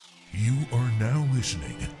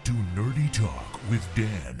listening to Nerdy Talk with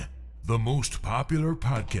Dan, the most popular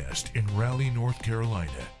podcast in Raleigh, North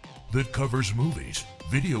Carolina, that covers movies,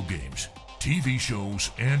 video games, TV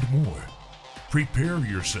shows, and more. Prepare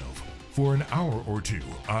yourself for an hour or two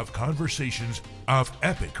of conversations of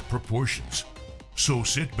epic proportions. So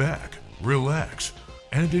sit back, relax,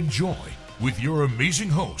 and enjoy with your amazing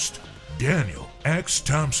host, Daniel X.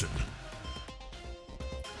 Thompson.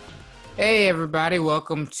 Hey everybody,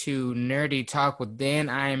 welcome to Nerdy Talk with Dan.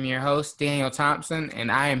 I am your host, Daniel Thompson,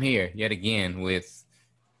 and I am here yet again with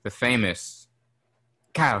the famous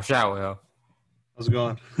Kyle Shotwell. How's it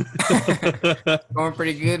going? Going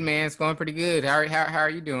pretty good, man. It's going pretty good. How are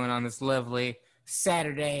you doing on this lovely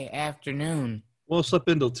Saturday afternoon? Well, slept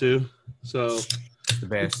until 2, so The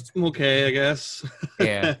best. I'm okay, I guess.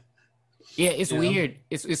 Yeah. Yeah, it's weird.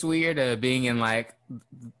 It's weird being in like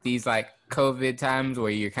these like COVID times where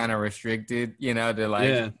you're kind of restricted, you know, to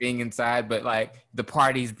like being inside, but like the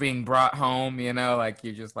party's being brought home, you know, like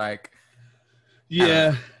you're just like.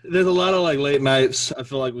 Yeah, there's a lot of like late nights. I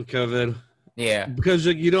feel like with COVID. Yeah. Because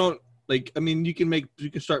like, you don't like. I mean, you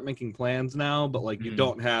can start making plans now, but like you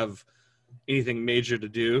don't have anything major to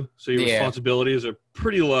do, so your responsibilities are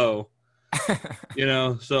pretty low. You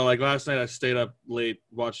know, so like last night I stayed up late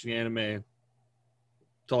watching anime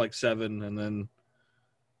till like 7 and then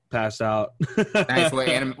passed out. Nice.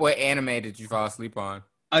 What anime did you fall asleep on?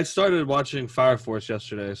 I started watching Fire Force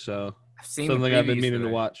yesterday, so I've seen something I've been meaning to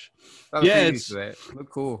watch. Yeah, it's look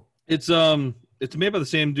cool. It's made by the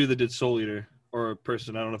same dude that did Soul Eater, or a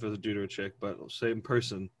person. I don't know if it was a dude or a chick, but same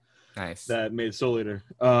person. Nice. That made Soul Eater.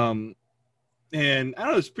 And I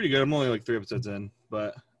don't know, it's pretty good. I'm only like 3 episodes in,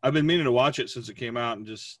 but I've been meaning to watch it since it came out and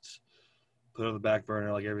just put it on the back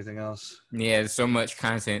burner like everything else. Yeah, there's so much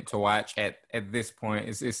content to watch at this point.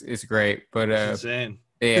 It's great, but it's insane.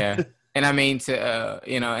 Yeah, and I mean to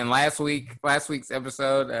in last week's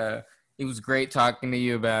episode, it was great talking to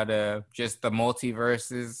you about just the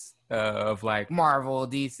multiverses of like Marvel,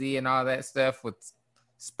 DC, and all that stuff with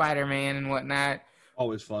Spider-Man and whatnot.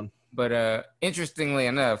 Always fun. But interestingly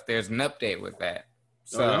enough, there's an update with that.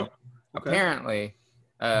 So apparently.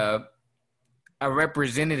 A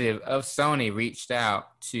representative of Sony reached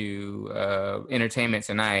out to Entertainment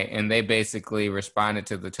Tonight, and they basically responded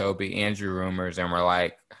to the Toby Andrew rumors and were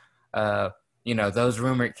like, those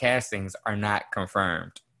rumored castings are not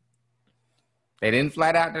confirmed. They didn't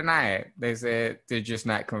flat out deny it. They said they're just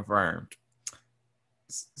not confirmed.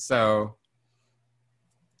 So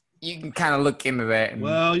you can kind of look into that. And,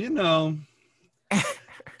 well,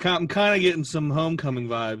 I'm kind of getting some Homecoming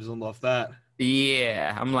vibes off that.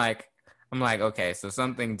 Yeah, I'm like, okay, so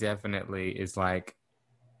something definitely is like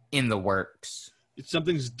in the works.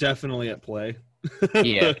 Something's definitely at play.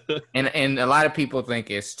 Yeah, and a lot of people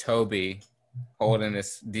think it's Toby holding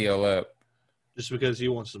this deal up just because he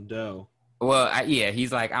wants some dough. Well,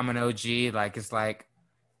 he's like, I'm an OG. Like, it's like,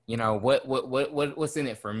 what's in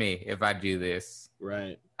it for me if I do this?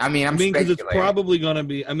 Right. I mean, because it's probably gonna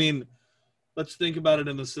be. I mean, let's think about it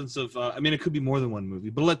in the sense of. It could be more than one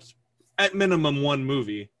movie, but let's. At minimum, one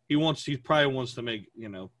movie. He probably wants to make,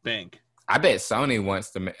 bank. I bet Sony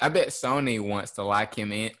wants to lock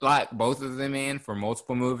him in, lock both of them in for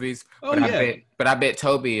multiple movies. Oh, but I bet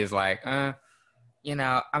Toby is like, I'm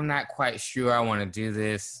not quite sure I want to do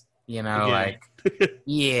this. Like,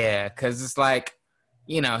 yeah, because it's like,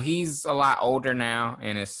 he's a lot older now,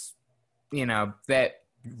 and it's, that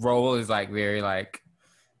role is like very like,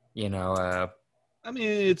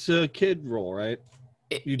 it's a kid role, right?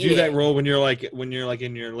 You do that role when you're like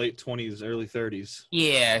in your late 20s, early 30s.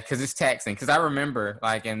 Yeah, because it's taxing. Because I remember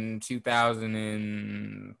like in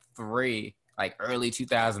 2003, like early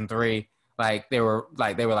 2003, like they were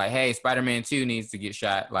like, hey, Spider-Man 2 needs to get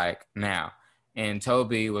shot like now, and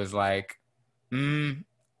Toby was like,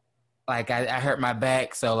 like I hurt my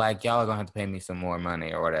back, so like y'all are gonna have to pay me some more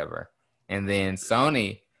money or whatever. And then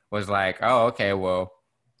Sony was like, oh, okay, well,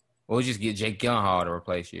 we'll just get Jake Gyllenhaal to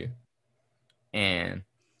replace you. And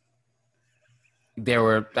it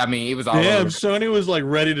was all over. Sony was like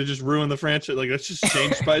ready to just ruin the franchise. Like, let's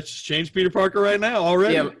just change Peter Parker right now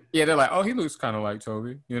already. Yeah, they're like, oh, he looks kind of like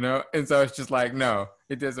Toby, And so it's just like, no,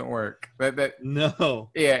 it doesn't work. No.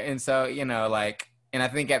 Yeah, and so and I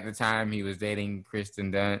think at the time he was dating Kirsten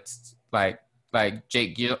Dunst, like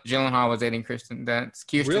Jake Gyllenhaal was dating Kirsten Dunst.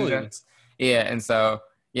 Dunst. Yeah, and so.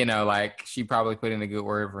 She probably put in a good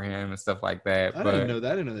word for him and stuff like that. I didn't know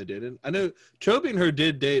that. I didn't know they did it. I know Toby and her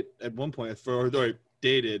did date at one point, or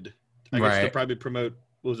dated. I guess to probably promote,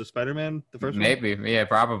 what was it, Spider-Man, the first one? Maybe. Yeah,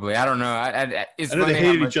 probably. I don't know. I know they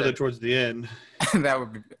hated each other towards the end.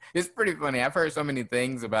 It's pretty funny. I've heard so many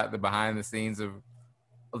things about the behind the scenes of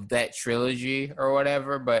of that trilogy or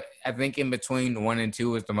whatever, but I think in between 1 and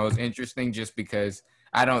 2 was the most interesting, just because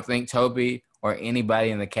I don't think Tobey or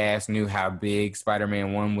anybody in the cast knew how big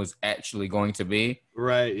Spider-Man 1 was actually going to be.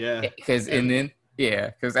 Right, yeah. Because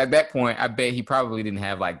at that point, I bet he probably didn't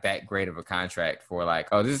have like that great of a contract for like,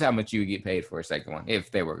 oh, this is how much you would get paid for a second one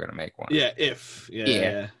if they were going to make one. Yeah,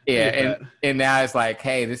 And now it's like,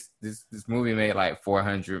 hey, this movie made like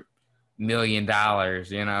 $400 million,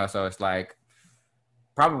 you know, so it's like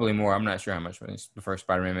probably more. I'm not sure how much the first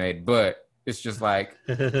Spider-Man made, but it's just like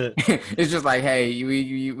hey,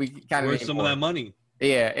 we kind of worth some of that money.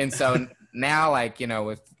 Yeah, and so now, like, you know,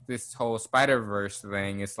 with this whole Spider-Verse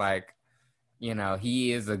thing, it's like, you know,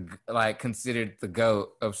 he is considered the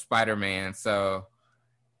GOAT of Spider-Man. So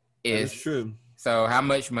it's true. So how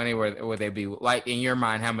much money would they be, like, in your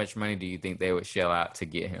mind? How much money do you think they would shell out to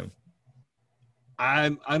get him?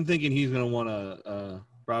 I'm thinking he's gonna want a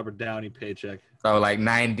Robert Downey paycheck. So like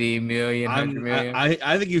 90 million, 100 million.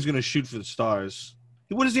 I think he's gonna shoot for the stars.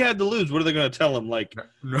 What does he have to lose? What are they gonna tell him? Like,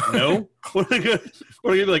 no? What are they gonna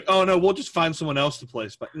be like? Oh no, we'll just find someone else to play.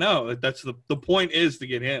 But no, that's the point is to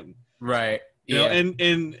get him. Right. You know,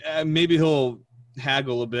 and maybe he'll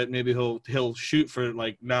haggle a bit. Maybe he'll shoot for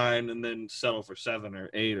like 9 and then settle for 7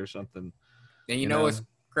 or 8 or something. And you know what's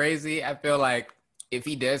crazy? I feel like if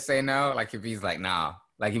he does say no, like if he's like, nah,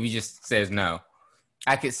 like if he just says no,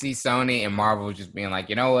 I could see Sony and Marvel just being like,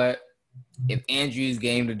 you know what? If Andrew's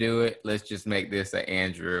game to do it, let's just make this an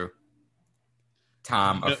Andrew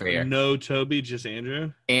Tom affair. No Tobey, just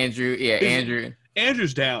Andrew? Andrew.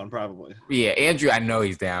 Andrew's down, probably. Yeah, Andrew, I know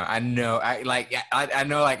he's down. I know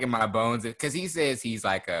like in my bones, because he says he's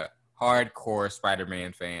like a hardcore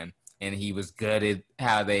Spider-Man fan, and he was gutted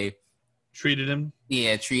how they treated him.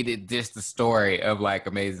 Yeah, treated just the story of like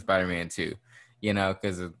Amazing Spider-Man 2, you know,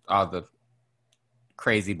 because of all the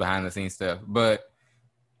crazy behind the scenes stuff. But,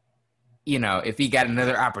 you know, if he got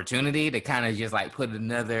another opportunity to kind of just like put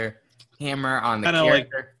another hammer on the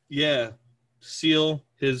character. Like, seal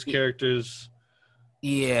his character's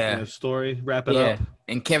story, wrap it up.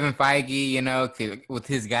 And Kevin Feige, you know, with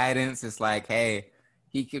his guidance, it's like, hey,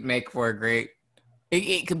 he could make for a great,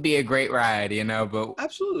 it could be a great ride, you know, but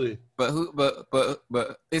absolutely. But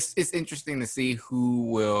it's interesting to see who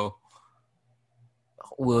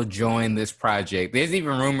will join this project. There's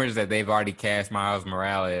even rumors that they've already cast Miles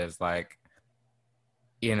Morales, like,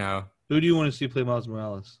 you know. Who do you want to see play Miles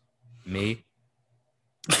Morales? Me?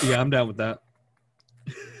 Yeah, I'm down with that.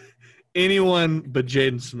 Anyone but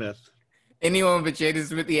Jaden Smith. Anyone but Jaden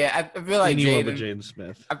Smith. Yeah, I feel like Jaden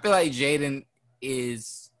Smith. I feel like Jaden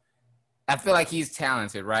I feel like he's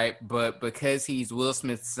talented, right? But because he's Will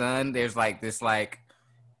Smith's son, there's like this,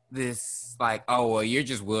 oh, well, you're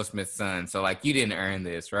just Will Smith's son, so like you didn't earn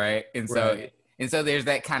this, right? And so there's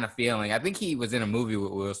that kind of feeling. I think he was in a movie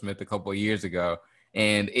with Will Smith a couple of years ago,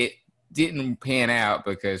 and it didn't pan out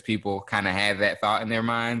because people kind of had that thought in their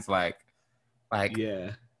minds, like,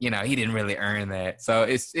 you know, he didn't really earn that. So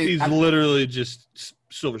he's literally just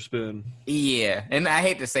silver spoon. Yeah, and I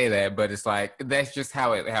hate to say that, but it's like that's just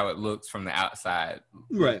how it looks from the outside,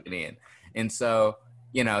 right? And so,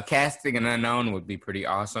 you know, casting an unknown would be pretty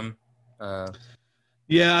awesome. When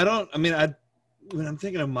I'm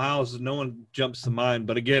thinking of Miles, no one jumps to mind.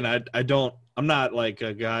 But again, I'm not like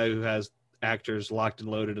a guy who has actors locked and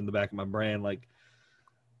loaded in the back of my brain like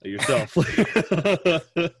yourself.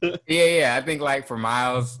 Yeah. I think like for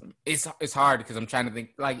Miles, it's hard because I'm trying to think,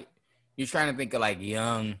 like, you're trying to think of like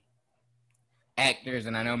young actors,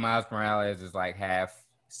 and I know Miles Morales is like half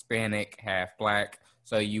Hispanic, half Black,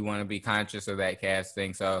 so you want to be conscious of that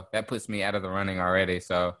casting. So that puts me out of the running already.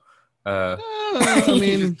 So I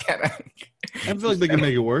mean, I feel like they can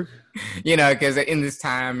make it work. You know, because in this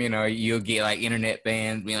time, you know, you'll get like internet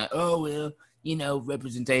fans being like, "Oh well, you know,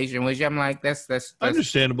 representation," which I'm like, that's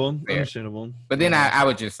understandable. Fair. Understandable. But then I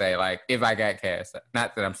would just say, like, if I got cast,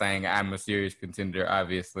 not that I'm saying I'm a serious contender,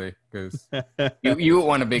 obviously, because you would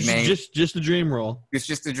want a big name. Just a dream role. It's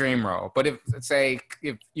just a dream role. But if I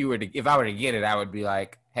were to get it, I would be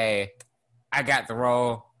like, hey, I got the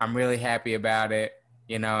role. I'm really happy about it,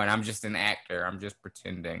 you know, and I'm just an actor. I'm just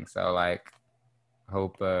pretending. So like,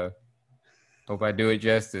 hope I do it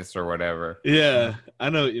justice or whatever. Yeah,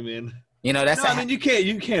 I know what you mean. You know, that's. No, I mean, you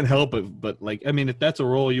can't help it, but like, I mean, if that's a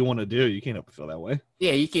role you want to do, you can't help but feel that way.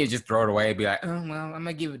 Yeah, you can't just throw it away and be like, oh well, I'm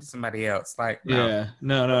gonna give it to somebody else. Like, no. Yeah,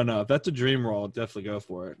 no. If that's a dream role, definitely go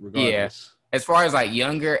for it. Regardless. Yeah. As far as like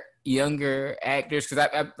younger actors,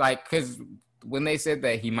 because when they said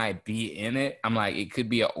that he might be in it, I'm like, it could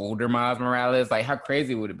be an older Miles Morales. Like, how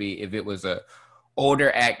crazy would it be if it was a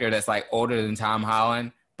older actor that's like older than Tom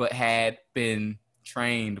Holland, but had been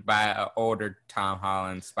trained by an older Tom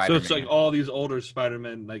Holland Spider-Man. So it's like all these older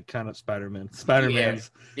Spider-Man, like kind of Spider-Man's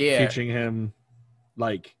teaching him,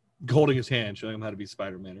 like holding his hand, showing him how to be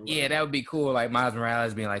Spider-Man. Or yeah, that would be cool. Like Miles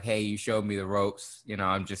Morales being like, "Hey, you showed me the ropes.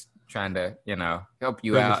 I'm just trying to, help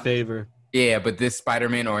you out. A favor." Yeah, but this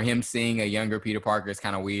Spider-Man or him seeing a younger Peter Parker is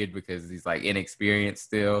kind of weird because he's like inexperienced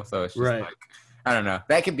still. So it's just like, I don't know.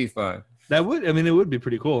 That could be fun. It would be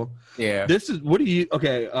pretty cool. Yeah. This is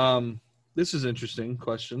this is an interesting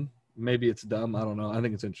question. Maybe it's dumb. I don't know. I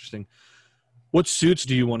think it's interesting. What suits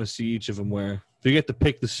do you want to see each of them wear? If you get to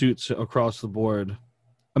pick the suits across the board.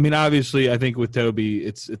 I mean, obviously, I think with Tobey,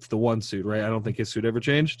 it's the one suit, right? I don't think his suit ever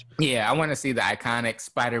changed. Yeah, I want to see the iconic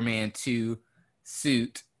Spider-Man 2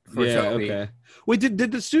 suit for Tobey. Okay. Wait, did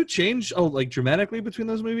the suit change dramatically between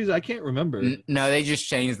those movies? I can't remember. No, they just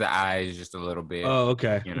changed the eyes just a little bit. Oh,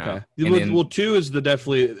 okay. Okay. Well, 2 is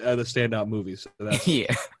definitely the standout movie. So that's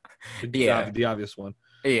the obvious one.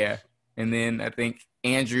 Yeah. And then I think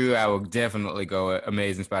Andrew, I will definitely go with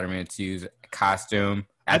Amazing Spider-Man 2's costume.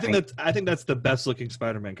 I think that's the best looking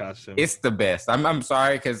Spider-Man costume. It's the best. I'm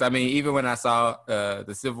sorry because even when I saw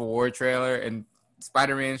the Civil War trailer and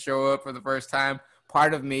Spider-Man show up for the first time,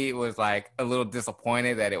 part of me was like a little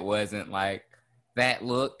disappointed that it wasn't like that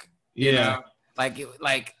look. You know? Like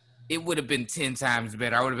it would have been 10 times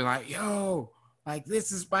better. I would have been like, yo, like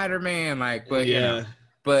this is Spider-Man.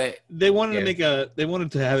 But they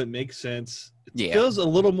wanted to have it make sense. It feels a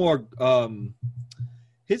little more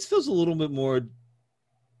his feels a little bit more,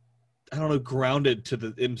 I don't know, grounded to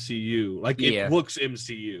the MCU. Like it looks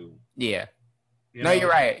MCU. Yeah. No, you're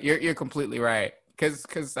right. You're completely right.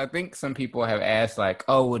 Because I think some people have asked like,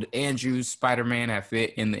 oh, would Andrew's Spider-Man have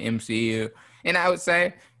fit in the MCU? And I would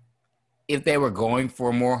say if they were going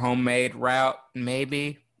for a more homemade route,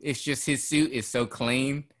 maybe. It's just his suit is so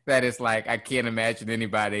clean that it's like I can't imagine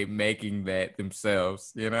anybody making that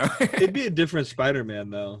themselves, It'd be a different Spider-Man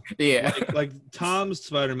though. Yeah. Like Tom's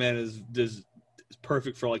Spider-Man is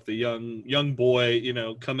perfect for like the young boy,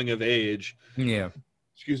 coming of age. Yeah.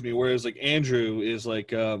 Excuse me. Whereas like Andrew is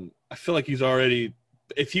like, I feel like he's already,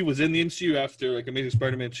 if he was in the MCU after like Amazing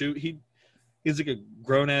Spider-Man 2, he's like a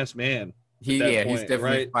grown ass man. He's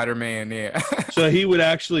definitely Spider-Man. Yeah. So he would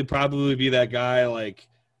actually probably be that guy. Like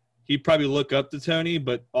he'd probably look up to Tony,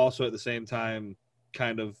 but also at the same time,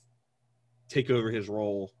 kind of take over his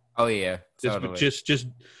role. Oh yeah, totally. Just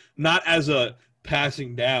not as a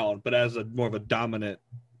passing down, but as a more of a dominant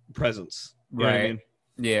presence. You know what I mean?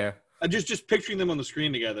 Yeah. Just picturing them on the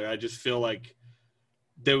screen together, I just feel like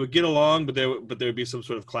they would get along, but there would be some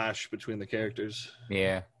sort of clash between the characters.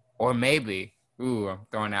 Yeah. Or maybe, I'm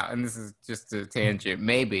throwing out, and this is just a tangent,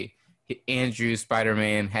 maybe Andrew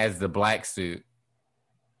Spider-Man has the black suit.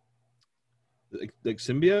 Like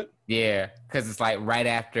symbiote? Yeah, because it's like right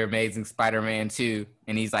after Amazing Spider-Man 2,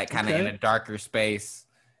 and he's like kind of in a darker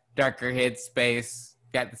head space,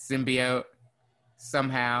 got the symbiote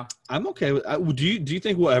somehow. I'm okay with. Do you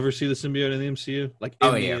think we'll ever see the symbiote in the MCU? Like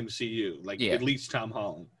in the MCU, like at least Tom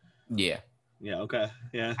Holland. Yeah. Yeah. Okay.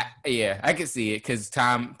 Yeah. I could see it because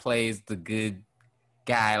Tom plays the good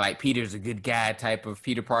guy, like Peter's a good guy type of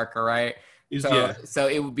Peter Parker, right? So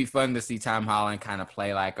it would be fun to see Tom Holland kind of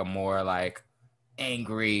play like a more like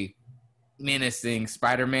angry, menacing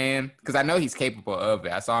Spider-Man because I know he's capable of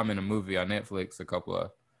it. I saw him in a movie on Netflix a couple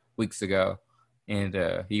of weeks ago.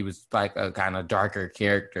 And he was like a kind of darker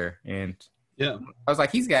character, and I was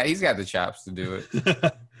like, he's got the chops to do it.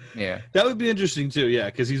 Yeah, that would be interesting too. Yeah,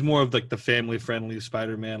 because he's more of like the family-friendly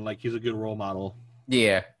Spider-Man. Like he's a good role model.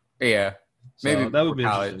 Yeah. So maybe that would be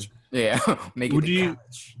college. Yeah, What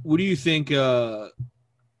do you think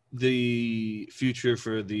the future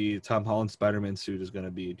for the Tom Holland Spider-Man suit is going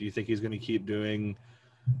to be? Do you think he's going to keep doing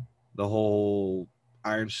the whole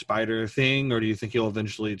Iron Spider thing, or do you think he'll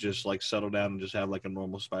eventually just like settle down and just have like a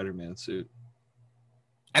normal Spider-Man suit?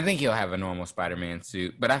 I think he'll have a normal Spider-Man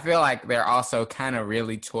suit, but I feel like they're also kind of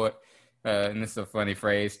really and this is a funny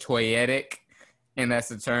phrase, toyetic, and that's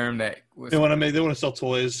a term that they want to sell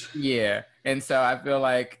toys. Yeah, and so I feel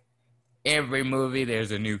like every movie there's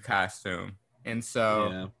a new costume, and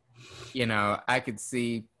so I could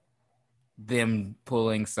see them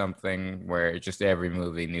pulling something where just every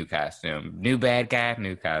movie, new costume, new bad guy,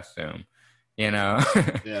 new costume, Yeah,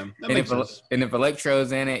 that makes sense. And if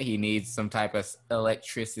Electro's in it, he needs some type of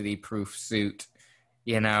electricity-proof suit,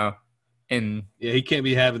 And he can't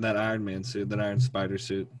be having that Iron Man suit, that Iron Spider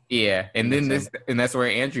suit. Yeah, and then that's where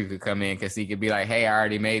Andrew could come in because he could be like, "Hey, I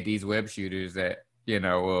already made these web shooters that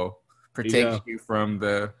will protect you from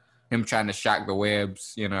him trying to shock the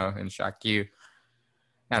webs, and shock you."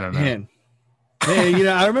 I don't know. Man. Man,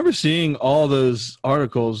 I remember seeing all those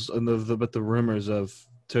articles and about the rumors of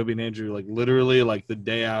Toby and Andrew, like literally like the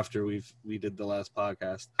day after we did the last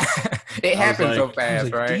podcast. It happened so fast, I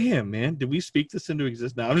was like, right? damn, man, did we speak this into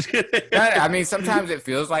existence? No, I'm just kidding. I mean, sometimes it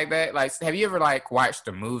feels like that. Like, have you ever like watched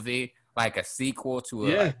a movie, like a sequel to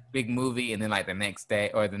a like, big movie, and then like the next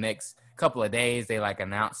day or the next couple of days they like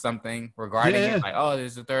announce something regarding it, like, oh,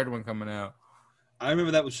 there's a third one coming out. I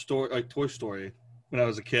remember that was Toy Story when I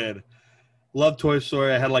was a kid. Loved Toy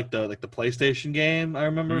Story. I had like the PlayStation game. I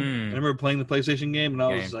remember playing the PlayStation game, and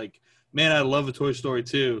I was like, man, I love a Toy Story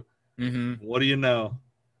too. Mm-hmm. What do you know?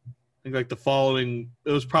 I think like the following,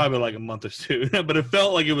 it was probably like a month or two, but it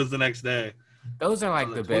felt like it was the next day. Those are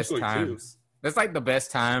like the best times. That's like the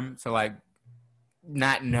best time to like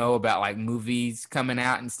not know about like movies coming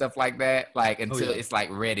out and stuff like that. Like until it's like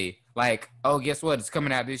ready. Like, oh, guess what? It's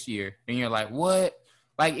coming out this year, and you're like, what?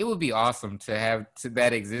 Like, it would be awesome to have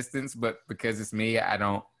that existence, but because it's me, I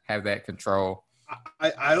don't have that control.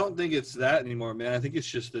 I don't think it's that anymore, man. I think it's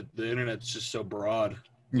just that the internet's just so broad.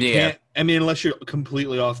 Yeah. I mean, unless you're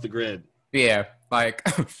completely off the grid. Yeah. Like,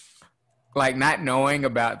 like not knowing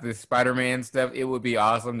about the Spider-Man stuff, it would be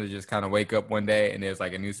awesome to just kind of wake up one day and there's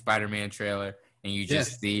like a new Spider-Man trailer and you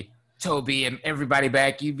just see Toby and everybody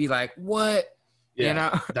back. You'd be like, what? Yeah. You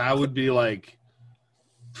know? That would be like,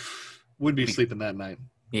 would be sleeping that night.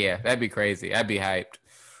 Yeah, that'd be crazy. I'd be hyped.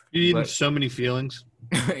 You'd eat so many feelings.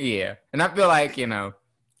 Yeah. And I feel like,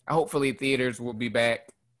 hopefully theaters will be back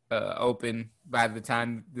open by the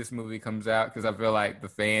time this movie comes out because I feel like the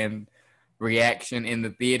fan reaction in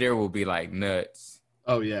the theater will be like nuts.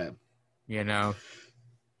 Oh, yeah.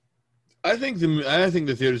 I think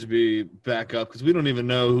the theaters will be back up because we don't even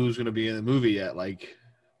know who's going to be in the movie yet. Like,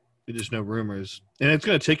 we just know rumors. And it's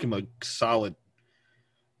going to take them a solid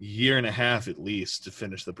year and a half at least to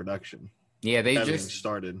finish the production. Yeah, they just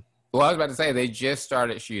started. Well, I was about to say they just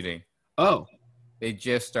started shooting. Oh. They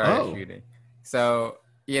just started shooting. So,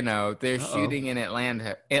 they're shooting in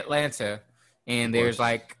Atlanta, and there's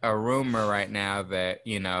like a rumor right now that,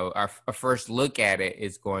 our first look at it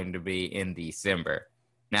is going to be in December.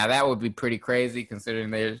 Now, that would be pretty crazy considering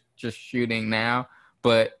they're just shooting now.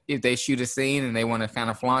 But if they shoot a scene and they want to kind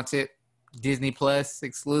of flaunt it, Disney Plus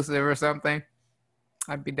exclusive or something,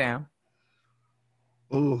 I'd be down.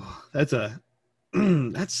 Oh, that's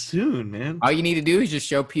soon, man. All you need to do is just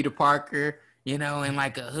show Peter Parker, in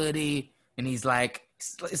like a hoodie, and he's like,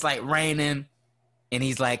 it's like raining, and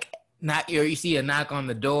he's like, you see a knock on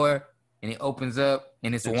the door, and he opens up,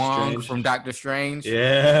 and it's Wong from Doctor Strange.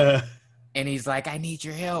 Yeah. And he's like, I need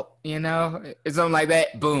your help, It's something like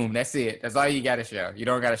that. Boom, that's it. That's all you got to show. You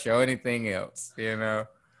don't got to show anything else,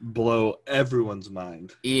 Blow everyone's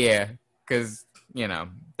mind. Yeah, because,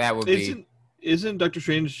 that would be... Isn't Doctor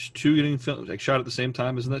Strange 2 getting filmed, like shot at the same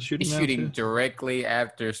time? Isn't that shooting? He's shooting directly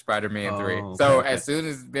after Spider-Man 3. Okay, so as soon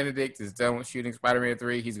as Benedict is done with shooting Spider-Man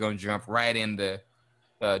 3, he's going to jump right into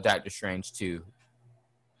Doctor Strange 2.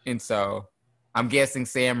 And so I'm guessing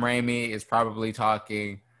Sam Raimi is probably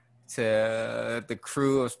talking to the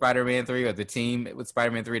crew of Spider-Man 3 or the team with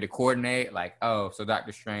Spider-Man 3 to coordinate. Like, oh, so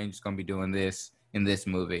Doctor Strange is going to be doing this in this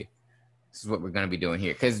movie. This is what we're going to be doing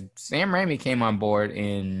here. Because Sam Raimi came on board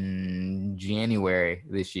in January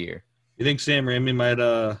this year. You think Sam Raimi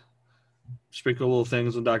might sprinkle little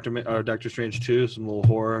things on Doctor Strange 2, some little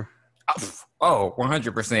horror? Oh,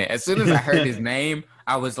 100%. As soon as I heard his name,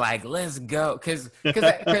 I was like, let's go. Because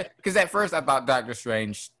at first I thought Doctor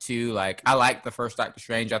Strange 2, like, I liked the first Doctor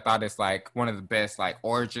Strange. I thought it's, like, one of the best, like,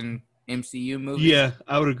 origin MCU movies. Yeah,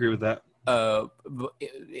 I would agree with that.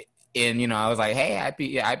 And, I was like, hey,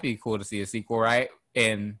 I'd be cool to see a sequel, right?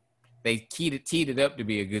 And they teed it up to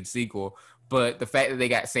be a good sequel. But the fact that they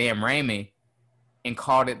got Sam Raimi and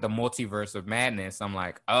called it the Multiverse of Madness, I'm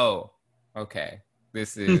like, oh, okay.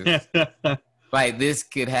 This is, like, this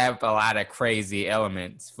could have a lot of crazy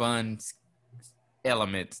elements, fun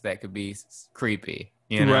elements that could be creepy,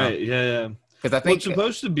 Right, yeah. Because I think it's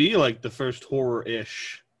supposed to be, like, the first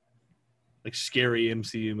horror-ish, like, scary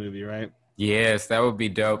MCU movie, right? Yes, that would be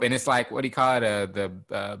dope. And it's like, what do you call it?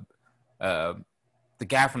 The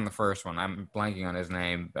guy from the first one. I'm blanking on his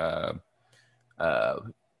name. The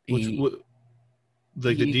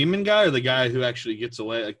demon guy or the guy who actually gets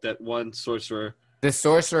away, like that one sorcerer? The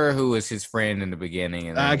sorcerer who was his friend in the beginning.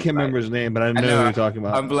 And I can't remember his name, but I know who you're talking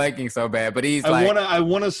about. I'm blanking so bad, but he's I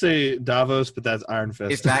want to say Davos, but that's Iron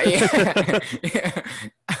Fist. It's not. Yeah.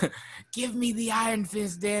 Give me the Iron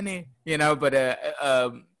Fist, Danny. But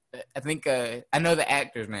I think I know the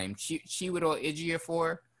actor's name, Chiwetel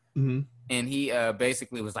Ejiofor, and he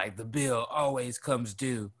basically was like, the bill always comes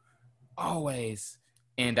due, always.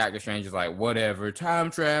 And Doctor Strange is like, whatever,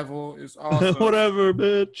 time travel is awesome. Whatever,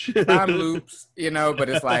 bitch. Time loops, but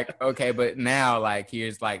it's like, okay, but now, like,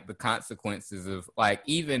 here's, like, the consequences of, like,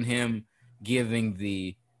 even him giving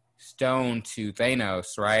the stone to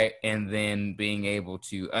Thanos, right? And then being able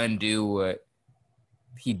to undo what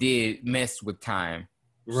he did, mess with time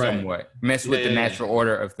somewhat, mess with the natural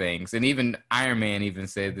order of things. And even Iron Man even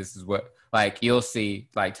said this is what, like, you'll see,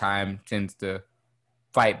 like, time tends to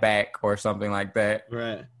fight back or something like that.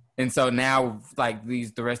 Right. And so now, like,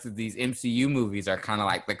 the rest of these MCU movies are kind of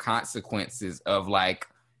like the consequences of, like,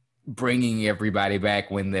 bringing everybody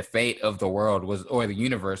back when the fate of the world was, or the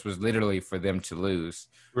universe was literally for them to lose.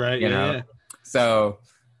 Right. You know? Yeah. So,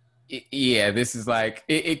 this is like,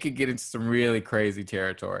 it could get into some really crazy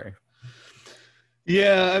territory.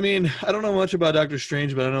 Yeah, I mean, I don't know much about Doctor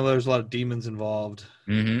Strange, but I know there's a lot of demons involved.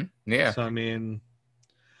 Mm-hmm. Yeah. So, I mean,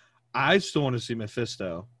 I still want to see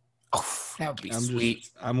Mephisto. Oh, that would be sweet.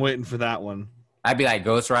 I'm waiting for that one. I'd be like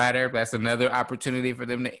Ghost Rider. That's another opportunity for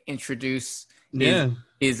them to introduce the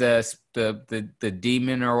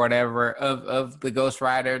demon or whatever of the Ghost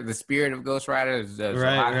Rider, the spirit of Ghost Rider,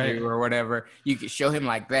 right. or whatever. You could show him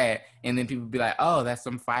like that, and then people would be like, oh, that's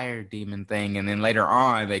some fire demon thing. And then later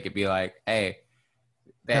on, they could be like, hey,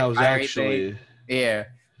 that was actually... Yeah.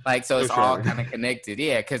 Like, so it's all kind of connected.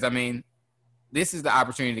 Yeah, because, I mean, this is the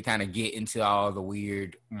opportunity to kind of get into all the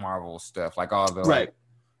weird Marvel stuff, like all the like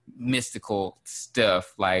mystical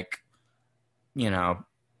stuff, like,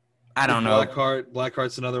 I don't know.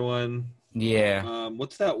 Blackheart's another one. Yeah.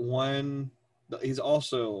 What's that one? He's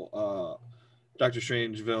also Doctor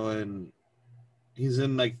Strange villain. He's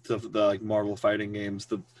in like the like Marvel fighting games.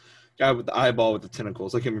 The guy with the eyeball with the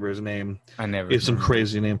tentacles. I can't remember his name. I never. He has some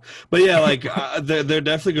crazy name. But yeah, like they're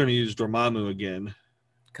definitely going to use Dormammu again.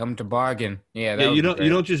 Come to bargain. Yeah. You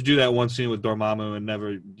don't just do that one scene with Dormammu and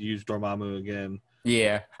never use Dormammu again.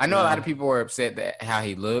 Yeah, I know a lot of people were upset that how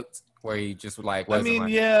he looked, where he just like.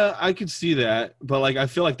 Yeah, I could see that, but like I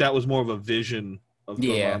feel like that was more of a vision of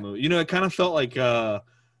Dormammu. It kind of felt like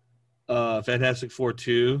Fantastic Four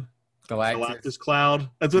 2, Galactus Cloud.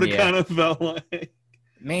 That's what it kind of felt like.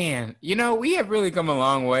 Man, we have really come a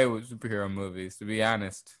long way with superhero movies, to be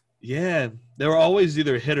honest. Yeah, they were always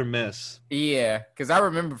either hit or miss. Yeah, because I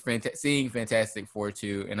remember seeing Fantastic Four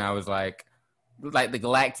 2, and I was like the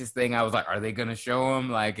Galactus thing, I was like, are they going to show him?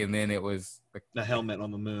 Like, and then it was the helmet on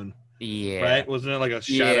the moon. Yeah. Right? Wasn't it like a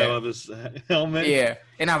shadow of his helmet? Yeah.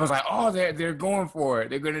 And I was like, oh, they're going for it.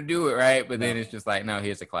 They're going to do it, right? But then it's just like, no,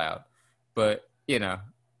 here's a cloud. But, Yeah,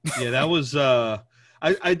 that was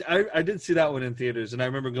I did see that one in theaters, and I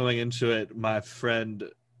remember going into it, my friend,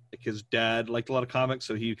 like his dad liked a lot of comics,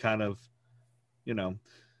 so he kind of, he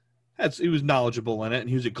was knowledgeable in it, and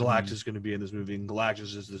he was like, Galactus is going to be in this movie, and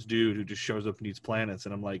Galactus is this dude who just shows up and eats planets,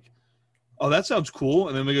 and I'm like, oh, that sounds cool,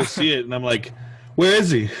 and then we go see it, and I'm like, where is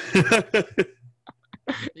he?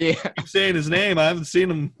 Yeah. Keep saying his name. I haven't seen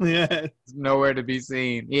him yet. Nowhere to be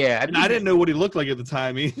seen. Yeah. And I didn't know what he looked like at the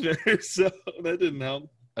time either, so that didn't help.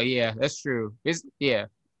 Oh, yeah, that's true. Yeah,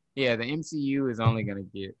 the MCU is only going to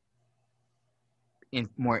get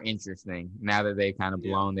more interesting now that they've kind of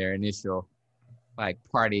blown their initial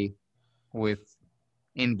party with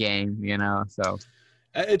Endgame, so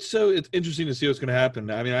it's interesting to see what's going to happen.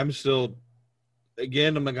 I mean, I'm still,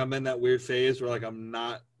 again, I'm in that weird phase where I'm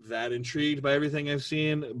not that intrigued by everything I've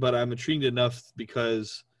seen, but I'm intrigued enough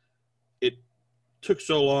because it took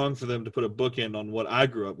so long for them to put a bookend on what I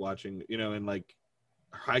grew up watching, in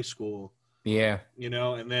high school. Yeah.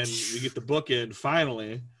 And then we get the bookend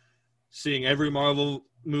finally, seeing every Marvel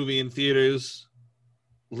movie in theaters,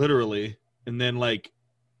 literally, and then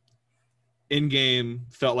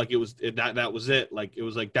Endgame felt like that was it. Like it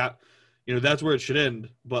was like that, that's where it should end.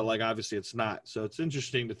 But obviously it's not. So it's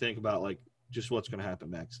interesting to think about just what's going to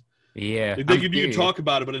happen next. Yeah, you can talk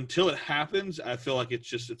about it, but until it happens, I feel like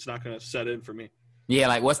it's not going to set in for me.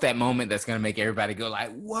 Yeah, what's that moment that's going to make everybody go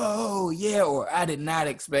whoa, yeah, or I did not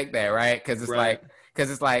expect that, right? Because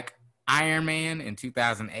it's like Iron Man in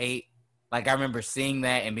 2008. I remember seeing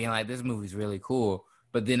that and being like, this movie's really cool.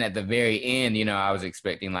 But then at the very end, I was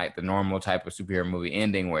expecting the normal type of superhero movie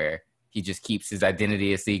ending where he just keeps his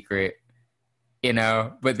identity a secret,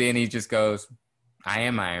 But then he just goes, I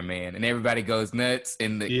am Iron Man. And everybody goes nuts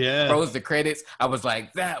and throws the credits. I was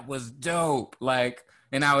like, that was dope.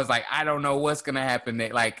 And I was like, I don't know what's going to happen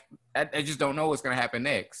next. I just don't know what's going to happen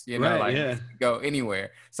next, go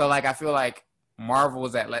anywhere. So, I feel like Marvel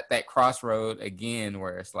is at that crossroad again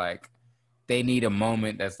where it's they need a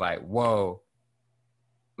moment that's whoa.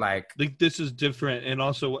 This is different. And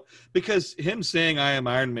also, because him saying I am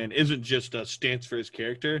Iron Man isn't just a stance for his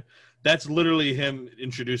character. That's literally him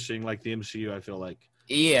introducing, the MCU, I feel like.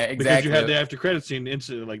 Yeah, exactly. Because you had the after credit scene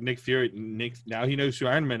instantly, like Nick Fury. Now he knows who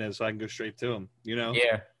Iron Man is, so I can go straight to him. You know?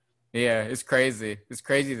 Yeah. It's crazy. It's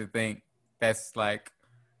crazy to think that's like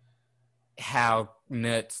how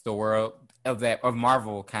nuts the world of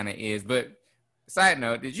Marvel kind of is. But side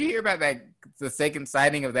note, did you hear about the second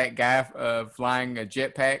sighting of that guy flying a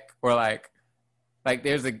jetpack, or like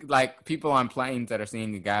there's people on planes that are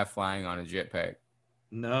seeing a guy flying on a jetpack?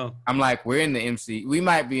 No. I'm like, we're in the MCU. We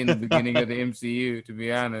might be in the beginning of the MCU, to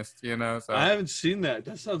be honest, you know? So I haven't seen that.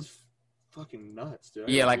 That sounds fucking nuts, dude.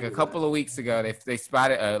 Yeah, like a couple of weeks ago, they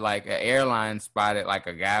spotted, like an airline spotted like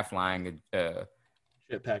a guy flying a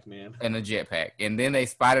jetpack man in a jetpack. And then they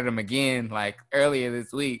spotted him again like earlier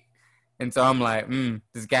this week. And so I'm like,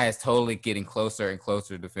 this guy is totally getting closer and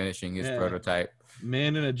closer to finishing his prototype.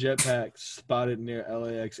 Man in a jetpack spotted near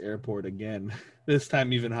LAX airport again. This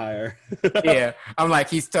time even higher. Yeah. I'm like,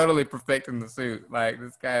 he's totally perfecting the suit. Like,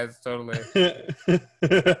 this guy is totally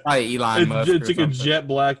probably Elon Musk. It's like a jet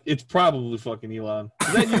black. It's probably fucking Elon.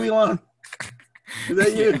 Is that you, Elon? Is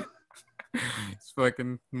that you? It's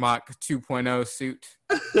fucking Mach 2.0 suit.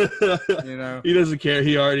 You know? He doesn't care.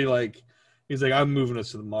 He already he's like, I'm moving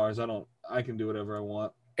us to the Mars. I can do whatever I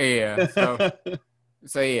want. Yeah.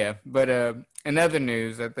 So yeah. But in other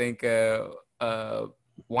news, I think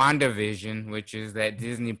WandaVision, which is that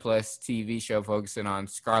Disney Plus TV show focusing on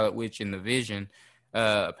Scarlet Witch and the Vision,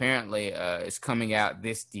 apparently is coming out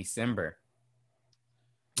this December.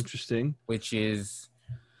 Interesting. Which is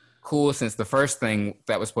cool, since the first thing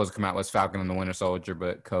that was supposed to come out was Falcon and the Winter Soldier,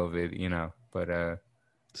 but COVID, you know. But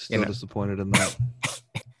still disappointed in that.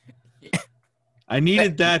 I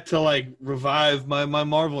needed that to revive my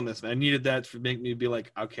Marvelness. I needed that to make me be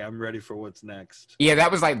like, okay, I'm ready for what's next. Yeah,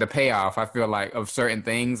 that was like the payoff, I feel like, of certain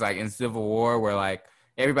things, like in Civil War, where like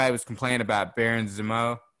everybody was complaining about Baron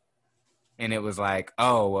Zemo, and it was like,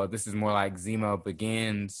 oh, well, this is more like Zemo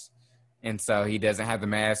Begins, and so he doesn't have the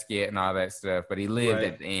mask yet and all that stuff, but he lived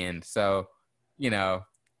at the end. So, you know,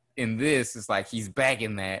 in this, it's like he's back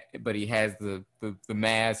in that, but he has the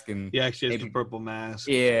mask, and he actually has the purple mask.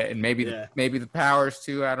 Yeah, and maybe the powers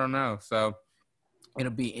too. I don't know. So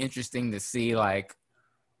it'll be interesting to see like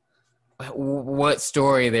what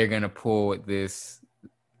story they're gonna pull with this.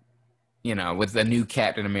 You know, with the new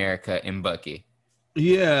Captain America and Bucky.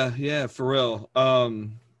 Yeah, for real.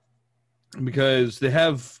 Because they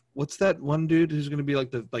have, what's that one dude who's gonna be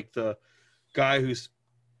like the guy who's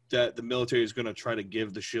that the military is going to try to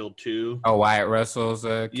give the shield to. Oh, Wyatt Russell's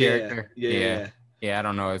character? Yeah, I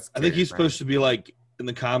don't know. I think he's supposed to be like, in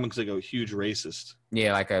the comics, like a huge racist.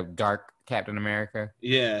 Yeah, like a dark Captain America.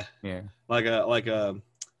 Yeah. Like a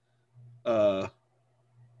The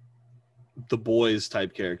Boys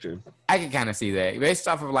type character. I can kind of see that. Based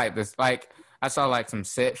off of like this, like I saw like some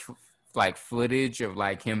footage of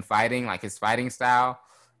like him fighting, like his fighting style,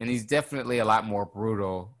 and he's definitely a lot more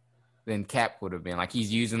brutal than Cap would have been. Like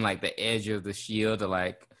he's using like the edge of the shield to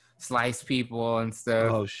like slice people and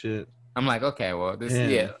stuff. Oh shit. I'm like, okay, well this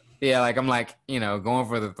like I'm like, you know, going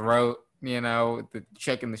for the throat, you know,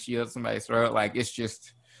 checking the shield somebody's throat, like it's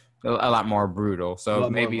just a lot more brutal. So a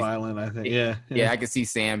lot maybe more violent, I think. Yeah, I could see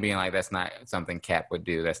Sam being like, that's not something Cap would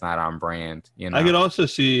do. That's not on brand, you know. I could also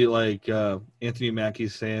see like Anthony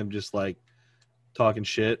Mackie's Sam just like talking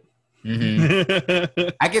shit. Mm-hmm.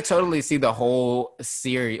 I could totally see the whole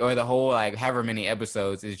series or the whole like however many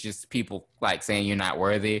episodes is just people like saying you're not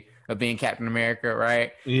worthy of being Captain America,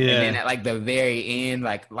 right? Yeah. And then at like the very end,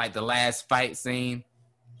 like the last fight scene,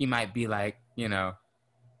 he might be like, you know,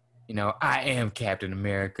 I am Captain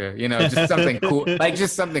America. You know, just something cool, like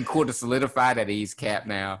just something cool to solidify that he's Cap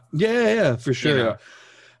now. Yeah, for sure. You know?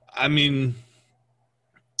 I mean,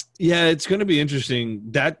 yeah, it's going to be interesting.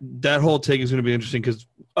 That whole take is going to be interesting because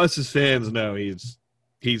us as fans know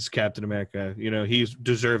he's Captain America. You know, he's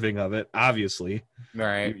deserving of it, obviously.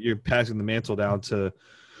 Right. You're passing the mantle down to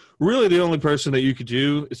really the only person that you could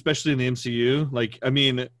do, especially in the MCU. Like, I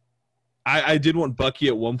mean, I did want Bucky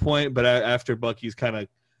at one point, but after Bucky's kind of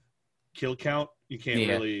kill count, you can't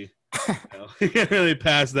really you can't really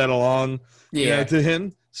pass that along to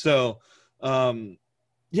him. So,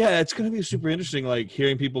 it's going to be super interesting, like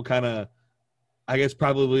hearing people kind of, I guess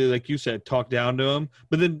probably like you said, talk down to him.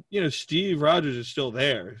 But then, you know, Steve Rogers is still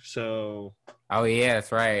there. So oh yeah,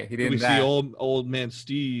 that's right. He didn't see old man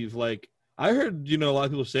Steve. Like I heard, you know, a lot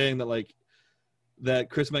of people saying that like that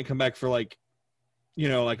Chris might come back for like, you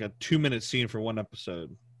know, like a 2-minute scene for one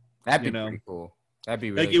episode. That'd be pretty cool. That'd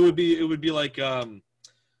be really like cool. It would be like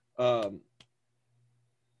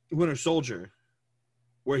Winter Soldier,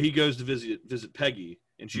 where he goes to visit Peggy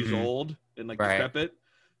and she's old and like decrepit.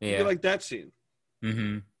 Yeah, you like that scene.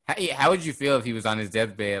 Mm-hmm. How would you feel if he was on his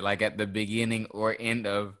deathbed, like at the beginning or end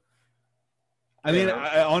of? I mean,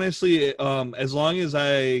 I honestly, as long as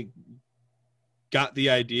I got the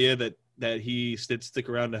idea that he did stick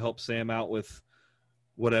around to help Sam out with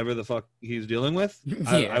whatever the fuck he's dealing with,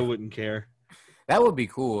 I wouldn't care. That would be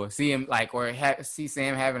cool. See him like, or see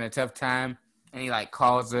Sam having a tough time, and he like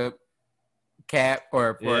calls up Cap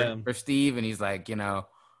or Steve, and he's like,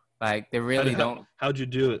 like they really don't. How'd you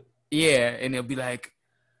do it? Yeah, and he'll be like,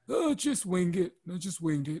 "Oh, just winged it. I just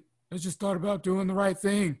winged it. I just thought about doing the right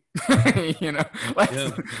thing."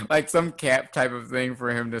 Like some Cap type of thing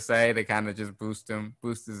for him to say to kind of just boost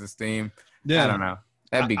his esteem. Yeah, I don't know.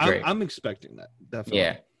 That'd be great. I'm expecting that,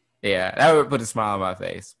 definitely. Yeah, that would put a smile on my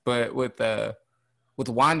face. But with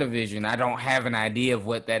WandaVision, I don't have an idea of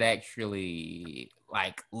what that actually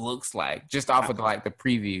like looks like, just off of the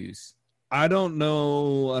previews. I don't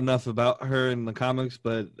know enough about her in the comics,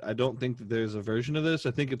 but I don't think that there's a version of this.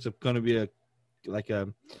 I think it's going to be a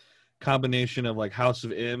combination of like House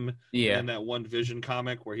of M and that one Vision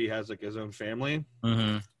comic where he has like his own family.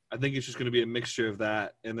 Mm-hmm. I think it's just going to be a mixture of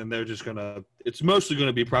that, and then they're just it's mostly going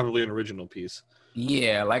to be probably an original piece.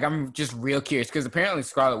 Yeah, like I'm just real curious because apparently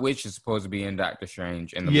Scarlet Witch is supposed to be in Doctor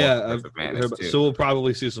Strange and the Multiverse of Madness too. So we'll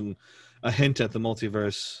probably see a hint at the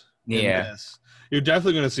multiverse. Yeah, you're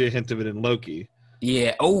definitely going to see a hint of it in Loki.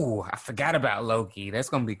 Yeah. Oh, I forgot about Loki. That's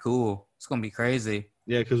going to be cool. It's going to be crazy.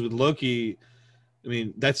 Yeah, because with Loki, I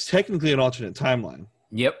mean, that's technically an alternate timeline.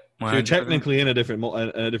 Yep. So you're technically in a different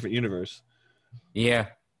universe. Yeah.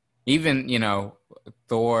 Even,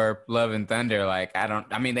 Thor, Love and Thunder,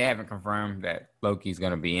 they haven't confirmed that Loki's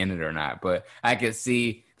going to be in it or not, but I could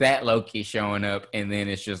see that Loki showing up, and then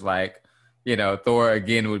it's just like, Thor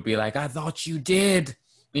again would be like, I thought you did,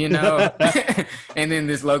 and then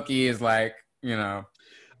this Loki is like,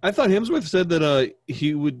 I thought Hemsworth said that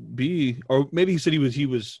he would be, or maybe he said he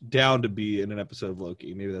was down to be in an episode of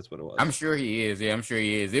Loki. Maybe that's what it was. I'm sure he is. Yeah, I'm sure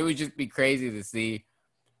he is. It would just be crazy to see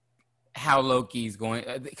how Loki's going,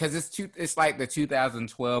 because it's like the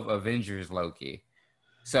 2012 Avengers Loki.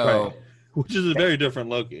 So, right. Which is a very different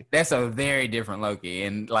Loki. That's a very different Loki,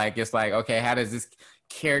 and it's like, okay, how does this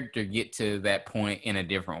character get to that point in a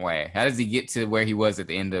different way? How does he get to where he was at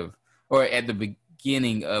the end of, or at the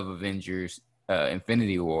beginning of Avengers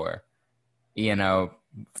Infinity War,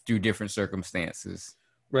 through different circumstances?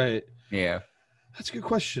 Right. Yeah. That's a good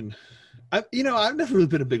question. I've never really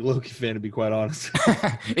been a big Loki fan, to be quite honest.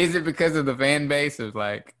 Is it because of the fan base of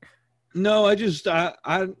like? No, I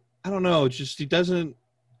don't know. It's just, he doesn't,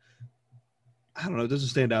 I don't know. It doesn't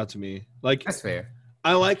stand out to me. Like, that's fair.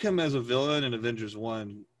 I like him as a villain in Avengers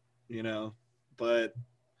 1, but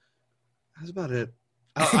that's about it.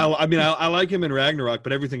 I like him in Ragnarok,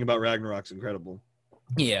 but everything about Ragnarok's incredible.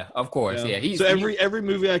 Yeah, of course. Yeah. So every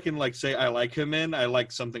movie I can say I like him in, I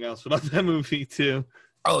like something else about that movie too.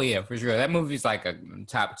 Oh yeah, for sure. That movie's like a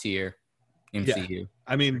top tier MCU. Yeah.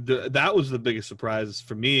 I mean, that was the biggest surprise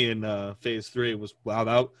for me in Phase 3 was, wow,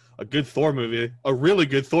 that a good Thor movie, a really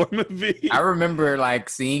good Thor movie. I remember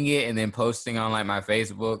seeing it and then posting on my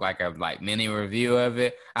Facebook a mini review of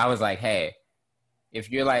it. I was like, hey,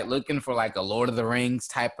 if you're looking for a Lord of the Rings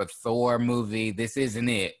type of Thor movie, this isn't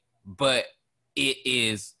it. But it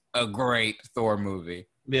is a great Thor movie.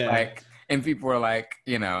 Yeah. And people were like,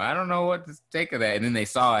 I don't know what to take of that. And then they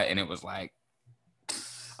saw it, and it was like,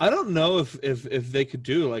 I don't know if they could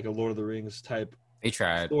do a Lord of the Rings type. They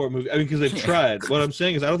tried Thor movie. I mean, because they've tried. What I'm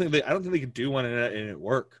saying is, I don't think they could do one and it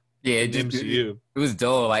work. Yeah, it just MCU. It was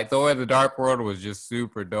dull. Thor: The Dark World was just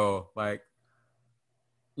super dull.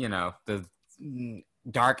 The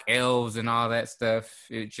dark elves and all that stuff.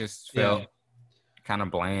 It just felt kind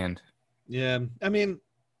of bland. Yeah, I mean,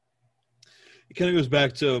 it kind of goes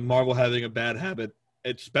back to Marvel having a bad habit,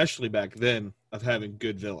 especially back then, of having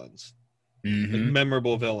good villains,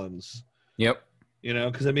 memorable villains. Yep.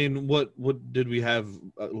 Because I mean, what did we have?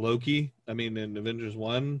 Loki. I mean, in Avengers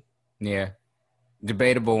 1. Yeah,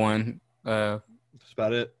 debatable one. That's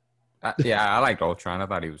about it. I liked Ultron. I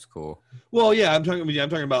thought he was cool. Well, yeah, I'm talking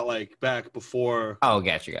about back before. Oh,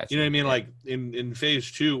 gotcha. You know what I mean? Yeah. In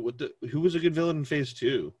Phase 2, who was a good villain in Phase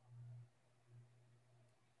 2?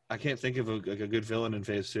 I can't think of a good villain in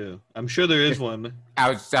Phase 2. I'm sure there is one. I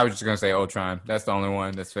was just gonna say Ultron. That's the only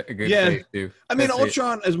one that's a good Phase 2. I mean,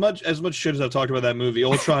 Ultron. As much shit as I've talked about that movie,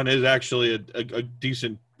 Ultron is actually a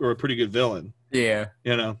decent or a pretty good villain. Yeah.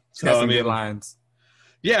 So I mean, good lines.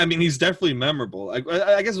 Yeah, I mean, he's definitely memorable.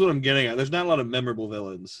 I guess what I'm getting at. There's not a lot of memorable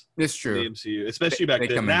villains. It's true. In the MCU, especially back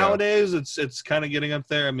then. Nowadays, it's kind of getting up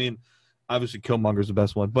there. I mean, obviously, Killmonger's the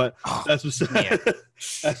best one, but that's besides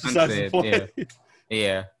the point.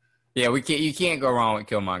 Yeah. Yeah, you can't go wrong with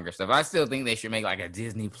Killmonger stuff. I still think they should make like a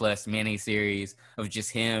Disney Plus mini series of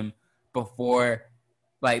just him before,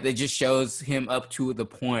 like, that just shows him up to the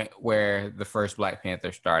point where the first Black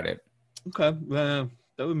Panther started. Okay, that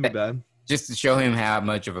wouldn't be bad. Just to show him how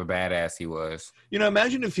much of a badass he was. You know,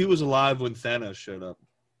 imagine if he was alive when Thanos showed up.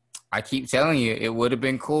 I keep telling you, it would have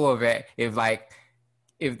been cool if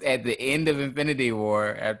at the end of Infinity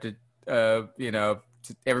War, after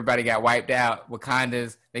everybody got wiped out,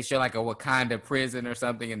 they show like a Wakanda prison or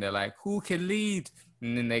something, and they're like, who can lead?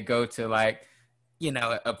 And then they go to like,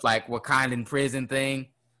 a like Wakandan prison thing,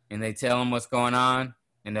 and they tell them what's going on,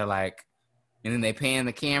 and they're like, and then they pan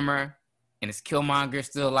the camera, and it's Killmonger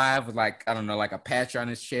still alive with like, I don't know, like a patch on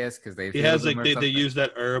his chest because they use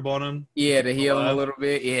that herb on him. Yeah, to heal him a little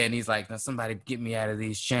bit. Yeah, and he's like, now somebody get me out of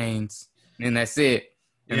these chains. And that's it.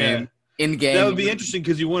 And then in game, that would be interesting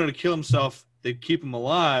because he wanted to kill himself. They'd keep him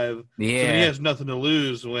alive. Yeah, so he has nothing to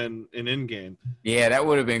lose when in Endgame. Yeah, that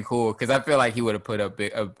would have been cool because I feel like he would have put up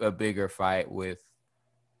a bigger fight with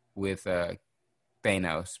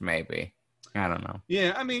Thanos, maybe. I don't know.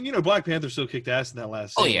 Yeah, I mean, Black Panther still kicked ass in that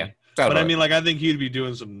last scene. Oh yeah. But I mean, like, I think he'd be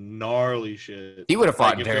doing some gnarly shit. He would have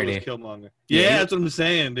fought like, dirty. If it was Killmonger. Yeah, that's what I'm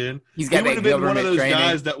saying, dude. He would have been one of those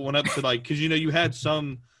guys that went up to, like, because you had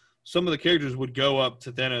some of the characters would go up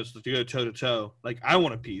to Thanos to go toe to toe. Like, I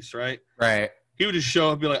want a piece, right? Right. He would just show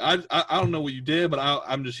up and be like, I don't know what you did, but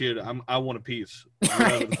I'm just here I want a piece,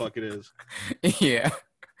 whatever the fuck it is.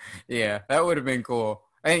 Yeah, that would have been cool.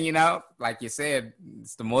 And like you said,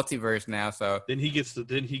 it's the multiverse now. So then he gets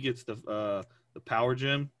the power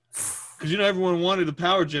gem. Because everyone wanted the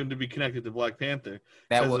power gem to be connected to Black Panther.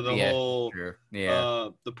 That was the whole, true. Yeah,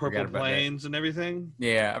 the purple planes and everything.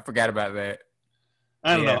 Yeah, I forgot about that.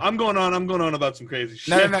 I don't know. I'm going on about some crazy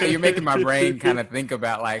shit. No. You're making my brain kind of think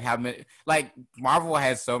about like how many. Like Marvel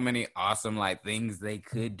has so many awesome like things they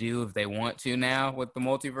could do if they want to now with the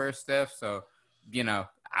multiverse stuff. So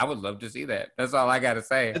I would love to see that. That's all I got to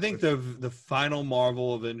say. I think the final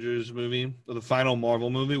Marvel Avengers movie, or the final Marvel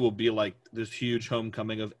movie, will be like this huge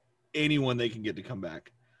homecoming of anyone they can get to come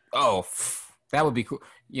back. Oh, that would be cool.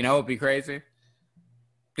 It would be crazy.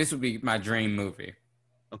 This would be my dream movie.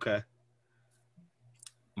 Okay.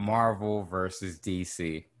 Marvel versus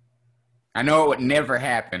DC. I know it would never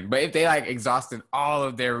happen, but if they like exhausted all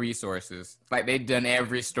of their resources, like they've done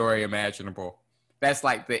every story imaginable, that's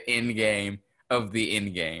like the end game of the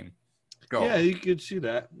end game. Go. Yeah, you could see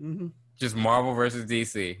that. Mm-hmm. Just Marvel versus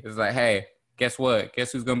DC. It's like, hey, guess what?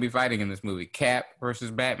 Guess who's going to be fighting in this movie? Cap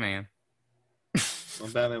versus Batman. Well,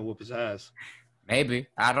 Batman whoop his ass. Maybe.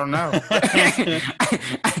 I don't know.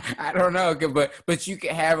 I don't know. But you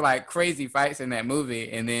can have like crazy fights in that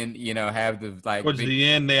movie and then, have the like. Towards the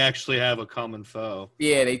end, they actually have a common foe.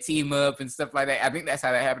 Yeah, they team up and stuff like that. I think that's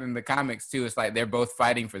how that happened in the comics too. It's like they're both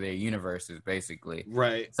fighting for their universes, basically.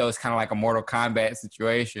 Right. So it's kind of like a Mortal Kombat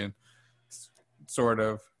situation. Sort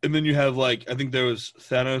of. And then you have like, I think there was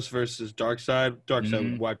Thanos versus Darkseid.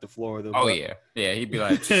 Darkseid would wipe the floor with him. Oh yeah, he'd be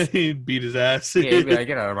like, he'd beat his ass. Yeah, he'd be like,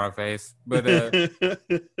 get out of my face. But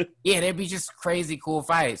yeah, there'd be just crazy cool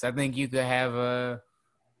fights. I think you could have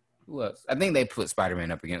who else? I think they put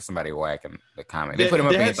Spider-Man up against somebody whack in the comic. They put him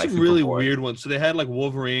up against like some really weird ones. So they had like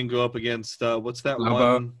Wolverine go up against what's that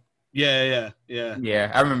Lobo? One? Yeah.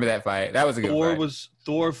 Yeah, I remember that fight. That was a good fight.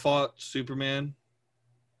 Thor fought Superman.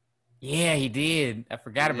 Yeah, he did. I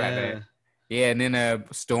forgot about that. Yeah, and then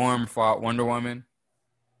Storm fought Wonder Woman.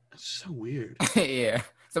 That's so weird. Yeah.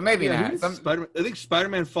 So maybe not. I think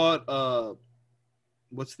Spider-Man fought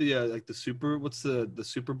what's the like the super what's the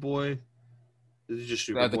Superboy? Is it just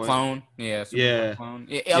Superboy? The clone? Yeah, Superboy clone.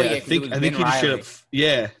 I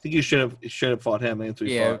think he should have fought him. That's what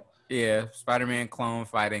he fought. Yeah, Spider-Man clone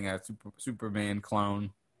fighting a Superman clone.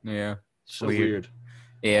 Yeah. So weird.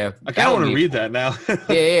 Yeah, I kind of want to read that now.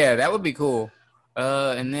 yeah, that would be cool.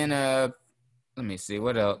 And then let me see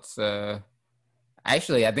what else.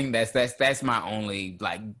 Actually, I think that's my only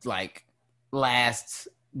like last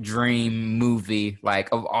dream movie like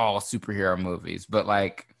of all superhero movies. But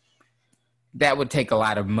like that would take a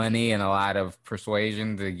lot of money and a lot of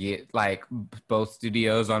persuasion to get like both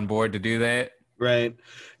studios on board to do that. Right.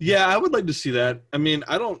 Yeah, I would like to see that. I mean,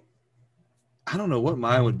 I don't know what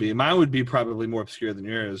mine would be. Mine would be probably more obscure than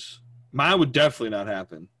yours. Mine would definitely not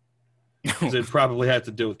happen. Because it'd probably have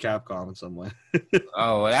to do with Capcom in some way.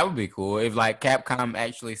 Oh, well, that would be cool. If, like, Capcom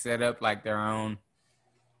actually set up, like, their own,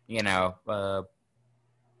 I mean,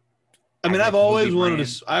 I've always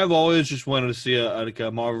just wanted to see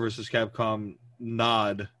a Marvel vs. Capcom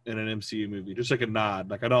nod in an MCU movie. Just like a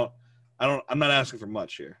nod. Like, I'm not asking for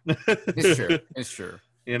much here. It's true.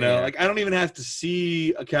 You know, like I don't even have to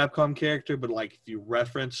see a Capcom character, but like if you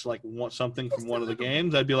reference like something from one of the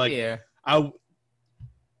games, I'd be like,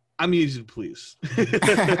 I'm easy to please.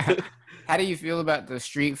 How do you feel about the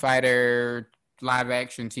Street Fighter live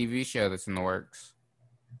action TV show that's in the works?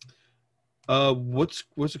 What's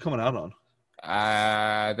it coming out on?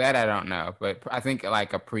 That I don't know, but I think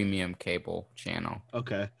like a premium cable channel.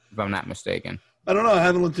 Okay. If I'm not mistaken. I don't know. I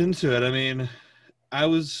haven't looked into it. I mean, I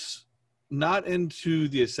was not into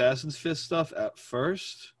the Assassin's Fist stuff at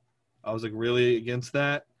first. I was like really against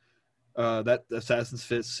that. That Assassin's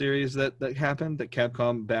Fist series that happened, that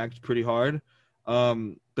Capcom backed pretty hard.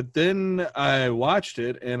 But then I watched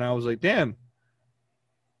it and I was like, damn,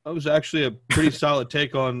 that was actually a pretty solid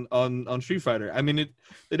take on Street Fighter. I mean,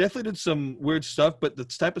 they definitely did some weird stuff, but the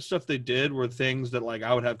type of stuff they did were things that like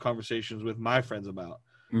I would have conversations with my friends about.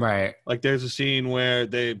 Right. Like there's a scene where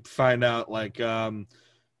they find out like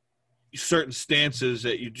certain stances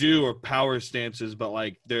that you do are power stances, but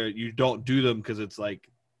like you don't do them because it's like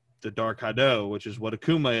the Dark Hado, which is what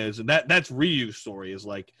Akuma is, and that's Ryu's story, is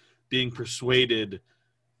like being persuaded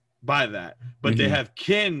by that. But they have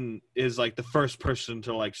Ken is like the first person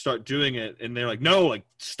to like start doing it, and they're like, no, like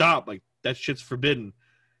stop, like that shit's forbidden.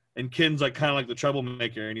 And Ken's like kind of like the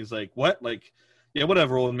troublemaker, and he's like, what? Like, yeah,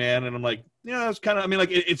 whatever, old man. And I'm like, yeah, it's kind of, I mean,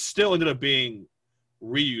 like it still ended up being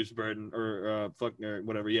Ryu's burden or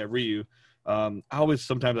whatever. Yeah, Ryu.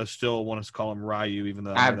 Sometimes I still want to call him Ryu, even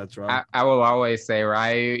though I know that's wrong. I will always say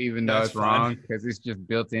Ryu, even though it's wrong, because it's just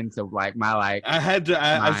built into like my like.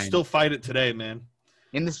 I still fight it today, man.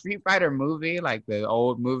 In the Street Fighter movie, like the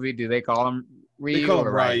old movie, do they call him Ryu? They call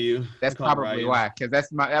him Ryu. That's probably why, because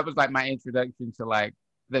that was like my introduction to like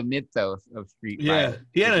the mythos of Street Fighter.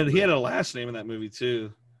 Yeah, he had a last name in that movie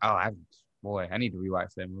too. Oh, I need to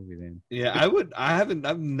rewatch that movie then. Yeah,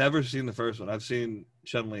 I've never seen the first one. I've seen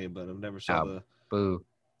Chun-Li, but I've never saw Boo.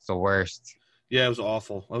 It's the worst. Yeah, it was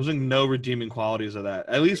awful. I was like no redeeming qualities of that.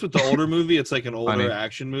 At least with the older movie, it's like an older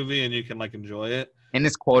action movie, and you can like enjoy it. And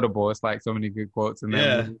it's quotable. It's like so many good quotes in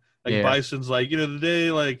that movie. Like Bison's like, the day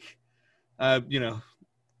like,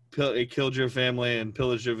 it killed your family and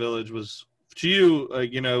pillaged your village was, to you,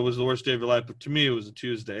 like, it was the worst day of your life, but to me it was a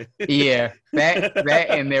Tuesday. Yeah, that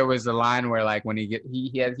and there was a line where like when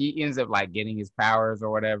he ends up like getting his powers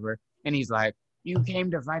or whatever, and he's like, you came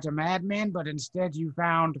to fight a madman, but instead you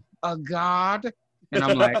found a god. And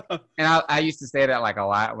I'm like, and I used to say that like a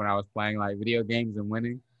lot when I was playing like video games and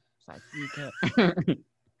winning. It's like,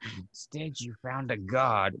 instead you found a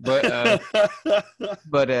god. But I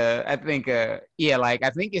think I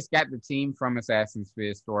think it's got the team from Assassin's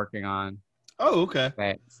Fist working on. Oh, okay.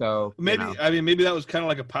 That. So maybe maybe that was kind of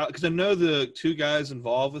like a pilot, because I know the two guys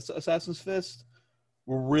involved with Assassin's Fist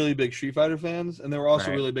were really big Street Fighter fans, and they were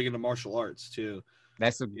also really big into martial arts too.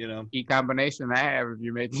 That's a key combination I have if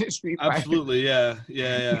you're making Street Fighter. Absolutely, yeah.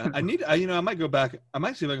 I might go back. I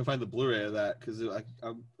might see if I can find the Blu-ray of that, because I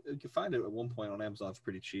could find it at one point on Amazon for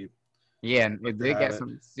pretty cheap. Yeah, and if they got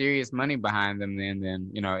some serious money behind them,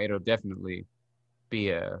 then it'll definitely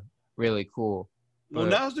be really cool. Well,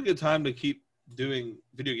 now's a good time to keep doing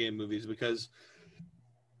video game movies, because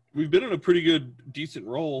we've been in a pretty decent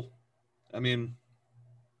roll. I mean,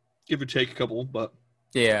 give or take a couple, but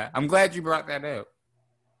yeah, I'm glad you brought that up.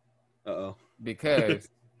 Uh-oh. Because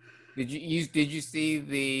did you see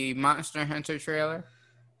the Monster Hunter trailer?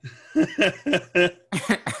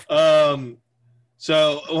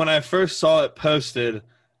 So when I first saw it posted,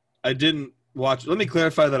 I didn't watch. Let me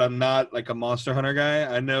clarify that I'm not like a Monster Hunter guy.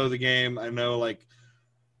 I know the game. I know like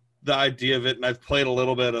the idea of it, and I've played a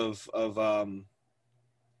little bit of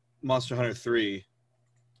Monster Hunter 3.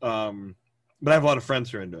 But I have a lot of friends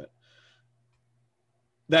who are into it.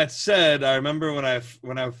 That said, I remember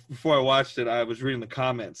before I watched it, I was reading the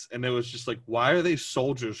comments, and it was just like, why are they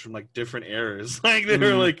soldiers from like different eras? Like they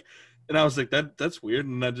were like, and I was like, that's weird.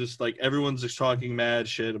 And I just like, everyone's just talking mad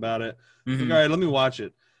shit about it. Like, all right, let me watch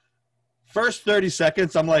it. First 30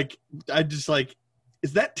 seconds, I'm like, is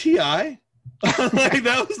that T.I.? Like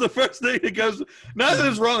that was the first thing that goes. Not that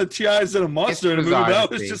it's wrong that T.I. is in a monster in a movie, but I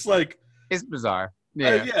was just like, it's bizarre.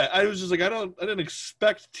 Yeah, I was just like, I didn't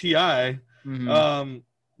expect T.I.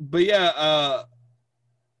 But yeah,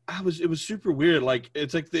 it was super weird. Like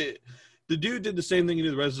it's like the dude did the same thing he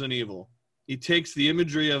did with Resident Evil. He takes the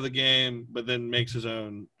imagery of the game, but then makes his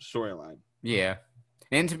own storyline. Yeah,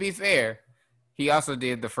 and to be fair, he also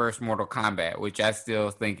did the first Mortal Kombat, which I still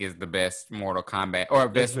think is the best Mortal Kombat or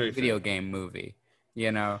best video game movie.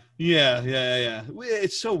 Yeah.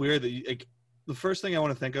 It's so weird that like the first thing I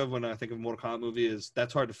want to think of when I think of a Mortal Kombat movie is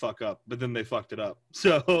that's hard to fuck up, but then they fucked it up.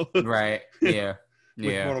 So right, yeah.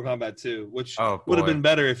 With Mortal Kombat 2, which would have been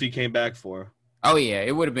better if he came back for. Oh yeah,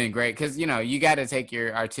 it would have been great because you got to take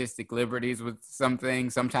your artistic liberties with something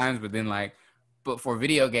sometimes, but then but for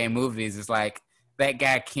video game movies, it's like that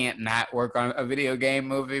guy can't not work on a video game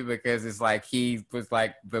movie because it's like he's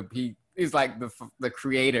like the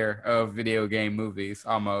creator of video game movies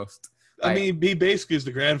almost. I mean, he basically is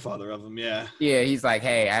the grandfather of them. Yeah. Yeah, he's like,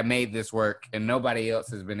 hey, I made this work, and nobody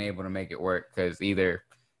else has been able to make it work because either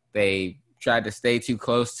they tried to stay too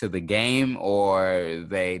close to the game or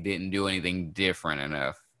they didn't do anything different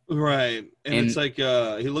enough. Right. And it's like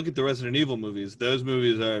you look at the Resident Evil movies. Those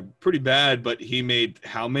movies are pretty bad, but he made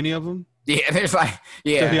how many of them? Yeah, there's so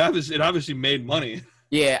it obviously made money.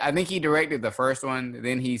 Yeah, I think he directed the first one,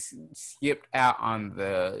 then he skipped out on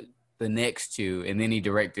the next two, and then he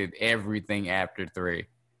directed everything after 3.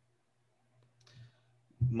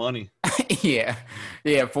 Money. Yeah.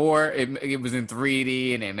 4, it was in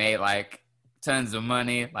 3D and it made tons of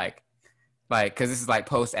money, because this is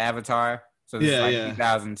post Avatar, so this is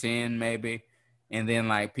 2010 maybe, and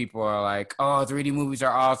then people are like, oh, 3D movies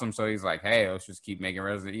are awesome, so he's like, hey, let's just keep making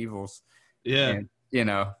Resident Evils. And,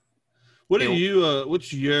 what do you what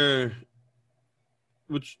do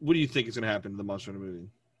you think is going to happen to the Monster Hunter movie?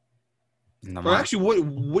 Or actually,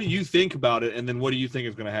 what do you think about it, and then what do you think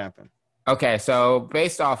is going to happen? Okay, so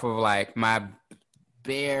based off of my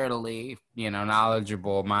barely,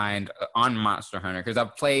 knowledgeable mind on Monster Hunter, because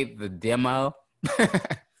I've played the demo.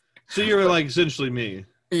 So you're essentially me.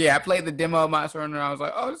 Yeah, I played the demo of Monster Hunter, and I was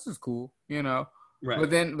like, oh, this is cool, Right.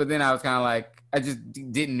 But then I was kind of I just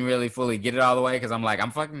didn't really fully get it all the way because I'm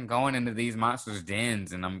I'm fucking going into these monsters'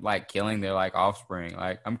 dens and I'm killing their offspring.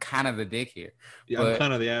 I'm kind of the dick here. Yeah, I'm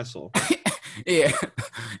kind of the asshole. Yeah.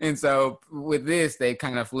 And so with this, they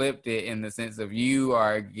kind of flipped it in the sense of you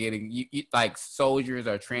are getting soldiers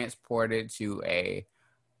are transported to a,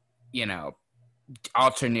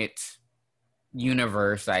 alternate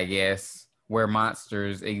universe, I guess, where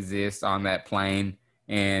monsters exist on that plane.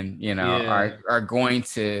 And are going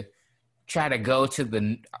to try to go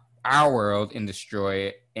to our world and destroy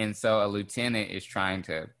it, and so a lieutenant is trying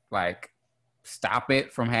to stop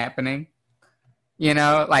it from happening.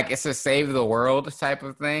 It's a save the world type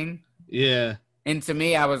of thing. Yeah. And to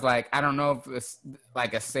me, I was I don't know if it's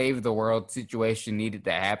a save the world situation needed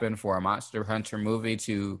to happen for a Monster Hunter movie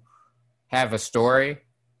to have a story.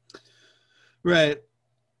 Right.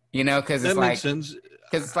 Because that makes sense.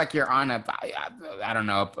 Because it's you're on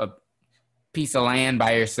a piece of land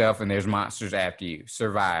by yourself and there's monsters after you.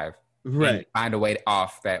 Survive. Right. Find a way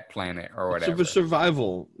off that planet or whatever. It's a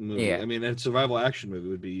survival movie. Yeah. I mean, a survival action movie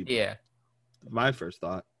would be my first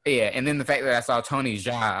thought. Yeah, and then the fact that I saw Tony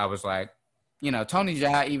Jaa, I was like, Tony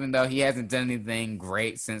Jaa, even though he hasn't done anything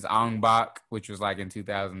great since Ong Bak, which was in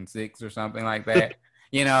 2006 or something like that,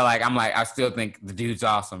 I still think the dude's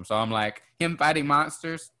awesome. So I'm him fighting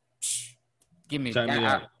monsters, give me,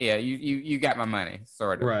 you got my money,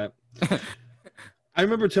 sort of. Right. I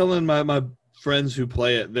remember telling my friends who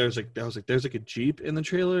play it, there's a Jeep in the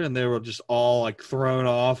trailer, and they were just all thrown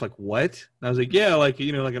off, what? And I was like, yeah,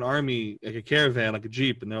 an army, a caravan, a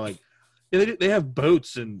Jeep, and they're like, yeah, they have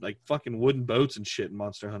boats and fucking wooden boats and shit in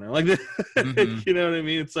Monster Hunter, Mm-hmm. You know what I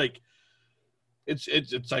mean? It's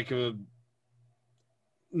it's a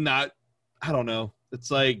not, I don't know. It's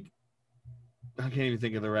I can't even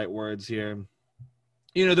think of the right words here.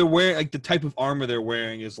 They're wearing the type of armor they're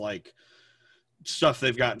wearing is stuff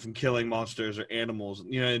they've gotten from killing monsters or animals,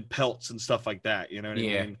 and pelts and stuff like that. You know what I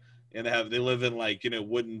mean? And they live in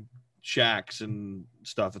wooden shacks and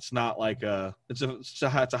stuff. It's not it's a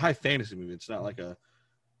high fantasy movie. It's not a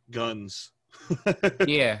guns.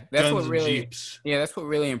 Yeah, that's what really. Jeeps. Yeah, that's what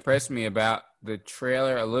really impressed me about the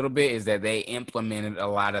trailer a little bit is that they implemented a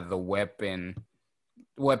lot of the weapons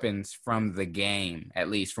from the game, at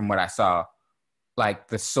least from what I saw.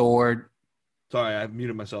 The sword. Sorry, I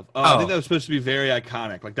muted myself. I think that was supposed to be very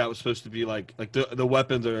iconic. That was supposed to be the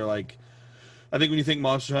weapons are I think when you think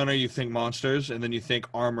Monster Hunter, you think monsters, and then you think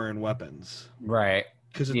armor and weapons. Right.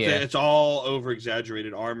 Because it's all over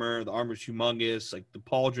exaggerated armor. The armor's humongous. The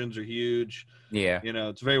pauldrons are huge. Yeah.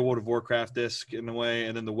 It's very World of Warcraft-esque in a way,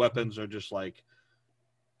 and then the weapons are just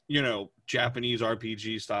Japanese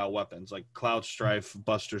RPG style weapons, Cloud Strife,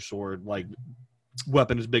 Buster Sword,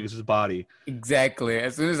 weapon as big as his body. Exactly.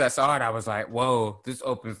 As soon as I saw it, I was like, whoa, this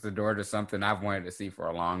opens the door to something I've wanted to see for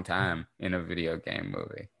a long time in a video game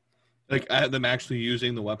movie. Them actually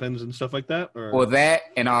using the weapons and stuff like that? Or? Well, that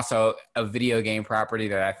and also a video game property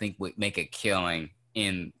that I think would make a killing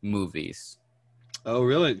in movies. Oh,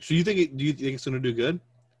 really? So do you think it's going to do good?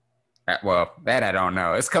 Well, that I don't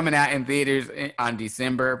know. It's coming out in theaters on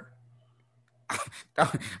December. I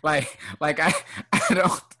don't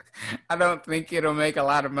I don't think it'll make a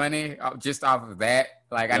lot of money just off of that.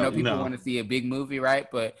 Like, I know people want to see a big movie, right?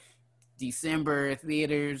 But December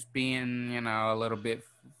theaters being, a little bit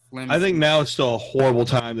flimsy. I think now it's still a horrible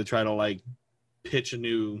time to try to, like, pitch a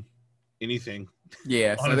new anything.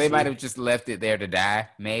 Yeah, so they might have just left it there to die,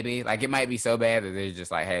 maybe. Like, it might be so bad that they're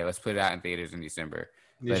just like, hey, let's put it out in theaters in December.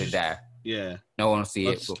 Let it die. Yeah. No one will see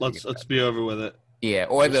it. Let's be over with it. Yeah,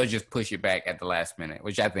 or they'll just push it back at the last minute,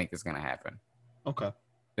 which I think is going to happen. Okay.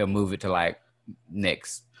 They'll move it to, like,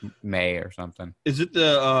 next May or something. Is it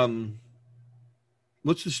the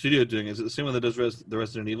what's the studio doing? Is it the same one that does the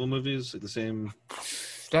Resident Evil movies? Like the same?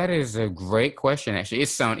 That is a great question, actually.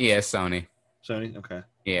 It's Sony. Yeah, it's Sony. Sony? Okay.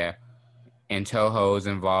 Yeah. And Toho's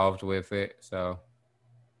involved with it, so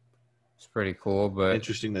it's pretty cool. But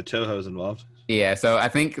interesting that Toho's involved. Yeah, so I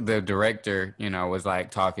think the director, was like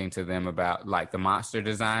talking to them about like the monster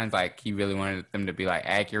designs. Like he really wanted them to be like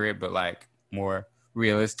accurate, but like more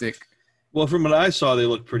realistic. Well, from what I saw, they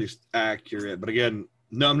look pretty accurate. But again,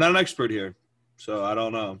 no, I'm not an expert here, so I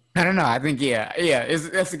don't know. I don't know. I think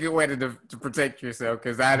that's a good way to protect yourself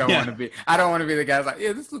because I don't want to be. I don't want to be the guy like,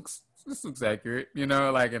 yeah, this looks accurate, and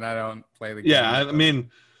I don't play the game. Yeah, I mean,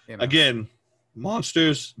 again,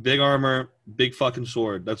 monsters, big armor, big fucking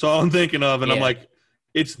sword. That's all I'm thinking of, and I'm like,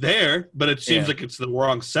 it's there, but it seems like it's the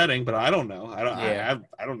wrong setting. But I don't know. I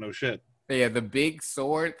don't know shit. Yeah, the big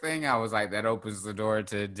sword thing. I was like, that opens the door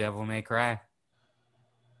to Devil May Cry.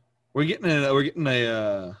 We're getting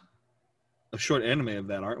a short anime of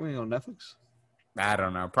that, aren't we, on Netflix? I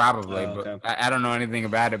don't know, probably, but I don't know anything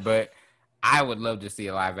about it. But I would love to see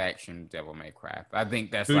a live action Devil May Cry. I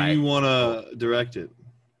think that's who do you want to direct it?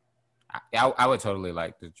 I would totally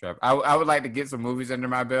like to try. I would like to get some movies under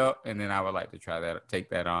my belt, and then I would like to take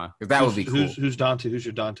that on because that would be cool. Who's Dante? Who's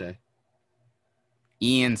your Dante?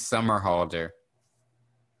 Ian Somerhalder.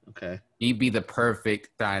 Okay. He'd be the perfect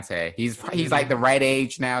Dante. He's like the right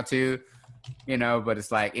age now too, but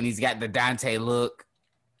it's like, and he's got the Dante look.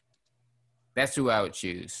 That's who I would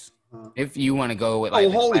choose. If you want to go with like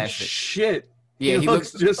holy classic. Shit. Yeah, he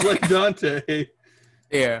looks just like Dante.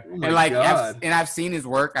 Yeah. Oh and like God. I've seen his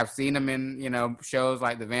work. I've seen him in, shows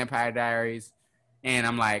like The Vampire Diaries. And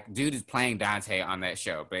I'm like, dude is playing Dante on that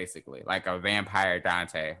show, basically. Like a vampire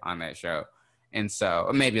Dante on that show. And so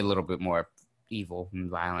maybe a little bit more evil and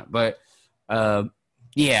violent. But I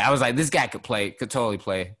was like, this guy could totally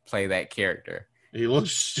play that character. He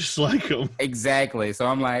looks just like him. Exactly. So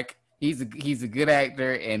I'm like, he's a good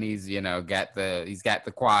actor, and he's got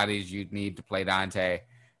the qualities you need to play Dante,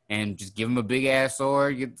 and just give him a big ass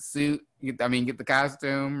sword, get the suit, get the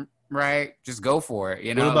costume right, just go for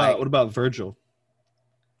it. What about Virgil?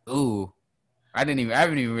 Ooh, I haven't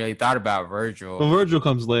even really thought about Virgil. Well, Virgil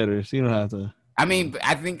comes later, so you don't have to. I mean,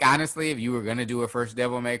 I think honestly, if you were gonna do a first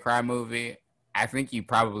Devil May Cry movie, I think you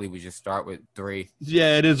probably would just start with 3.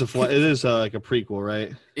 Yeah, it is like a prequel,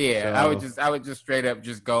 right? Yeah, so. I would just straight up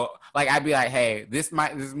just go like, I'd be like, hey, this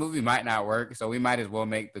movie might not work, so we might as well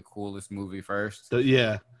make the coolest movie first.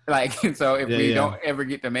 Yeah. Like, so if we don't ever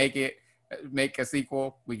get to make a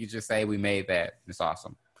sequel, we could just say we made that. It's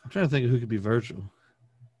awesome. I'm trying to think of who could be Virgil.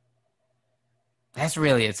 That's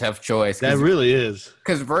really a tough choice. That really is.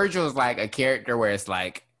 Because Virgil is like a character where it's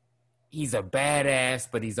like, he's a badass,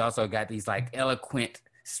 but he's also got these like eloquent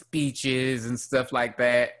speeches and stuff like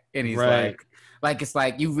that. And he's like it's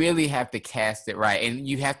like you really have to cast it right, and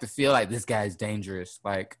you have to feel like this guy's dangerous.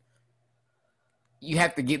 Like you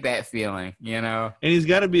have to get that feeling, And he's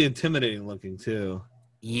got to be intimidating looking too.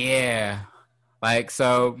 Yeah, like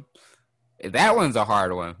so. That one's a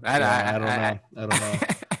hard one. I don't know.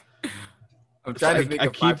 I'm trying to think. I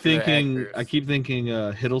keep thinking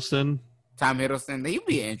Hiddleston. Tom Hiddleston, he'd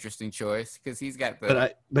be an interesting choice because he's got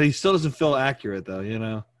the. But he still doesn't feel accurate though,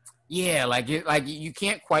 Yeah, like you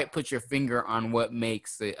can't quite put your finger on what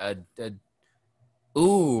makes it a.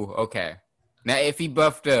 Ooh, okay. Now if he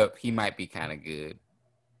buffed up, he might be kind of good.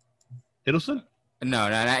 Hiddleston? No,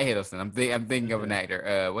 not Hiddleston. I'm thinking of an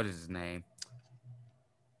actor. What is his name?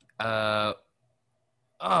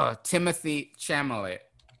 Timothy Chalamet.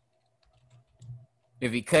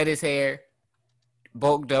 If he cut his hair,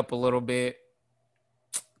 bulked up a little bit,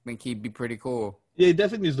 I think he'd be pretty cool. Yeah, he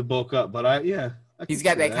definitely needs to bulk up, but he's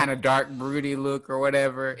got that kind of dark, broody look or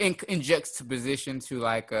whatever, in juxtaposition to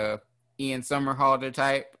like a Ian Somerhalder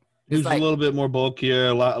type. He's like, a little bit more bulkier,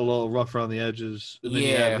 a little rougher on the edges. And then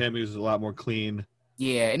you have him who's a lot more clean.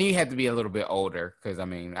 Yeah, and you have to be a little bit older because,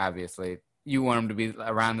 obviously, you want him to be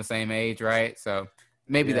around the same age, right? So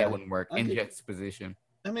maybe that wouldn't work in juxtaposition.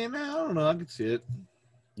 I don't know. I could see it.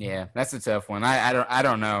 Yeah, that's a tough one. I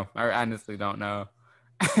don't know. I honestly don't know.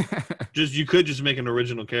 You could just make an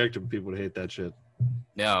original character, but people would hate that shit.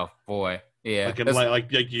 No, boy. Yeah.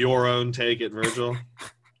 Like your own take at Virgil.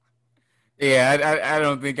 Yeah, I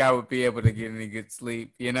don't think I would be able to get any good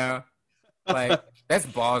sleep, you know? Like, that's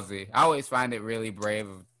ballsy. I always find it really brave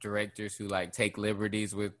of directors who, like, take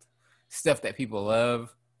liberties with stuff that people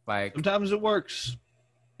love. Like, sometimes it works.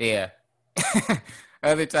 Yeah.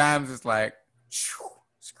 Other times it's like,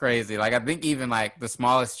 it's crazy. Like, I think even, like, the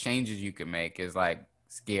smallest changes you can make is, like,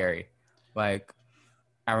 scary. Like,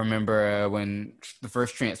 I remember when the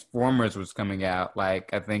first Transformers was coming out,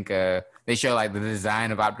 like, I think they showed, like, the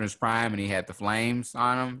design of Optimus Prime, and he had the flames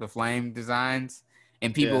on him, the flame designs.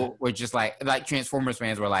 And people were just, like, Transformers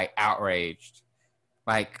fans were, like, outraged.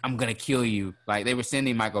 Like, I'm going to kill you. Like, they were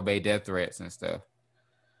sending Michael Bay death threats and stuff.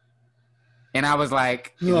 And I was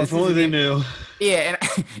like, oh, if only they knew. Yeah,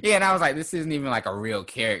 and I was like, this isn't even like a real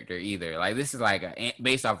character either. Like, this is like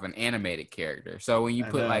based off an animated character. So when you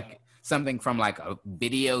put like something from like a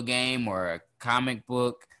video game or a comic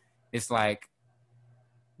book, it's like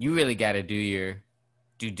you really got to do your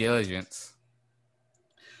due diligence.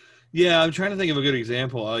 Yeah, I'm trying to think of a good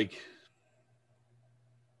example. Like,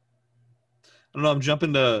 I don't know. I'm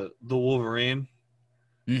jumping to the Wolverine.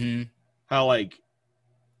 Mm-hmm. How like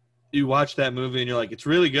you watch that movie and you're like, it's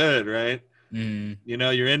really good, right? Mm-hmm. You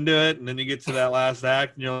know, you're into it, and then you get to that last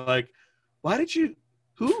act, and you're like, why did you?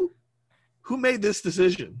 Who made this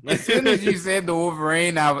decision? As soon as you said the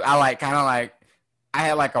Wolverine, I like kind of like I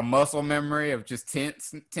had like a muscle memory of just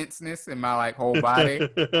tenseness in my like whole body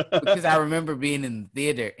because I remember being in the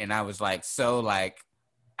theater and I was like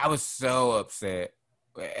I was so upset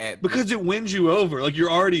because it wins you over. Like,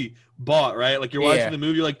 you're already bought, right? Like, you're watching the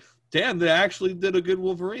movie, you're like, damn, they actually did a good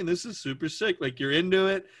Wolverine. This is super sick. Like, you're into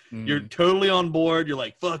it. Mm-hmm. You're totally on board. You're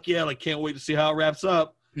like, fuck yeah, like, can't wait to see how it wraps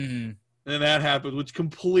up. Mm-hmm. And then that happens, which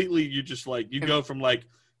completely, you just like, you go from like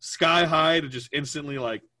sky high to just instantly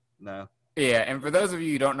like, no. Yeah, and for those of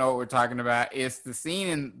you who don't know what we're talking about, it's the scene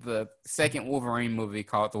in the second Wolverine movie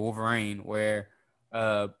called The Wolverine where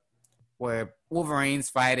Wolverine's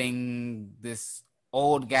fighting this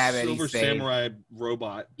old guy that Silver Samurai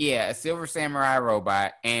robot. Yeah, a Silver Samurai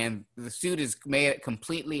robot, and the suit is made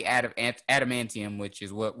completely out of adamantium, which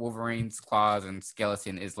is what Wolverine's claws and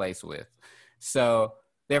skeleton is laced with. So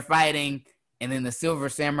they're fighting, and then the Silver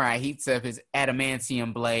Samurai heats up his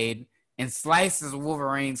adamantium blade and slices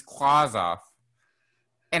Wolverine's claws off.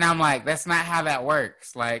 And I'm like, that's not how that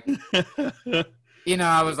works. Like, you know,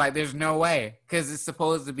 I was like, there's no way, because it's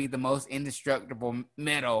supposed to be the most indestructible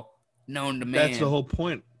metal known to man. That's the whole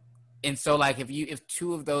point. And so like if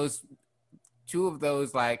two of those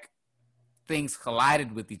like things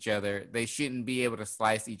collided with each other, they shouldn't be able to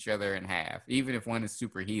slice each other in half, even if one is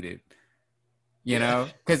superheated. You know?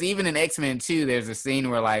 Because even in X-Men 2, there's a scene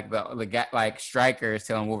where like the guy, like Stryker is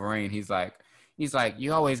telling Wolverine, he's like,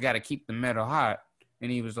 you always got to keep the metal hot. And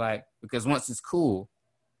he was like, because once it's cool,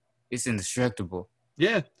 it's indestructible.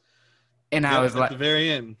 Yeah. And I was like, at the very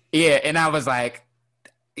end. Yeah, and I was like,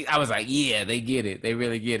 yeah, they get it. They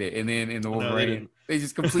really get it. And then in the Wolverine, they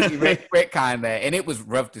just completely retconned that. And it was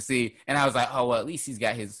rough to see. And I was like, oh, well, at least he's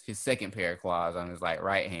got his second pair of claws on his like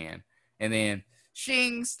right hand. And then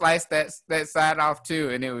Shing sliced that side off too.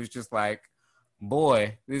 And it was just like,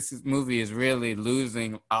 boy, movie is really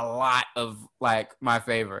losing a lot of like my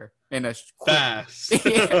favor. In a fast.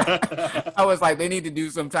 I was like, they need to do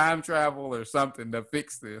some time travel or something to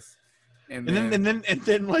fix this. And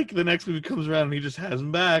then like the next movie comes around and he just has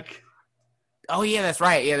him back. Oh yeah, that's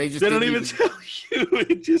right. Yeah, they don't even tell you.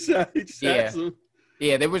 It just has him.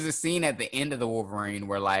 Yeah, there was a scene at the end of the Wolverine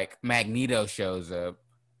where like Magneto shows up,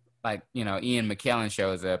 like, you know, Ian McKellen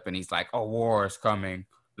shows up and he's like, "Oh, war is coming,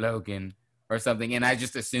 Logan," or something. And I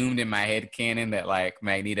just assumed in my head canon that like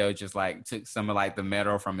Magneto just like took some of like the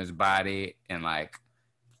metal from his body and like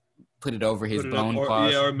put it over his bone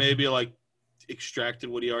claws. Yeah, or maybe like extracted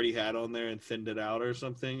what he already had on there and thinned it out or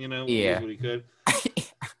something, you know? Yeah. What he could.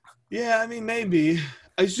 Yeah, I mean, maybe.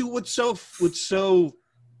 I see what's so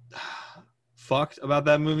fucked about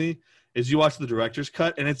that movie is you watch the director's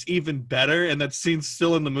cut and it's even better, and that scene's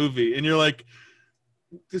still in the movie, and you're like,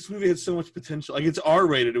 this movie has so much potential. Like, it's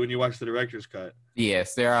R-rated when you watch the director's cut.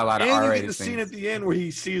 Yes, there are a lot of R-rated And you get the scene at the end where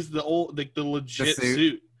he sees the legit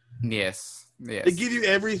suit. Yes. Yes. They give you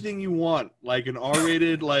everything you want, like an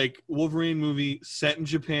R-rated like Wolverine movie set in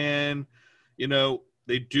Japan. You know,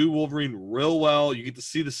 they do Wolverine real well. You get to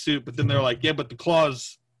see the suit, but then they're like, yeah, but the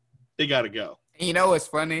claws, they got to go. You know what's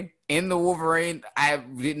funny? In the Wolverine, I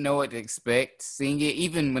didn't know what to expect seeing it,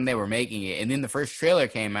 even when they were making it. And then the first trailer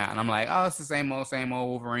came out, and I'm like, oh, it's the same old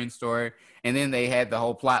Wolverine story. And then they had the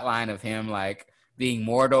whole plot line of him, like, being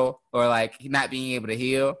mortal or, like, not being able to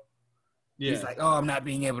heal. Yeah. He's like, oh, I'm not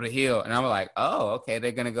being able to heal. And I'm like, oh, okay.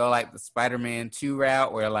 They're going to go like the Spider-Man 2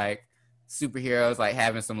 route where like superheroes like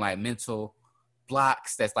having some like mental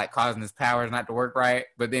blocks that's like causing his powers not to work right.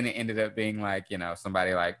 But then it ended up being like,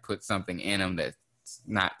 somebody like put something in him that's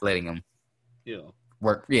not letting him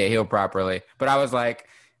heal properly. But I was like,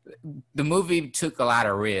 the movie took a lot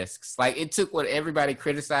of risks. Like it took what everybody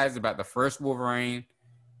criticized about the first Wolverine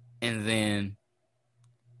and then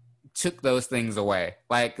took those things away.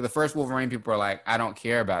 Like the first Wolverine, people are like, I don't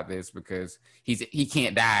care about this because he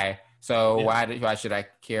can't die. So why should I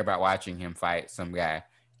care about watching him fight some guy?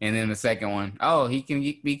 And then the second one, oh, he can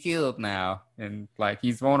be killed now, and like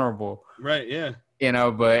he's vulnerable. Right? Yeah.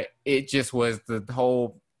 But it just was the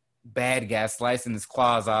whole bad guy slicing his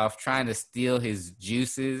claws off, trying to steal his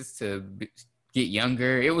juices to get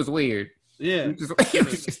younger. It was weird. Yeah. It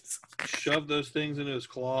was just... Shove those things into his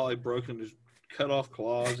claw. He broke into his cut off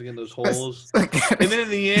claws again, those holes. And then in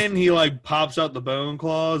the end, he like pops out the bone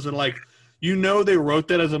claws, and like they wrote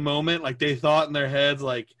that as a moment. Like they thought in their heads,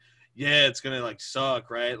 like, yeah, it's gonna like suck,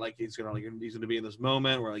 right? Like he's gonna be in this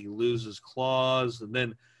moment where like he loses claws, and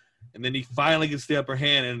then he finally gets the upper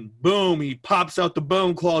hand, and boom, he pops out the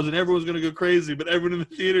bone claws, and everyone's gonna go crazy. But everyone in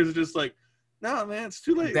the theaters is just like, no, man, it's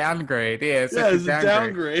too late. Downgrade, yeah, it's a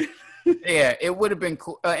downgrade. Yeah, it would have been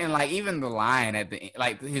cool. And like even the line at the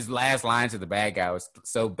like his last line to the bad guy was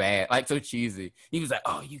so bad, like so cheesy. He was like,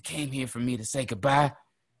 "Oh, you came here for me to say goodbye,"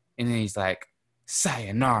 and then he's like,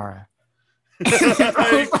 "Sayonara." He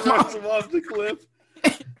throws him off the cliff.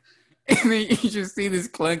 And then you just see this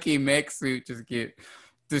clunky mech suit just get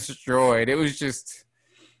destroyed. It was just,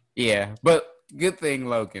 yeah. But good thing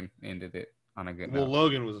Logan ended it on a good note. Well,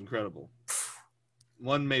 Logan was incredible.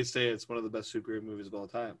 One may say it's one of the best superhero movies of all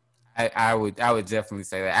time. I would definitely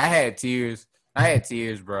say that. I had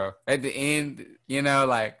tears, bro. At the end,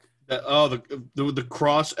 like the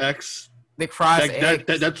cross X. The cross X.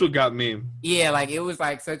 That's what got me. Yeah, like it was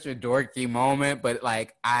like such a dorky moment, but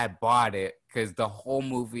like I bought it because the whole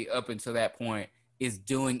movie up until that point is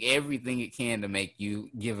doing everything it can to make you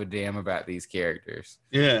give a damn about these characters.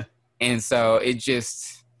 Yeah. And so it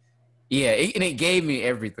just. Yeah, it gave me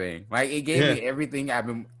everything. Like, it gave me everything I've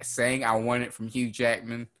been saying I wanted from Hugh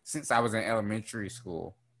Jackman since I was in elementary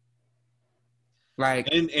school. Like,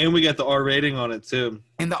 and we got the R rating on it too.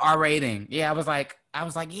 And the R rating, yeah, I was like,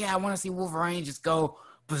 yeah, I want to see Wolverine just go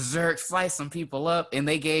berserk, slice some people up, and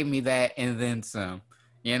they gave me that and then some,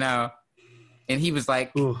 And he was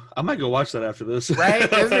like, ooh, I might go watch that after this.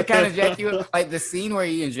 Right? Doesn't it kind of jack you up? Like the scene where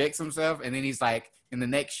he injects himself, and then he's like. In the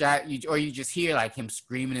next shot, you just hear like him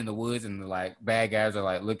screaming in the woods, and the like bad guys are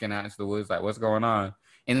like looking out into the woods, like what's going on?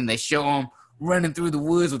 And then they show him running through the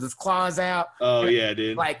woods with his claws out. Oh yeah,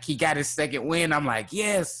 dude! Like he got his second wind. I'm like,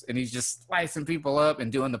 yes, and he's just slicing people up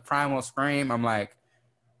and doing the primal scream. I'm like,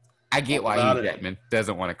 I get why Hugh Jackman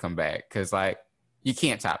doesn't want to come back because like you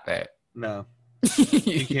can't top that. No,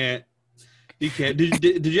 you can't. You can't.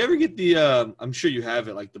 Did you ever get the? I'm sure you have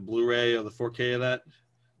it, like the Blu-ray or the 4K of that.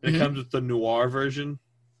 It comes with the noir version.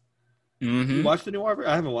 Mm-hmm. You watched the noir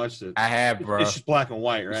version? I haven't watched it. I have, bro. It's just black and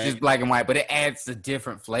white, right? It's just black and white, but it adds a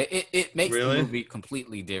different flavor. It makes the movie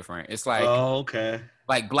completely different. It's like, oh, okay.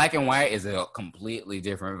 Like black and white is a completely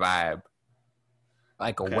different vibe.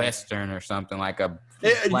 Like a Western or something, like a.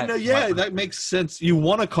 That makes sense. You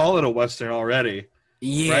want to call it a Western already.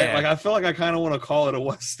 Yeah. Right? Like, I feel like I kind of want to call it a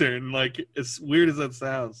Western. Like, as weird as that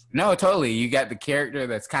sounds. No, totally. You got the character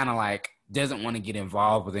that's kind of like, doesn't want to get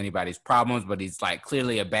involved with anybody's problems, but he's like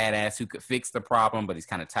clearly a badass who could fix the problem, but he's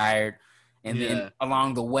kind of tired. And then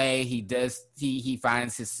along the way, he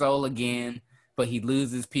finds his soul again, but he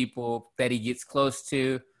loses people that he gets close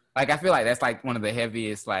to. Like, I feel like that's like one of the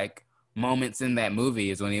heaviest like moments in that movie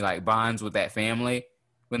is when he like bonds with that family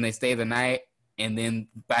when they stay the night. And then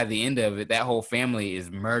by the end of it, that whole family is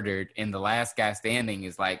murdered. And the last guy standing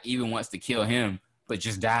is like, even wants to kill him, but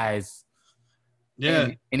just dies. Yeah.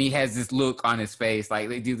 And he has this look on his face. Like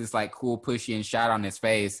they do this like cool pushing shot on his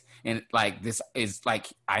face. And like, this is like,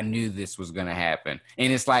 I knew this was going to happen.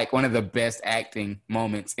 And it's like one of the best acting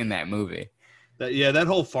moments in that movie. That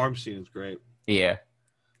whole farm scene is great. Yeah.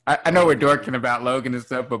 I know we're dorking about Logan and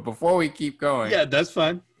stuff, but before we keep going. Yeah, that's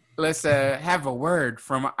fine. Let's have a word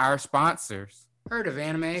from our sponsors. Heard of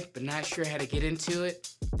anime, but not sure how to get into it?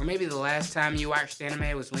 Or maybe the last time you watched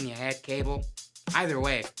anime was when you had cable? Either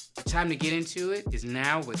way, the time to get into it is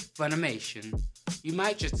now with Funimation. You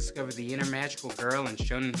might just discover the inner magical girl and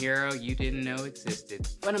shonen hero you didn't know existed.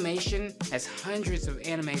 Funimation has hundreds of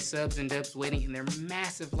anime subs and dubs waiting in their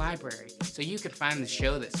massive library, so you can find the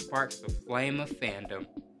show that sparks the flame of fandom.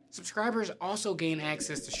 Subscribers also gain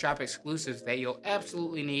access to shop exclusives that you'll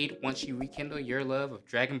absolutely need once you rekindle your love of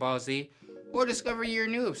Dragon Ball Z or discover your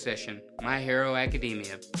new obsession, My Hero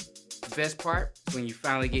Academia. The best part is when you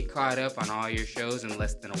finally get caught up on all your shows in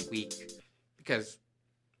less than a week, because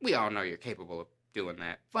we all know you're capable of doing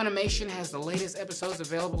that. Funimation has the latest episodes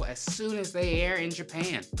available as soon as they air in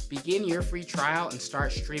Japan. Begin your free trial and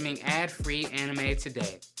start streaming ad-free anime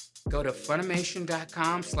today. Go to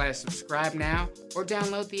Funimation.com/subscribe now or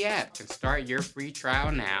download the app and start your free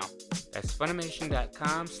trial now. That's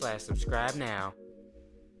Funimation.com/subscribe now.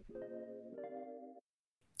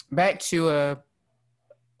 Back to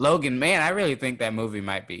Logan. Man, I really think that movie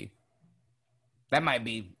might be,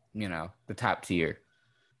 the top tier.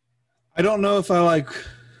 I don't know if I like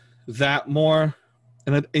that more.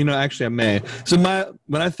 And, actually I may. So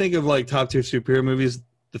when I think of like top tier superhero movies,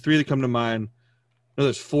 the three that come to mind, no,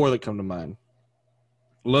 there's four that come to mind.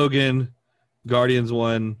 Logan, Guardians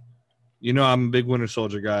 1. I'm a big Winter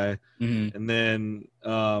Soldier guy. Mm-hmm. And then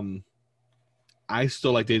I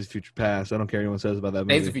still like Days of Future Past. I don't care what anyone says about that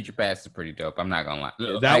movie. Days of Future Past is pretty dope. I'm not going to lie.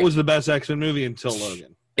 That was the best X-Men movie until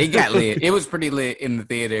Logan. It got lit. It was pretty lit in the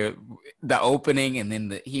theater. The opening and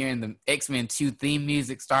then hearing the X-Men 2 theme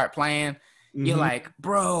music start playing. Mm-hmm. You're like,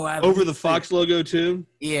 bro. Over the Fox logo too?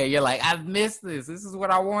 Yeah, you're like, I've missed this. This is what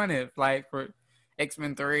I wanted. Like for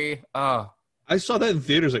X-Men 3. Oh. I saw that in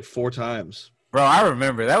theaters like 4 times. Bro, I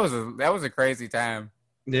remember. That was a crazy time.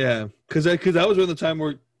 Yeah, because that was around the time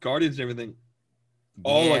where Guardians and everything,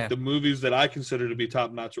 all like the movies that I consider to be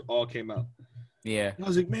top notch all came out. Yeah. And I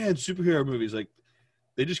was like, man, superhero movies, like,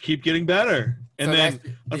 they just keep getting better. And so then,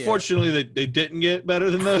 unfortunately, they didn't get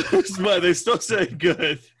better than those, but they still say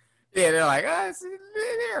good. Yeah, they're like,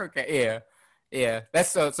 they're okay. Yeah. That's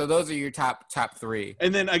so those are your top 3.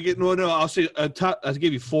 And then I'll say I'll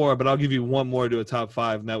give you 4, but I'll give you one more to a top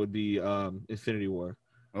 5, and that would be Infinity War.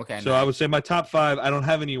 Okay. So nice. I would say my top 5, I don't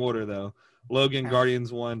have any order though. Logan,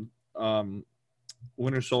 Guardians 1,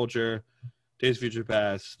 Winter Soldier, Days of Future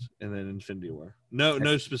Past, and then Infinity War.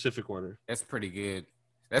 No specific order. That's pretty good.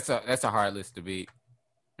 That's a hard list to beat.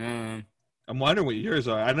 I'm wondering what yours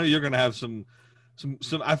are. I know you're gonna have some.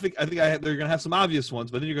 I think they're gonna have some obvious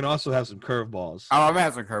ones, but then you're gonna also have some curveballs. Oh, I'm gonna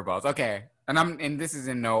have some curveballs. Okay, and this is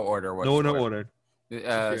in no order. No order.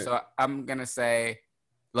 So I'm gonna say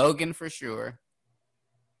Logan for sure.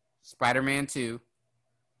 Spider-Man 2.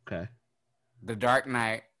 Okay. The Dark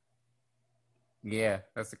Knight. Yeah,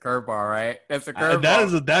 that's a curveball, right? That's a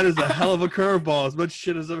curveball. That is a hell of a curveball. As much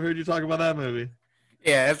shit as I've heard you talk about that movie.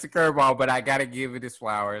 Yeah, that's a curveball, but I gotta give it its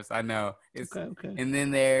flowers. I know. Okay. And then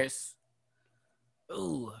there's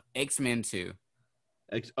X-Men 2.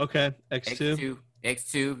 X2.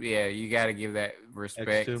 X2, yeah, you gotta give that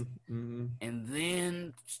respect. X2. Mm-hmm. And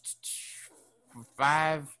then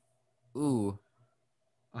 5.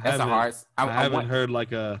 That's a hard. I haven't heard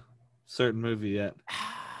like a certain movie yet.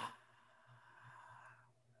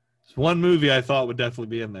 It's one movie I thought would definitely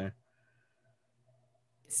be in there.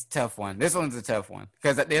 It's a tough one. This one's a tough one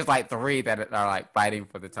because there's like 3 that are like fighting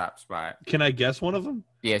for the top spot. Can I guess one of them?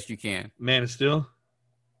 Yes, you can. Man of Steel?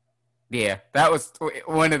 Yeah, that was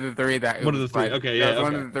one of the 3 that. One of the 3. Like, okay, yeah.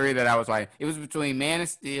 One of the 3 that I was like, it was between Man of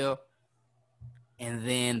Steel and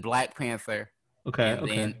then Black Panther. Okay. And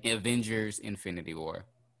then Avengers: Infinity War.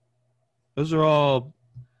 Those are all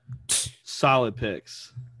solid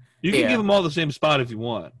picks. You can give them all the same spot if you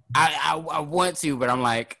want. I want to, but I'm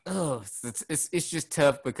like, it's just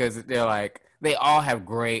tough because they're like they all have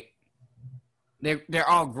great. They're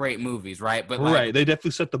all great movies, right? But right, they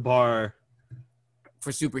definitely set the bar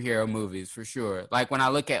for superhero movies for sure. Like when I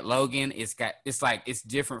look at Logan, it's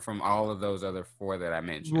different from all of those other 4 that I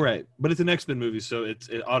mentioned. Right, but it's an X-Men movie, so it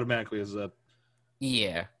automatically is a.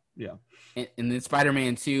 Yeah. Yeah. And then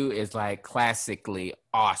Spider-Man 2 is like classically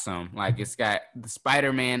awesome. Like it's got the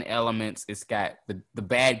Spider-Man elements, it's got the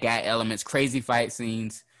bad guy elements, crazy fight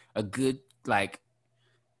scenes, a good like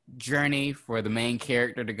journey for the main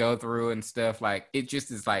character to go through and stuff. Like it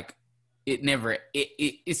just is like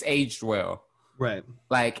it's aged well. Right.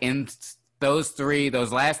 Like in those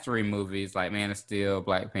last 3 movies, like Man of Steel,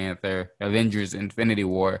 Black Panther, Avengers, Infinity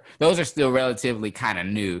War, those are still relatively kind of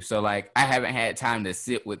new. So like I haven't had time to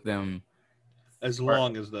sit with them as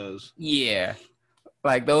long as those. Yeah.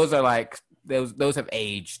 Like those are like those have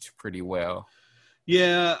aged pretty well.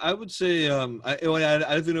 Yeah, I would say I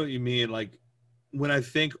definitely know what you mean. Like when I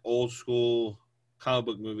think old school comic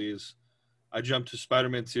book movies, I jump to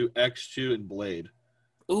Spider-Man 2, X2, and Blade.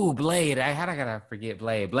 Ooh, Blade. How did I gotta forget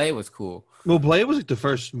Blade? Blade was cool. Well, Blade was like the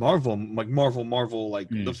first Marvel, like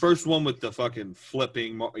the first one with the fucking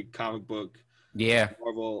flipping comic book. Yeah.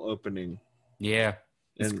 Marvel opening. Yeah.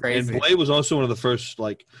 It's crazy. And Blade was also one of the first,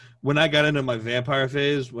 like, when I got into my vampire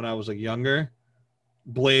phase when I was like younger,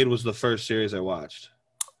 Blade was the first series I watched.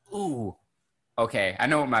 Ooh. Okay, I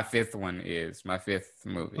know what my fifth one is. My fifth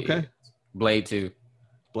movie. Okay. Is Blade 2.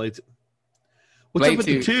 Blade 2. What's Blade up with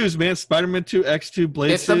 2. the twos, man? Spider-Man 2, X2, Blade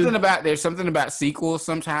 2. There's something about sequels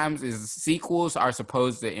sometimes is sequels are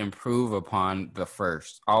supposed to improve upon the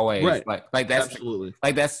first. Always. Right. Like that's absolutely.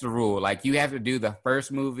 Like that's the rule. Like you have to do the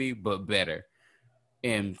first movie but better.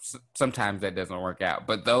 And sometimes that doesn't work out.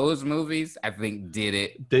 But those movies, I think, did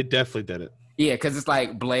it. They definitely did it. Yeah, because it's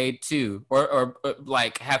like Blade 2. Or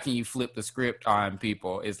like, how can you flip the script on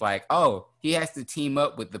people? It's like, oh, he has to team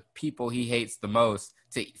up with the people he hates the most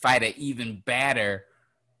to fight an even badder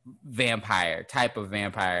type of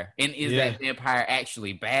vampire. And is that vampire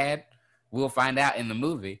actually bad? We'll find out in the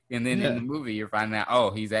movie. And then in the movie, you're finding out, oh,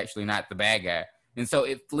 he's actually not the bad guy. And so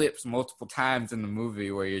it flips multiple times in the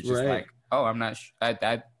movie where you're just like, oh, I'm not sure.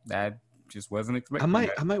 I just wasn't expecting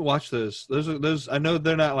I might watch those. Those. I know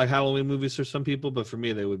they're not like Halloween movies for some people, but for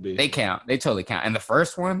me, they would be. They count. They totally count. And the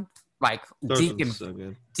first one, like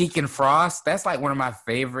Deacon Frost, that's like one of my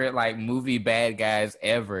favorite like movie bad guys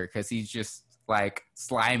ever because he's just like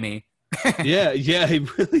slimy. yeah, he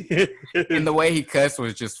really is. And the way he cussed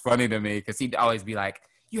was just funny to me because he'd always be like,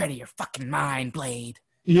 "You're out of your fucking mind, Blade."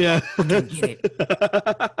 Yeah. Fucking get it.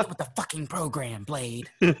 Get with the fucking program, Blade.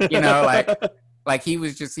 You know, like he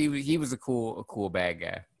was just he was a cool bad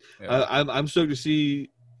guy. Yeah. I'm stoked to see.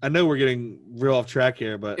 I know we're getting real off track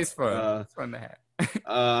here, but it's fun. It's fun to have.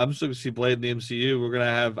 I'm stoked to see Blade in the MCU. We're gonna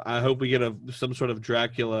have. I hope we get some sort of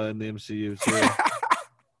Dracula in the MCU too.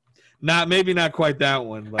 Maybe not quite that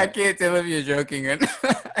one. But I can't tell if you're joking or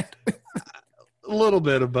not. A little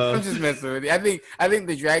bit of both. I'm just messing with you. I think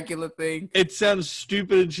the Dracula thing. It sounds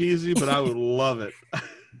stupid and cheesy, but I would love it.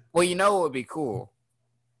 Well, you know what would be cool?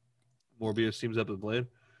 Morbius teams up with Blade.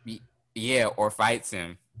 Yeah, or fights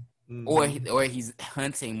him, or he's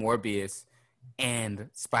hunting Morbius, and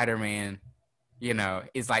Spider-Man, you know,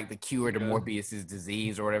 is like the cure to Morbius's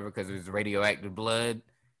disease or whatever because of his radioactive blood,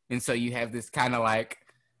 and so you have this kind of like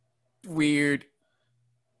weird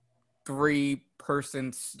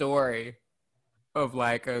 3-person story of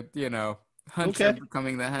like a, you know, hunter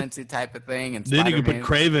becoming the hunted type of thing. And then you can put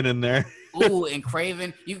Kraven in there. Ooh, and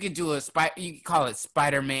Kraven, you could do you could call it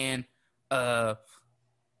Spider-Man, the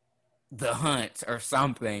Hunt or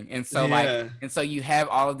something. And so so you have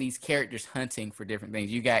all of these characters hunting for different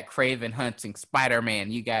things. You got Kraven hunting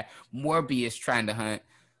Spider-Man. You got Morbius trying to hunt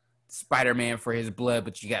Spider-Man for his blood,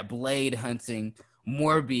 but you got Blade hunting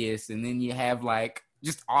Morbius. And then you have like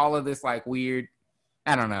just all of this like weird,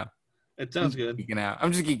 I don't know. It sounds good.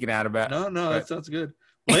 I'm just geeking out about. No, that sounds good.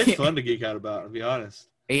 Blade's fun to geek out about, to be honest.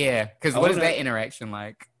 Yeah, because what is that interaction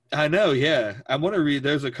like? I know, yeah. I want to read.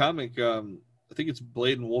 There's a comic. I think it's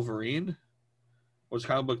Blade and Wolverine. Or it's a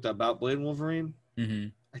comic book about Blade and Wolverine. Mm-hmm.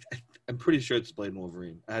 I'm pretty sure it's Blade and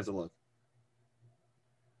Wolverine. I had to look.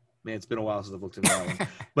 Man, it's been a while since I've looked into that one.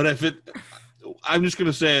 But I'm just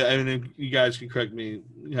gonna say. I mean, you guys can correct me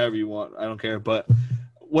however you want. I don't care, but.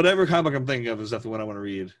 Whatever comic I'm thinking of is definitely what I want to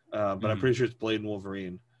read. But I'm pretty sure it's Blade and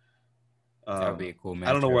Wolverine. That would be a cool match.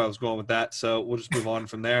 I don't know where I was going with that, so we'll just move on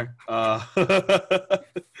from there. I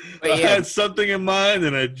had something in mind,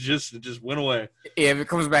 and it just went away. Yeah, if it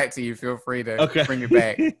comes back to you, feel free to bring it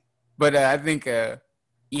back. But I think,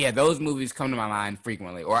 those movies come to my mind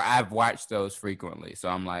frequently, or I've watched those frequently. So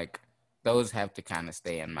I'm like, those have to kind of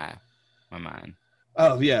stay in my mind.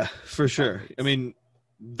 Oh, yeah, for sure. I mean,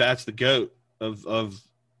 that's the GOAT of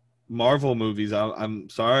Marvel movies. I'm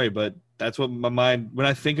sorry, but that's what my mind, when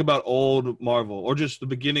I think about old Marvel or just the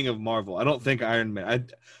beginning of Marvel, I don't think Iron Man.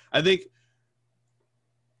 I think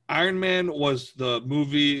Iron Man was the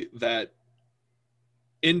movie that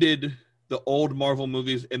ended the old Marvel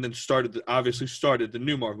movies and then started the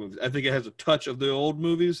new Marvel movies. I think it has a touch of the old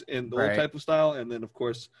movies and the old type of style, and then of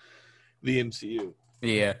course the MCU.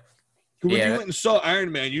 Yeah. When you went and saw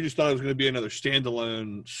Iron Man, you just thought it was going to be another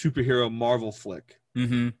standalone superhero Marvel flick.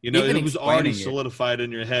 Mm-hmm. You know, it was already solidified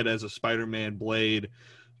in your head as a Spider-Man, Blade,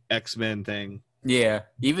 X-Men thing. Yeah,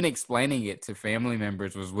 even explaining it to family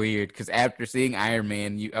members was weird because after seeing Iron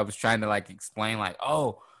Man, I was trying to like explain like,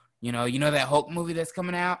 oh, you know that Hulk movie that's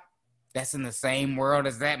coming out, that's in the same world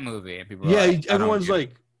as that movie, and people are like, everyone's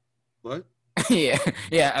like, what? yeah,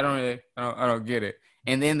 I don't get it.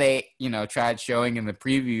 And then they, tried showing in the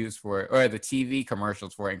previews for it, or the TV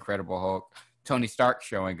commercials for Incredible Hulk, Tony Stark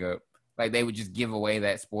showing up. Like they would just give away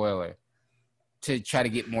that spoiler to try to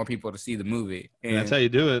get more people to see the movie. And that's how you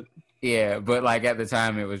do it. Yeah, but like at the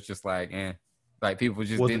time it was just like, like people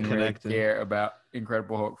just didn't really care about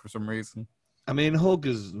Incredible Hulk for some reason. I mean, Hulk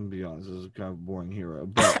is, to be honest, is kind of a boring hero,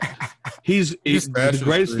 but he's the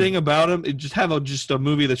greatest thing about him. Just have a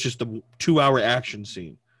movie that's just a 2-hour action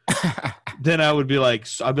scene. Then I'd be like,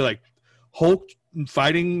 Hulk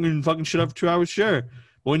fighting and fucking shit up for 2 hours, sure.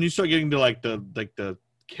 But when you start getting to like the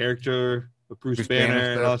character of Bruce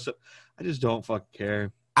Banner and all that stuff, I just don't fucking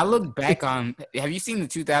care. I look back on. Have you seen the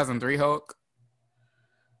 2003 Hulk?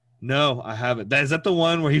 No, I haven't. Is that the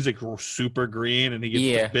one where he's like super green and he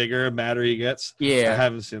gets the bigger, madder he gets? Yeah, I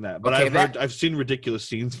haven't seen that, but I've seen ridiculous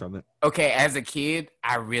scenes from it. Okay, as a kid,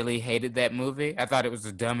 I really hated that movie. I thought it was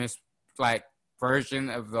the dumbest like version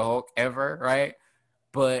of the Hulk ever, right?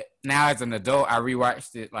 But now as an adult, I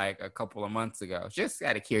rewatched it like a couple of months ago, just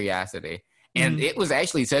out of curiosity. And it was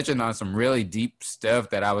actually touching on some really deep stuff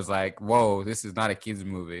that I was like, whoa, this is not a kid's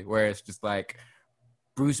movie. Where it's just like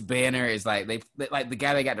Bruce Banner is like, they like the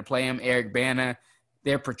guy they got to play him, Eric Bana,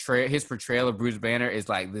 his portrayal of Bruce Banner is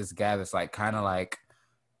like this guy that's like kind of like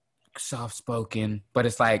soft-spoken, but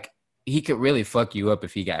it's like he could really fuck you up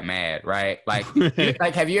if he got mad, right? Like,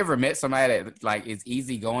 like have you ever met somebody that like is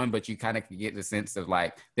easygoing, but you kind of can get the sense of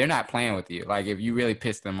like they're not playing with you. Like if you really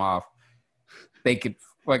piss them off, they could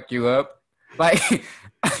fuck you up. Like,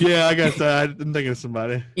 yeah, I guess I'm thinking of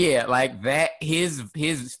somebody. Yeah, like that. His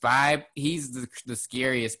vibe. He's the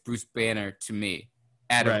scariest Bruce Banner to me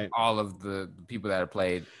out of all of the people that have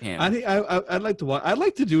played him. I think I'd like to watch. I'd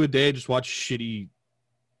like to do a day just watch shitty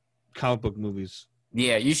comic book movies.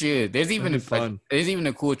 Yeah, you should. There's even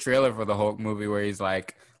a cool trailer for the Hulk movie where he's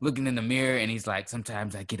like looking in the mirror and he's like,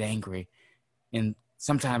 sometimes I get angry, and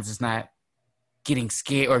sometimes it's not getting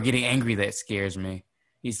scared or getting angry that scares me.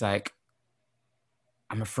 He's like,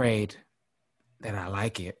 I'm afraid that I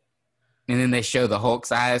like it. And then they show the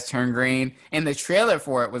Hulk's eyes turn green, and the trailer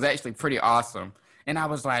for it was actually pretty awesome. And I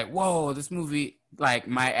was like, whoa, this movie like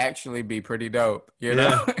might actually be pretty dope, you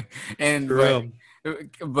know? And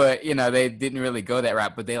but you know, they didn't really go that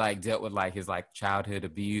route, but they like dealt with like his like childhood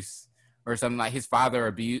abuse or something, like his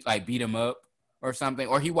father beat him up or something,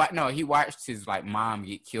 or he watched his like mom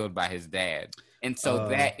get killed by his dad. And so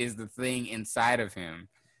that is the thing inside of him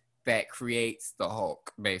that creates the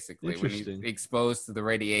Hulk, basically. When he's exposed to the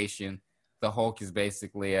radiation, the Hulk is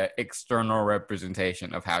basically an external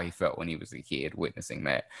representation of how he felt when he was a kid witnessing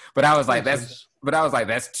that. But I was like, that's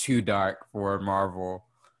too dark for a Marvel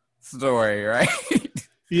story, right?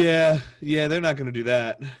 Yeah, they're not going to do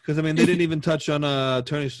that. Because, I mean, they didn't even touch on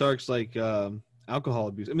Tony Stark's, like, alcohol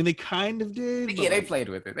abuse. I mean, they kind of did. Yeah, they played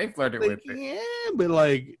with it. They flirted with it. Yeah, but,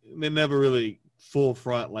 like, they never really full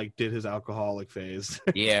front, like, did his alcoholic phase.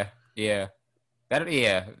 Yeah.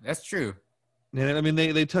 That's true. And, I mean,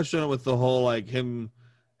 they touched on it with the whole, like, him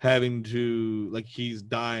having to, like, he's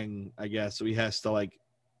dying, I guess, so he has to, like,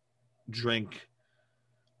 drink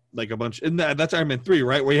like a bunch, and that's Iron Man 3,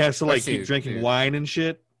 right? Where he has to like keep drinking wine and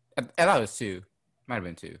shit. I thought it was 2. Might have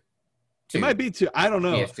been 2. It might be 2. I don't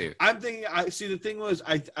know. Yeah, 2. I'm thinking. The thing was,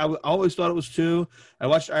 I always thought it was 2. I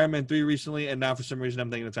watched Iron Man 3 recently, and now for some reason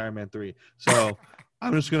I'm thinking it's Iron Man 3. So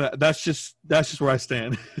I'm just gonna. That's just where I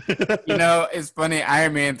stand. You know, it's funny.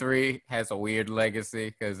 Iron Man 3 has a weird legacy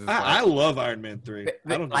because I love Iron Man 3.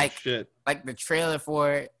 I don't know shit. Like the trailer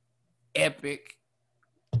for it, epic.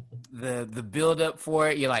 The build up for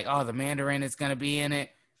it, you're like, oh, the Mandarin is gonna be in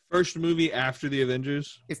it. First movie after the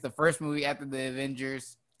Avengers. It's the first movie after the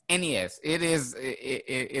Avengers, and yes, it is.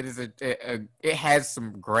 It has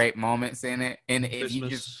some great moments in it, and if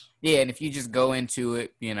you just go into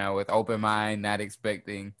it, you know, with open mind, not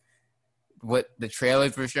expecting what the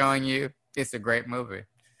trailers were showing you, it's a great movie.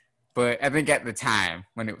 But I think at the time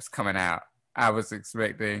when it was coming out, I was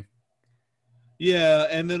expecting. Yeah,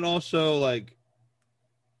 and then also like.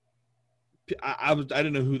 I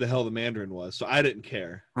didn't know who the hell the Mandarin was, so I didn't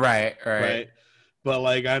care. Right. But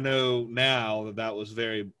like I know now that was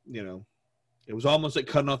very, you know, it was almost like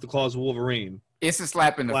cutting off the claws of Wolverine. It's a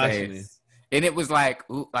slap in the face, and it was like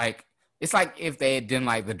it's like if they had done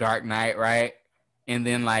like the Dark Knight, right? And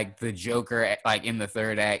then like the Joker, like in the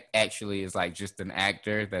third act, actually is like just an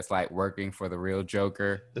actor that's like working for the real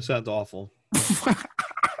Joker. That sounds awful.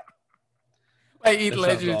 Like Heath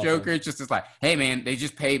Ledger's Joker just is like, hey man, they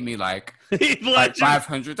just paid me like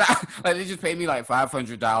 $500. Like they just paid me like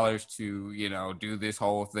 $500 to, you know, do this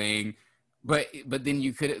whole thing. But then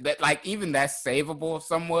you could that like even that's savable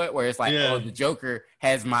somewhat, where it's like, oh, the Joker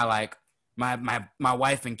has my like my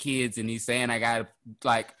wife and kids, and he's saying I gotta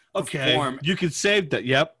like perform. You could save that.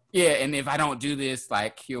 Yep. Yeah, and if I don't do this,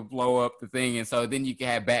 like he'll blow up the thing, and so then you can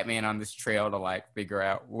have Batman on this trail to like figure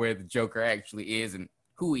out where the Joker actually is and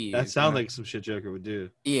who he is. That sounds like some shit Joker would do.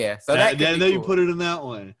 Yeah. So then you put it in that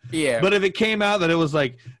one. Yeah. But if it came out that it was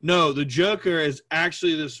like, no, the Joker is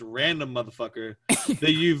actually this random motherfucker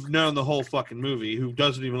that you've known the whole fucking movie who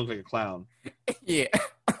doesn't even look like a clown. Yeah.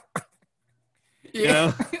 You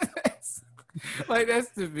know? Like that's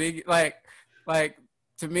the big like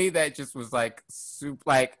to me that just was like super,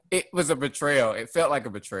 like it was a betrayal. It felt like a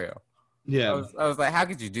betrayal. Yeah. I was like, how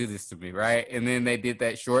could you do this to me, right? And then they did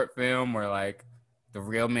that short film where like the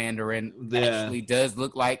real Mandarin actually does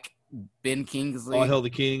look like Ben Kingsley. All Hail the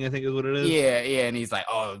King, I think is what it is. Yeah, and he's like,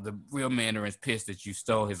 oh, the real Mandarin's pissed that you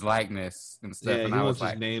stole his likeness and stuff. Yeah, and he I wants was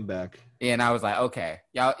like, his name back. Yeah, and I was like, okay,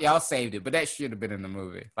 y'all saved it, but that should have been in the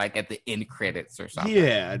movie, like at the end credits or something.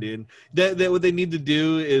 Yeah, dude. That what they need to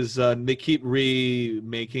do is they keep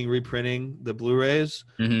reprinting the Blu-rays.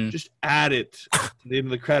 Mm-hmm. Just add it to the end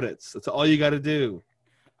of the credits. That's all you got to do.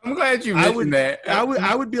 I'm glad you mentioned that.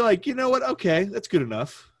 I would be like, you know what? Okay, that's good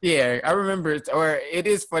enough. Yeah, I remember it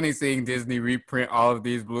is funny seeing Disney reprint all of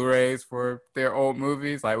these Blu-rays for their old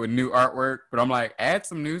movies, like with new artwork. But I'm like, add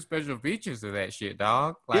some new special features to that shit,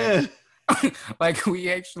 dog. Like, yeah. Like we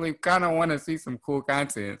actually kind of want to see some cool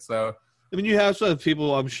content. So I mean, you have some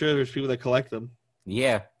people. I'm sure there's people that collect them.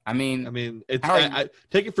 Yeah, I mean, it's I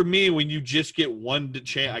take it from me when you just get one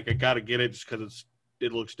chance. Like I gotta get it just because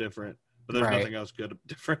it looks different, but there's nothing else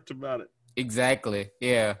different about it. Exactly.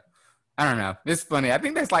 Yeah. I don't know. It's funny. I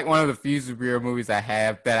think that's like one of the few superhero movies I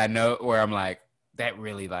have that I know where I'm like, that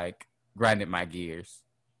really like grinded my gears.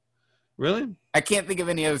 Really? I can't think of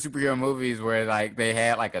any other superhero movies where like they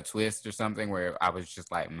had like a twist or something where I was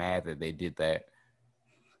just like mad that they did that.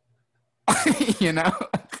 You know?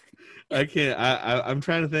 I can't. I'm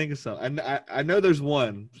trying to think of something. I know there's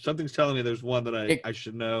one. Something's telling me there's one that I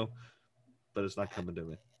should know, but it's not coming to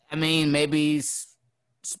me. I mean, maybe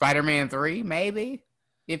Spider-Man 3, maybe.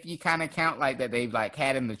 If you kind of count like that, they've like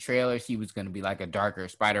had in the trailers, he was going to be like a darker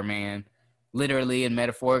Spider-Man, literally and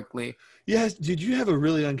metaphorically. Yes, dude, you have a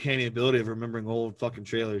really uncanny ability of remembering old fucking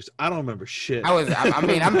trailers. I don't remember shit. I'm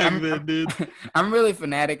really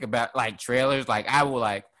fanatic about like trailers. Like I will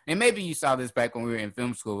like, and maybe you saw this back when we were in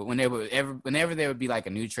film school, but whenever there would be like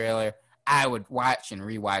a new trailer, I would watch and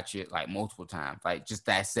rewatch it like multiple times, like just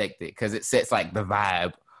dissect it because it sets like the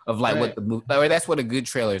vibe of like what the movie. Like, that's what a good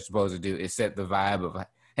trailer is supposed to do. Is set the vibe of like,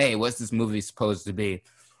 hey, what's this movie supposed to be?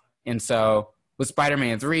 And so with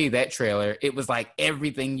Spider-Man 3, that trailer, it was like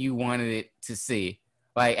everything you wanted it to see.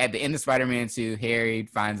 Like at the end of Spider-Man 2, Harry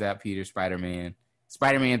finds out Peter's Spider-Man.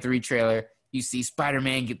 Spider-Man 3 trailer, you see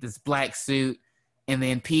Spider-Man get this black suit, and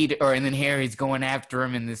then Harry's going after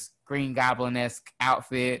him in this Green Goblin-esque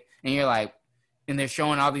outfit, and you're like, and they're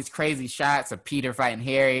showing all these crazy shots of Peter fighting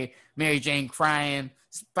Harry, Mary Jane crying,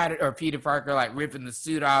 Peter Parker like ripping the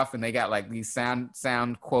suit off, and they got like these sound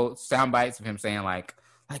bites of him saying like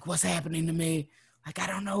what's happening to me? Like I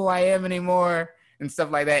don't know who I am anymore and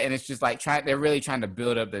stuff like that. And it's just like they're really trying to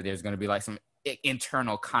build up that there's going to be like some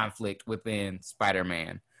internal conflict within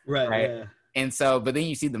Spider-Man, right? Yeah. And so, but then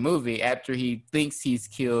you see the movie after he thinks he's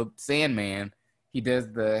killed Sandman, he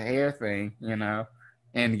does the hair thing, you know,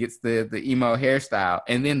 and gets the emo hairstyle,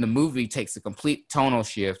 and then the movie takes a complete tonal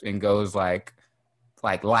shift and goes like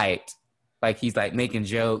light, like he's like making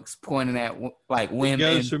jokes, pointing at like women.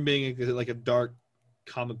 It goes from being like a dark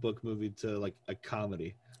comic book movie to like a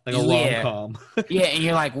comedy, like a rom-com. Yeah, and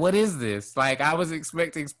you're like, what is this? Like I was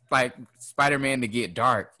expecting like Spider-Man to get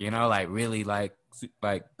dark, you know, like really like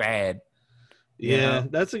bad. Yeah,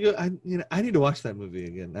 that's a good. I need to watch that movie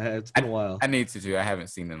again. It's been a while. I need to too. I haven't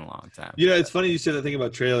seen it in a long time. You know, it's funny you said that thing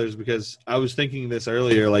about trailers because I was thinking this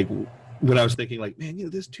earlier. Like when I was thinking, like, man,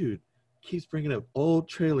 this dude keeps bringing up old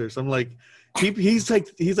trailers. I'm like, he's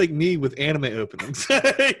like me with anime openings.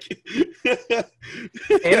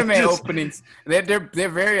 Anime openings, they're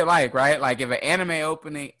very alike, right? Like if an anime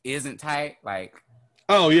opening isn't tight, like,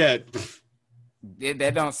 oh yeah,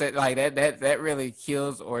 that don't set like that really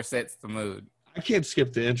kills or sets the mood. I can't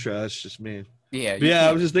skip the intro. That's just me. Yeah. Yeah,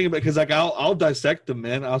 I was just thinking about because like I'll dissect them,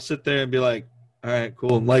 man. I'll sit there and be like, all right,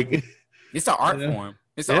 cool. Like it's an art form.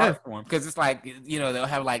 It's an art form because it's like, you know, they'll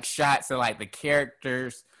have like shots of like the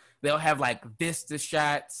characters. They'll have like vista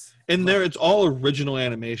shots. And there, it's all original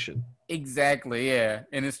animation. Exactly. Yeah.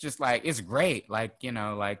 And it's just like, it's great. Like, you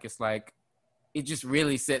know, like it's like, it just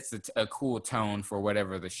really sets a cool tone for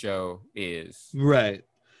whatever the show is. Right.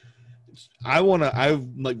 I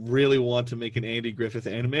really want to make an Andy Griffith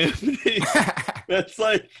anime.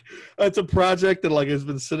 That's a project that like has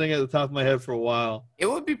been sitting at the top of my head for a while. It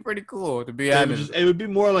would be pretty cool to be honest. It would be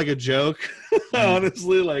more like a joke,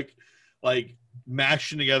 honestly, like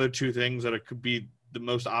mashing together two things that could be the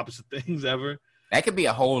most opposite things ever. That could be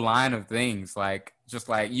a whole line of things, like just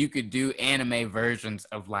like you could do anime versions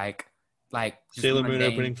of like Sailor Moon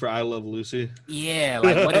opening for I Love Lucy. Yeah,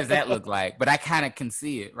 like what does that look like? But I kind of can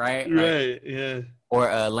see it, right? Right, yeah. Or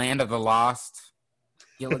Land of the Lost,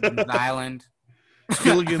 Gilligan's Island.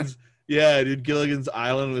 Gilligan's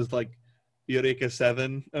Island was like Eureka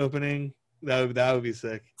 7 opening. That would be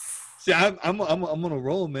sick. See, I'm gonna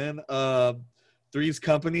roll, man. Three's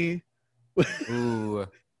Company. Ooh,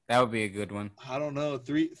 that would be a good one. I don't know.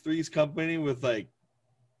 Three's Company with like,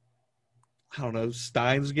 I don't know,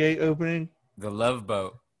 Steins Gate opening. The Love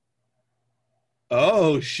Boat.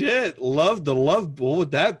 Oh shit! What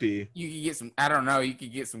would that be? You could get some. I don't know. You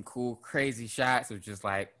could get some cool, crazy shots of just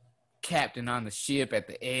like captain on the ship at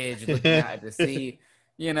the edge, looking out at the sea.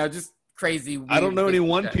 You know, just crazy. Weird, I don't know any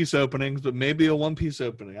One Piece openings, but maybe a One Piece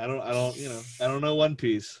opening. I don't know One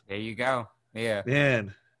Piece. There you go. Yeah,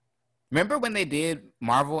 man. Remember when they did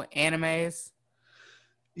Marvel animes?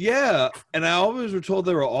 Yeah, and I always were told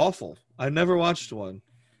they were awful. I never watched one.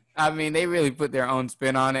 I mean, they really put their own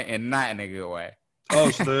spin on it, and not in a good way. Oh,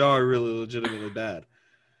 so they are really legitimately bad.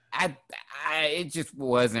 It just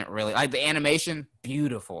wasn't really like the animation,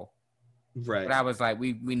 beautiful. Right. But I was like,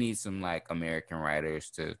 we need some like American writers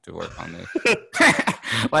to work on this.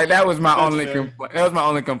 Like that was my only complaint. That was my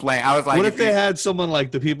only complaint. I was like, what if they had someone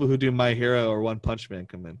like the people who do My Hero or One Punch Man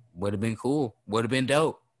come in? Would have been cool. Would have been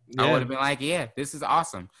dope. Yeah. I would have been like, yeah, this is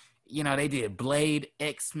awesome. You know, they did Blade,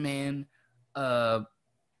 X-Men,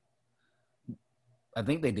 I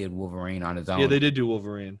think they did Wolverine on his own. Yeah, they did do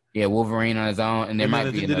Wolverine. Yeah, Wolverine on his own, and there might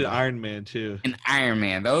be another. They did Iron Man too. And Iron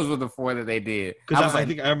Man. Those were the 4 that they did. Because I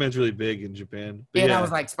think Iron Man's really big in Japan. Yeah, and I was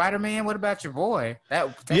like, Spider-Man, what about your boy?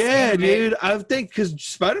 That's dude. I think because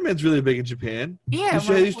Spider-Man's really big in Japan. Yeah.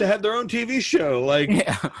 They used to have their own TV show. Like,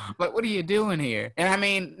 yeah. But what are you doing here? And I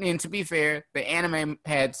mean, and to be fair, the anime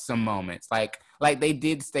had some moments. Like they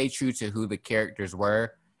did stay true to who the characters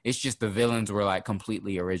were. It's just the villains were like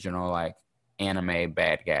completely original, like anime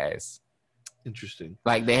bad guys. Interesting.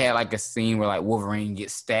 Like they had like a scene where like Wolverine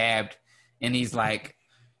gets stabbed and he's like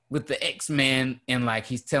with the X-Men and like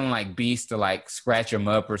he's telling like Beast to like scratch him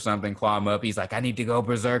up or something, claw him up. He's like, I need to go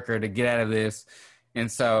berserker to get out of this.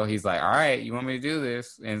 And so he's like, all right, you want me to do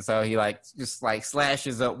this? And so he like just like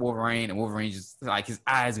slashes up Wolverine and Wolverine just like his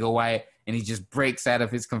eyes go white and he just breaks out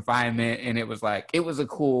of his confinement. And it was a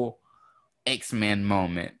cool X-Men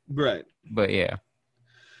moment. Right. But yeah.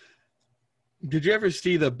 Did you ever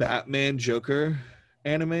see the Batman Joker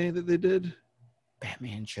anime that they did?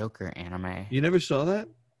 Batman Joker anime. You never saw that?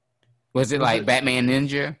 Was it like Batman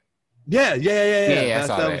Ninja? Yeah. I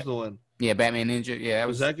saw that was the one. Yeah, Batman Ninja. Yeah,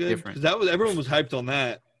 was that good? Different. Because everyone was hyped on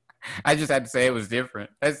that. I just had to say it was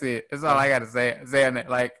different. That's it. That's all I got to say. Saying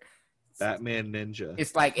that, like Batman Ninja.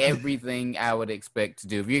 It's like everything I would expect to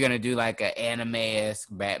do. If you're gonna do like an anime-esque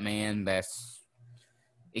Batman, that's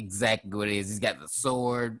exactly what it is. He's got the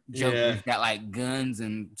sword. Joker's got like guns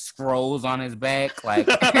and scrolls on his back. Like,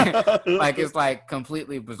 like it's like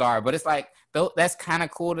completely bizarre. But it's like that's kind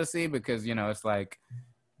of cool to see because it's like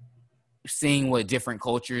seeing what different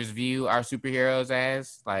cultures view our superheroes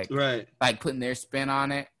as. Like, right. Like putting their spin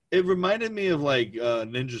on it. It reminded me of like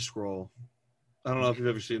Ninja Scroll. I don't know if you've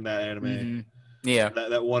ever seen that anime. Mm-hmm. Yeah,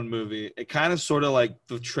 that one movie. It kind of sort of like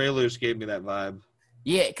the trailers gave me that vibe.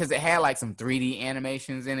 Yeah, because it had like some 3D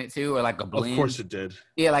animations in it too, or like a blend. Of course it did.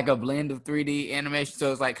 Yeah, like a blend of 3D animation.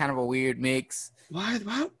 So it's like kind of a weird mix. Why?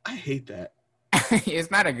 I hate that. It's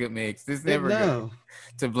not a good mix. It's never good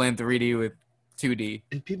to blend 3D with 2D.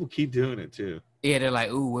 And people keep doing it too. Yeah, they're like,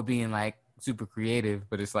 ooh, we're being like super creative.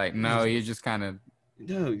 But it's like, no, you're just kind of.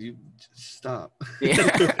 No, you just stop.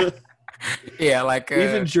 Yeah. Yeah, like.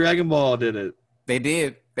 Even Dragon Ball did it. They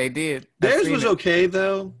did. Theirs was okay,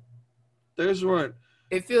 though. Theirs weren't.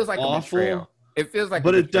 It feels like awful. A betrayal. It feels like,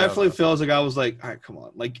 but it definitely feels like I was like, all right, come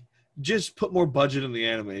on, like just put more budget in the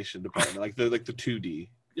animation department, like the 2D.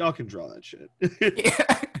 Y'all can draw that shit.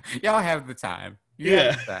 Yeah. Y'all have the time.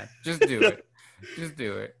 Have the time. Just do it. Just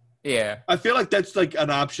do it. Yeah. I feel like that's like an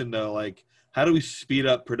option though. Like, how do we speed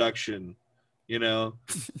up production?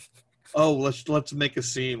 Oh, let's make a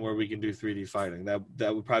scene where we can do 3D fighting.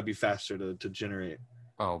 That would probably be faster to generate.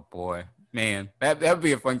 Oh boy. Man, that would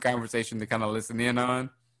be a fun conversation to kind of listen in on.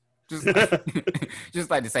 Just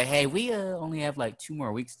like to say, hey, we only have like 2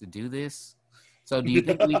 more weeks to do this. So do you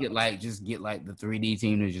think we could like just get like the 3D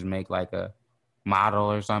team to just make like a model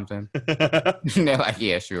or something? They're like,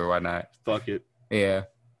 yeah, sure, why not? Fuck it. Yeah.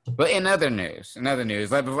 But in other news,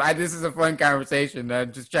 like this is a fun conversation.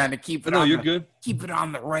 I'm just trying to keep it. You're good. Keep it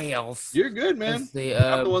on the rails. You're good, man.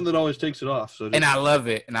 I'm the one that always takes it off. So and I love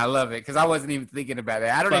it, because I wasn't even thinking about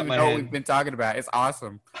that. I don't even know what we've been talking about. It's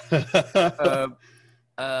awesome.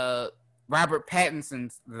 Robert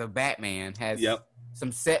Pattinson's The Batman has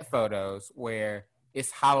some set photos where it's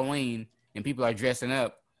Halloween and people are dressing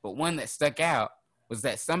up. But one that stuck out was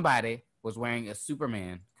that somebody was wearing a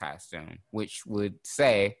Superman costume, which would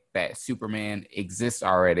say that Superman exists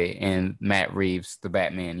already in Matt Reeves' The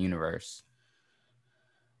Batman universe.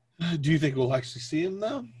 Do you think we'll actually see him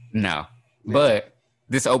though? No, but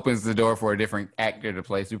this opens the door for a different actor to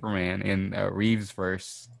play Superman in Reeves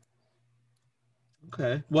verse.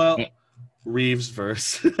 Okay, well, Reeves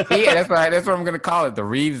verse. Yeah, that's right. That's what I'm gonna call it, the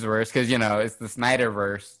Reeves verse, because it's the Snyder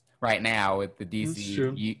verse right now with the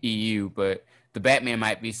DC EU, but the Batman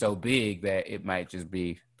might be so big that it might just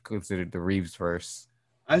be considered the Reeves verse.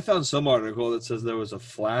 I found some article that says there was a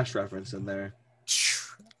Flash reference in there.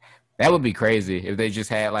 That would be crazy if they just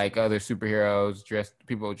had like other superheroes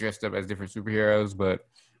people dressed up as different superheroes, but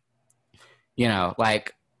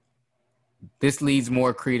like this leads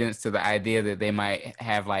more credence to the idea that they might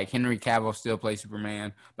have like Henry Cavill still play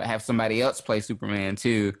Superman, but have somebody else play Superman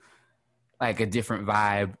too, like a different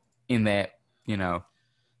vibe in that,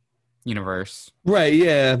 universe. Right,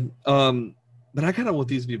 yeah. But I kind of want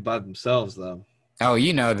these to be by themselves though. Oh,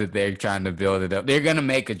 that they're trying to build it up. They're going to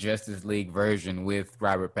make a Justice League version with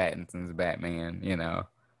Robert Pattinson's Batman,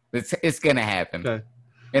 It's going to happen. Okay.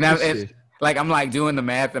 And I'm like doing the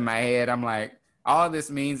math in my head. I'm like, all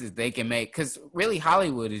this means is they can make, because really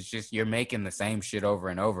Hollywood is just, you're making the same shit over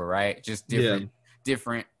and over, right? Just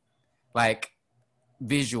different like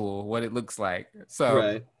visual, what it looks like. So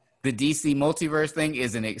right. The DC multiverse thing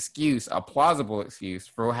is an excuse, a plausible excuse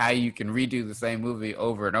for how you can redo the same movie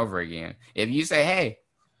over and over again. If you say, hey,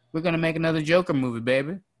 we're going to make another Joker movie,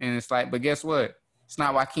 baby. And it's like, but guess what? It's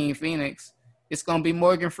not Joaquin Phoenix. It's going to be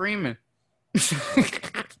Morgan Freeman. It's going to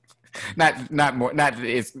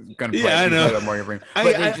be Morgan Freeman.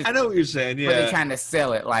 I know what you're saying. Yeah. But they're trying to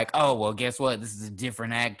sell it like, oh, well, guess what? This is a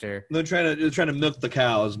different actor. They're trying to milk the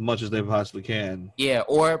cow as much as they possibly can. Yeah,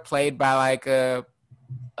 or played by like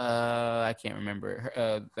I can't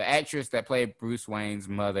remember the actress that played Bruce Wayne's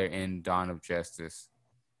mother in Dawn of Justice.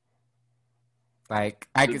 Like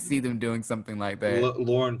I could see them doing something like that.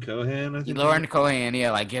 Lauren Cohan, I think. Lauren Cohan, yeah.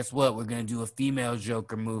 Like, guess what? We're gonna do a female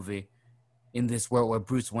Joker movie in this world where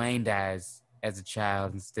Bruce Wayne dies as a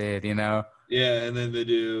child instead. Yeah, and then they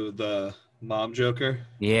do the mom Joker.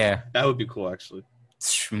 Yeah, that would be cool, actually.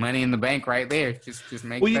 Money in the bank, right there. Just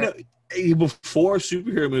make. Well, before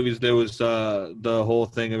superhero movies, there was the whole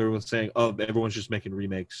thing of everyone saying, "Oh, everyone's just making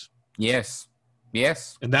remakes." Yes,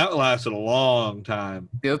 and that lasted a long time.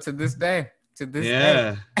 Still to this day.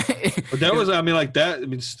 Day. But that was,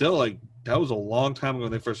 still like that was a long time ago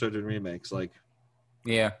when they first started doing remakes. Like,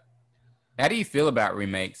 yeah. How do you feel about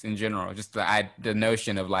remakes in general? Just the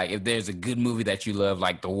notion of like if there's a good movie that you love,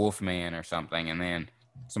 like The Wolfman or something, and then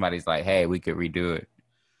somebody's like, "Hey, we could redo it."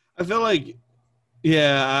 I feel like.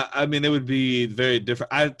 Yeah, it would be very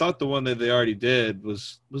different. I thought the one that they already did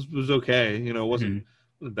was okay. It wasn't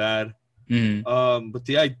bad. Mm-hmm. But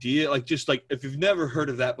the idea, like, just like if you've never heard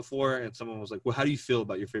of that before, and someone was like, "Well, how do you feel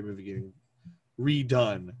about your favorite movie getting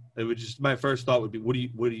redone?" It would just my first thought would be, "What do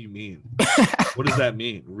you mean? What does that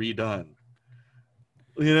mean? Redone?"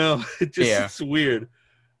 It's weird.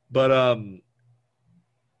 But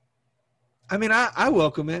I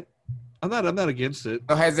welcome it. I'm not against it.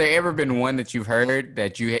 So has there ever been one that you've heard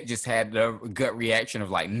that you just had the gut reaction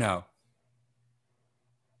of like, no?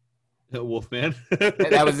 Wolfman.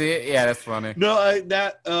 That was it? Yeah, that's funny. No,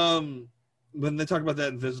 when they talk about that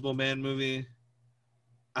Invisible Man movie,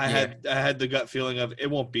 I had the gut feeling of it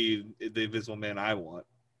won't be the Invisible Man I want.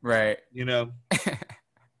 Right.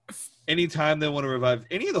 Anytime they want to revive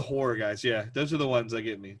any of the horror guys, those are the ones that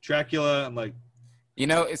get me. Dracula, I'm like,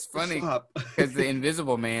 it's funny because the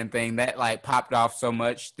Invisible Man thing that like popped off so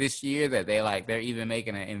much this year that they're even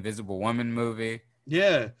making an Invisible Woman movie.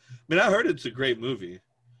 Yeah, I heard it's a great movie.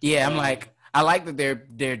 Yeah, I'm like, I like that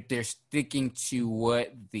they're sticking to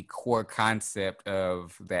what the core concept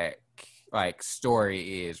of that like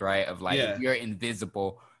story is, right? Of like if you're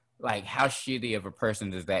invisible, like how shitty of a person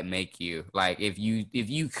does that make you? Like if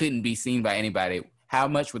you couldn't be seen by anybody, how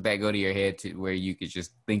much would that go to your head to where you could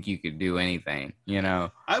just think you could do anything,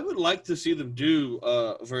 I would like to see them do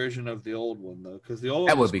a version of the old one, though, because the old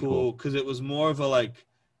one was cool because it was more of a, like,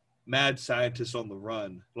 mad scientist on the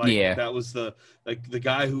run. Like, that was the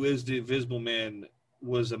guy who is the Invisible Man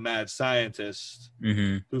was a mad scientist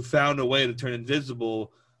who found a way to turn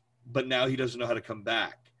invisible, but now he doesn't know how to come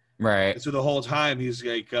back. Right. And so the whole time he's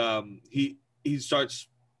like, he starts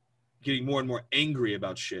getting more and more angry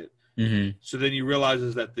about shit. Mm-hmm. So then he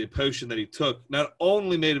realizes that the potion that he took not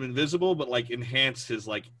only made him invisible, but like enhanced his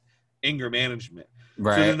like anger management.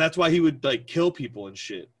 Right. So then that's why he would like kill people and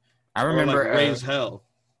shit. I remember or, like, raise hell.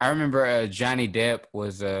 I remember Johnny Depp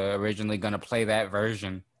was originally going to play that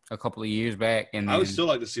version a couple of years back, and then, I would still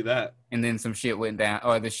like to see that. And then some shit went down,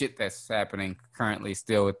 or the shit that's happening currently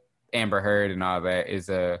still with Amber Heard and all that is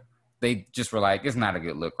they just were like, it's not a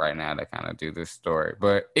good look right now to kind of do this story,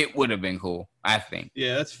 but it would have been cool, I think.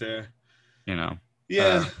 Yeah, that's fair. You know.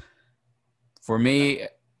 Yeah. For me,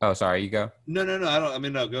 oh, sorry, you go. No, I don't. I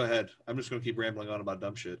mean, no, go ahead. I'm just gonna keep rambling on about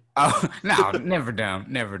dumb shit. Oh no, never dumb.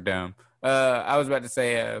 I was about to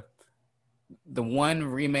say, the one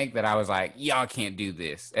remake that I was like, y'all can't do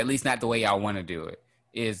this, at least not the way y'all want to do it,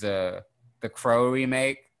 is the Crow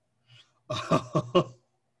remake.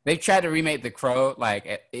 They've tried to remake the Crow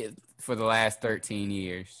for the last 13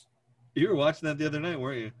 years. You were watching that the other night,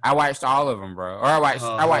 weren't you? I watched all of them, bro. Or I watched.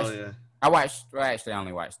 Yeah. Well, actually, I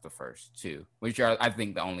only watched the first two, which are, I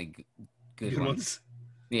think, the only good ones.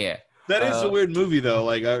 Yeah. That is a weird movie, though,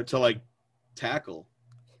 to tackle.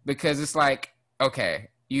 Because it's like, okay,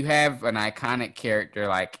 you have an iconic character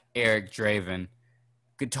like Eric Draven,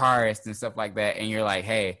 guitarist and stuff like that, and you're like,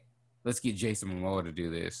 hey, let's get Jason Momoa to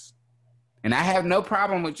do this. And I have no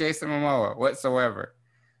problem with Jason Momoa whatsoever.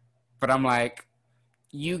 But I'm like,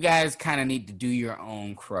 you guys kind of need to do your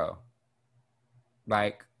own Crow.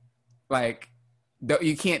 You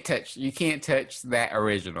can't touch that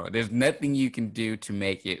original. There's nothing you can do to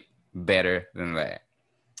make it better than that.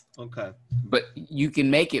 Okay. But you can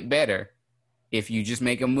make it better if you just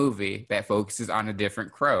make a movie that focuses on a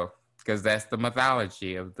different Crow, because that's the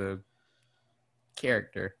mythology of the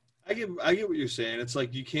character. I get what you're saying. It's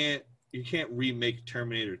like you can't remake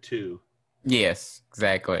Terminator 2. Yes,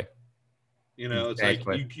 exactly. It's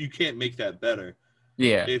like you can't make that better.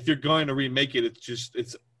 Yeah. If you're going to remake it,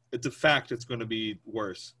 it's a fact it's going to be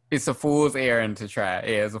worse. It's a fool's errand to try.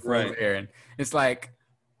 Yeah, it's a fool's errand. It's like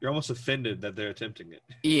you're almost offended that they're attempting it.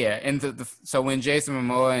 Yeah, and so when Jason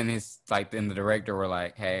Momoa and the director were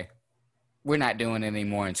like, "Hey, we're not doing it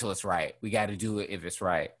anymore until it's right. We got to do it if it's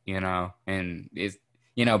right," And it's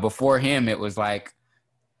before him it was like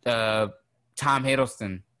Tom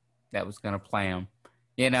Hiddleston that was gonna play him.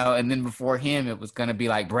 And then before him, it was going to be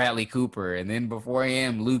like Bradley Cooper. And then before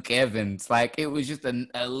him, Luke Evans. Like, it was just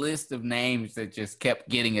a list of names that just kept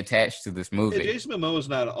getting attached to this movie. Yeah, Jason Momoa is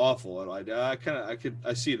not awful at all.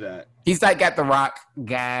 I see that. He's like got the rock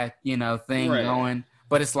guy, thing going.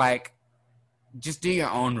 But it's like, just do your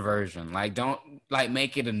own version. Like, don't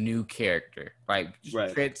make it a new character. Like,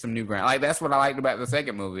 just create some new ground. Like, that's what I liked about the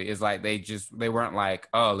second movie. Is like they weren't like,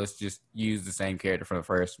 oh, let's just use the same character from the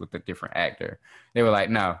first with a different actor. They were like,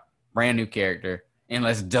 no, brand new character, and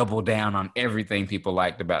let's double down on everything people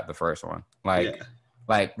liked about the first one. Like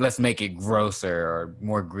let's make it grosser or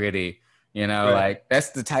more gritty. Like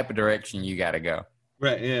that's the type of direction you got to go.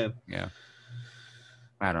 Right. Yeah. Yeah.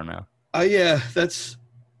 I don't know.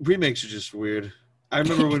 Remakes are just weird. I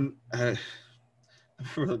remember when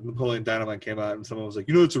Napoleon Dynamite came out and someone was like,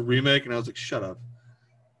 it's a remake, and I was like, shut up.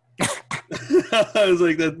 I was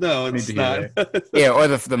like, no, it's not. Yeah, or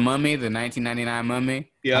the Mummy, the 1999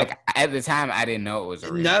 Mummy. Yeah. Like, at the time, I didn't know it was a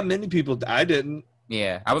remake. Not many people. I didn't.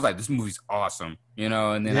 Yeah, I was like, this movie's awesome, and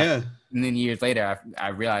then years later, I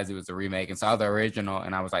realized it was a remake and saw the original,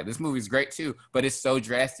 and I was like, this movie's great too, but it's so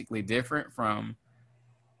drastically different from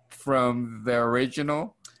the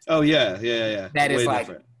original. Oh yeah. That is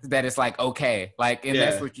like okay, and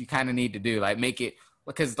that's what you kind of need to do, like make it,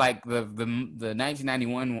 because like the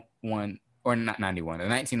 1991 one, or not 91, the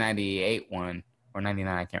 1998 one or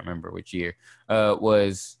 99, I can't remember which year,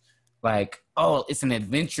 was like, oh, it's an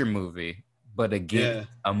adventure movie, but again,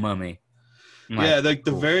 a mummy.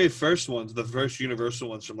 The very first ones, the first Universal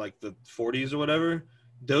ones from like the 40s or whatever,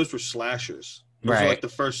 those were slashers. Those were like the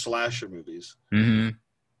first slasher movies. Mm-hmm.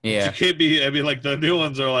 Yeah. You can't be, like the new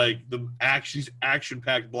ones are like the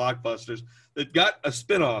action-packed blockbusters that got a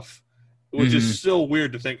spinoff, which is still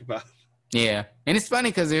weird to think about. Yeah. And it's funny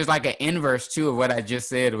because there's like an inverse too of what I just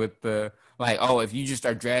said with the, like, oh, if you just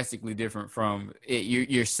are drastically different from it,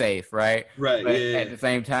 you're safe, right? Right. But at the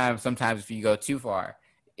same time, sometimes if you go too far,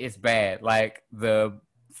 it's bad. Like the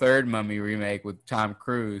third Mummy remake with Tom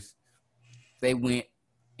Cruise, they went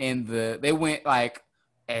like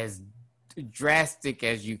as drastic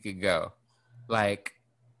as you could go. Like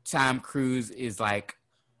Tom Cruise is like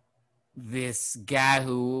this guy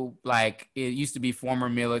who like it used to be former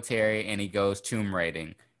military, and he goes tomb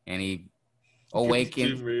raiding, and he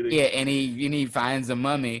awakens, and he finds a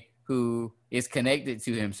mummy who is connected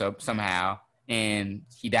to him somehow, and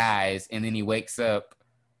he dies, and then he wakes up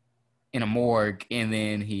in a morgue, and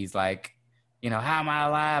then he's like, how am I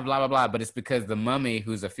alive, blah blah blah, but it's because the mummy,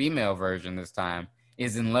 who's a female version this time,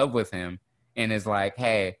 is in love with him and is like,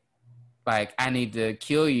 hey, like, I need to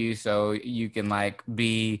kill you so you can like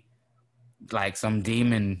be like some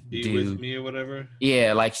demon dude with me or whatever.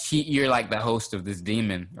 Yeah, like you're like the host of this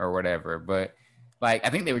demon or whatever. But like I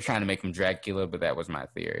think they were trying to make him Dracula, but that was my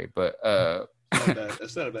theory. But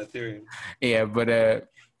That's not a bad theory. Yeah, but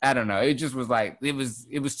I don't know. It just was like it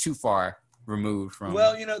was too far removed from.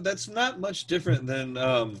 Well, that's not much different than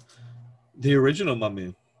the original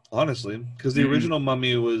Mummy, honestly, because the original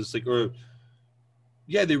Mummy was like,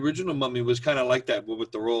 the original Mummy was kind of like that, but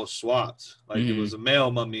with the roles swapped. Like it was a male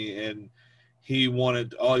mummy, and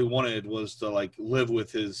all he wanted was to like live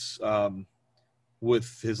with his lover,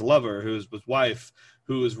 who was his wife,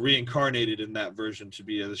 who was reincarnated in that version to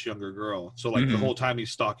be this younger girl. So like the whole time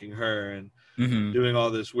he's stalking her and doing all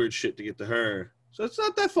this weird shit to get to her. So it's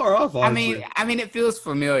not that far off, honestly. I mean, it feels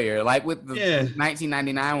familiar, like with the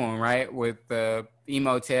 1999 one, right? With the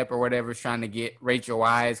Imhotep or whatever, trying to get Rachel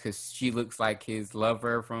Weisz because she looks like his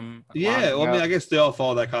lover from. Yeah, well, I mean, I guess they all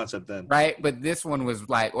follow that concept then, right? But this one was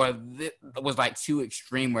like, was like too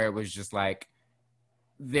extreme, where it was just like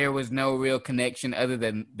there was no real connection other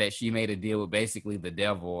than that she made a deal with basically the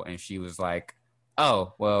devil, and she was like,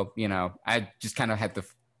 "Oh, well, I just kind of had to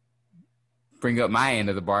bring up my end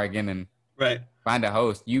of the bargain and." Right. Find a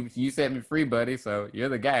host. You set me free, buddy. So you're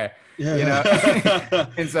the guy. Yeah.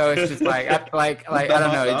 And so it's just like I don't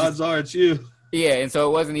know. The odds are it's you. Yeah, and so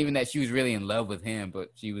it wasn't even that she was really in love with him, but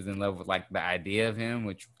she was in love with like the idea of him,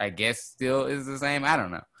 which I guess still is the same. I don't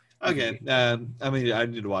know. Okay. I mean, I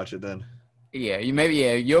need to watch it then. Yeah,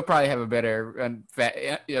 you'll probably have a better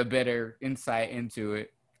insight into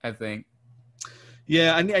it, I think.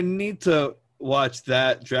 Yeah, I need to watch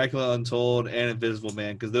that, Dracula Untold, and Invisible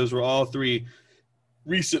Man, because those were all three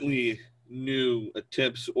recently new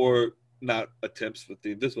attempts, or not attempts, with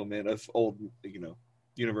the Invisible Man of old,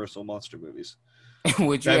 Universal monster movies.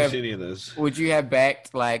 Would you I haven't have seen any of those. Would you have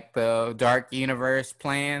backed like the Dark Universe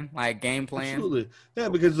plan, like game plan? Absolutely, yeah.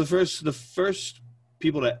 Because the first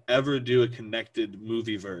people to ever do a connected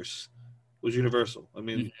movie verse was Universal. I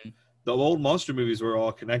mean, the old monster movies were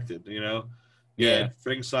all connected. Yeah,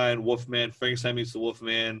 Frankenstein, Wolfman, Frankenstein meets the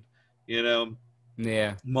Wolfman,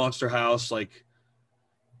 Yeah. Monster House, like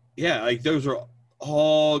those are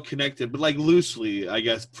all connected, but like loosely, I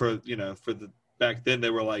guess, for the back then they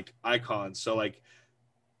were like icons. So like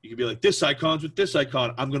you could be like, this icon's with this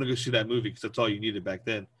icon, I'm gonna go see that movie because that's all you needed back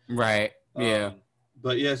then. Right. Yeah.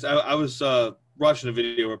 But yes, I was watching a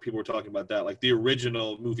video where people were talking about that. Like the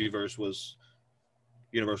original movie verse was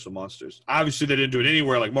Universal Monsters. Obviously, they didn't do it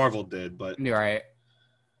anywhere like Marvel did, but you're right.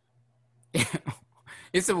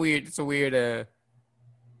 It's weird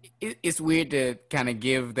to kind of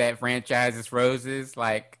give that franchise its roses.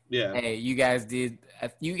 Like, hey, you guys did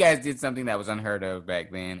something that was unheard of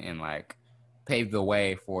back then, and like paved the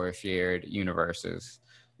way for shared universes.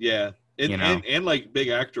 Yeah, and like big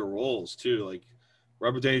actor roles too. Like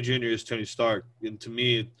Robert Downey Jr. is Tony Stark, and to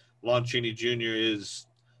me, Lon Chaney Jr. is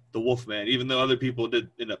the Wolfman, even though other people did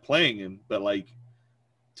end up playing him, but like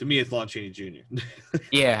to me it's Lon Chaney Jr.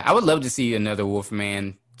 Yeah, I would love to see another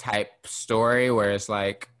Wolfman type story where it's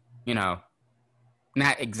like, not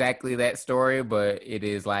exactly that story, but it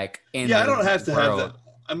is like in I don't have to have that.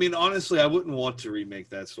 I mean, honestly, I wouldn't want to remake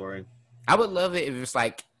that story. I would love it if it's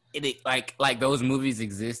like like those movies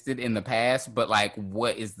existed in the past, but like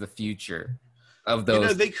what is the future of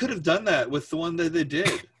those? They could have done that with the one that they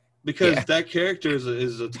did. Because that character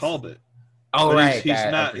is a Talbot. Oh, but right. He's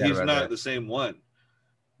not the same one.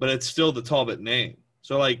 But it's still the Talbot name.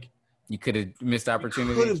 So, like... You could have missed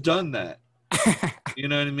opportunity. You could have done that. You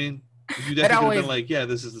know what I mean? You definitely could have been like, yeah,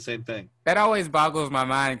 this is the same thing. That always boggles my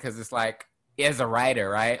mind because it's like, as a writer,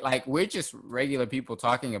 right? Like, we're just regular people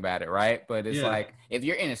talking about it, right? But it's like, if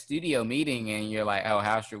you're in a studio meeting and you're like, oh,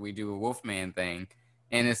 how should we do a Wolfman thing?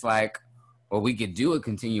 And it's like... Well, we could do a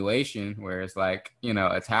continuation where it's like,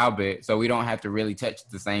 a Talbot, so we don't have to really touch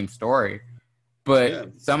the same story.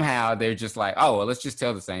 But somehow they're just like, oh, well, let's just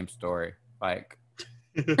tell the same story. Like,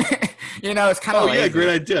 it's kind of lazy. Oh, yeah, great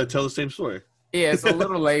idea. Tell the same story. Yeah, it's a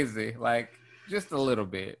little lazy, like, just a little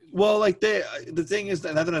bit. Well, like, the thing is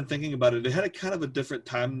that now that I'm thinking about it, it had a kind of a different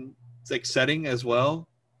time, like, setting as well.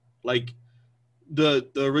 Like, the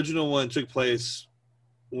original one took place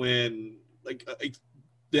when, like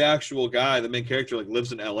the actual guy, the main character, like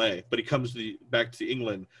lives in LA, but he comes back to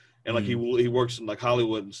England, and like he works in like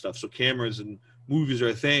Hollywood and stuff. So cameras and movies are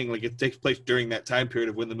a thing. Like it takes place during that time period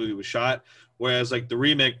of when the movie was shot. Whereas like the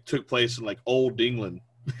remake took place in like old England.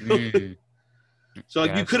 So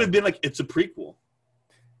like you could have been like, it's a prequel.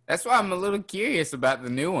 That's why I'm a little curious about the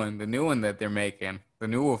new one that they're making, the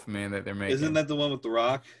new Wolfman that they're making. Isn't that the one with The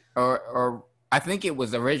Rock? Or I think it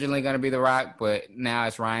was originally going to be The Rock, but now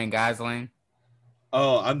it's Ryan Gosling.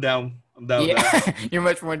 Oh, I'm down. With that. You're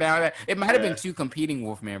much more down with that. It might have been two competing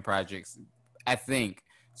Wolfman projects, I think.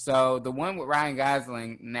 So the one with Ryan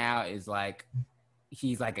Gosling now is like,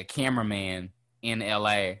 he's like a cameraman in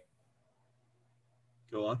LA.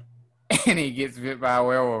 Go on. And he gets bit by a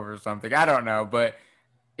werewolf or something. I don't know, but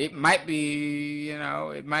it might be,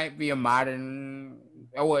 it might be a modern.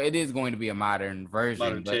 Oh, well, it is going to be a modern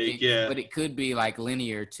version, but it could be like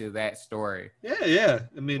linear to that story. Yeah.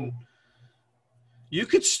 I mean, you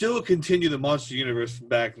could still continue the Monster Universe from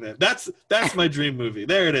back then. That's my dream movie.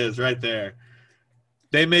 There it is, right there.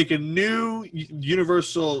 They make a new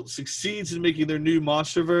Universal succeeds in making their new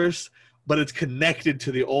MonsterVerse, but it's connected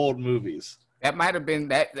to the old movies. That might have been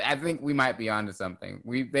that. I think we might be onto something.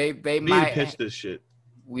 They might need to pitch this shit.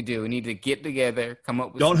 We do. We need to get together, come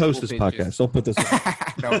up with. Don't host this podcast. Don't put this.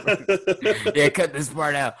 Yeah, cut this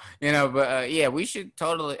part out. But we should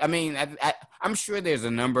totally. I mean, I'm sure there's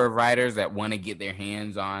a number of writers that want to get their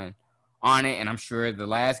hands on it, and I'm sure the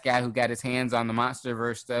last guy who got his hands on the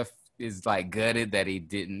MonsterVerse stuff is like gutted that he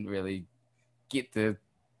didn't really get to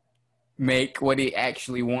make what he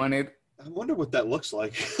actually wanted. I wonder what that looks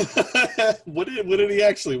like. What did he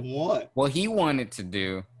actually want? Well, he wanted to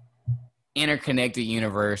do interconnected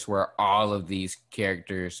universe where all of these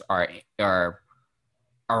characters are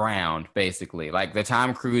around, basically. Like the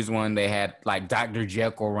Tom Cruise one, they had like Dr.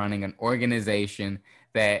 Jekyll running an organization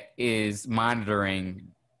that is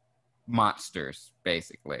monitoring monsters,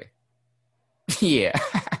 basically. Yeah.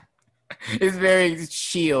 It's very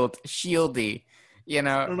shieldy. I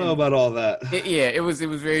don't know about all that. It was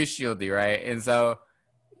very shieldy, right? And so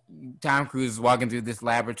Tom Cruise is walking through this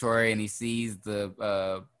laboratory and he sees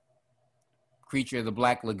the creature of the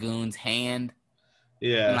Black Lagoon's hand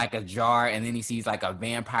in like a jar, and then he sees like a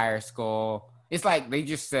vampire skull. It's like they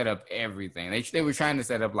just set up everything. They were trying to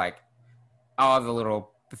set up like all the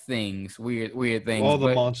little things, weird things. All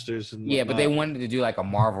the monsters. And but they wanted to do like a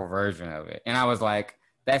Marvel version of it. And I was like,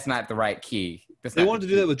 that's not the right key. They wanted to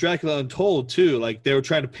do that with Dracula Untold, too. Like, they were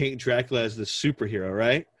trying to paint Dracula as the superhero,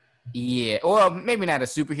 right? Yeah. Well, maybe not a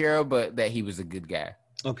superhero, but that he was a good guy.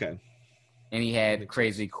 Okay. And he had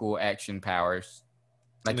crazy cool action powers.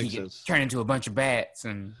 Like, he could turn into a bunch of bats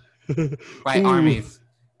and fight armies.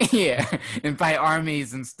 Yeah. And fight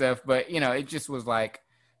armies and stuff. But, it just was like,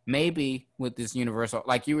 maybe with this Universal,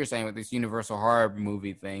 like you were saying, with this Universal horror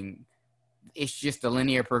movie thing, it's just a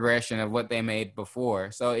linear progression of what they made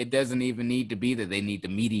before. So it doesn't even need to be that they need to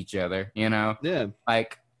meet each other, Yeah.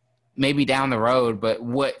 Like maybe down the road, but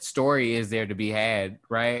what story is there to be had,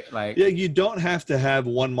 right? Like, yeah, you don't have to have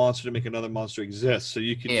one monster to make another monster exist. So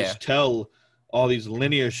you can just tell all these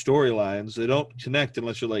linear storylines. They don't connect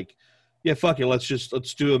unless you're like, yeah, fuck it. Let's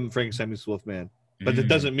do them Frankenstein meets Wolfman. But that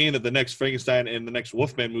doesn't mean that the next Frankenstein and the next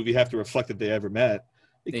Wolfman movie have to reflect that they ever met.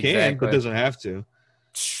 It can, but it doesn't have to.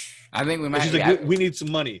 I think we might. We need some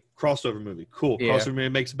money. Crossover movie, cool. Yeah. Crossover movie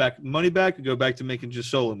makes money back, and go back to making just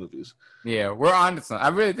solo movies. Yeah, we're on to something. I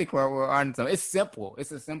really think we're on to something. It's simple.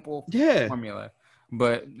 It's a simple formula,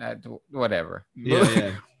 but whatever.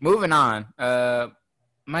 Yeah. Moving on.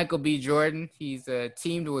 Michael B. Jordan. He's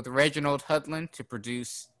teamed with Reginald Hudlin to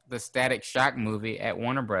produce the Static Shock movie at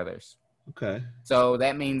Warner Brothers. Okay. So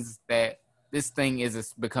that means that this thing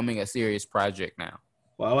is becoming a serious project now.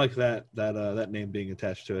 Well, I like that name being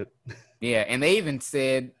attached to it. Yeah, and they even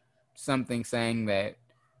said something saying that,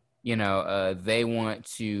 they want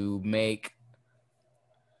to make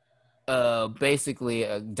basically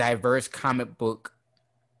a diverse comic book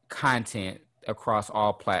content across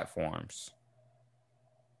all platforms.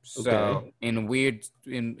 So in a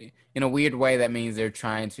weird way, that means they're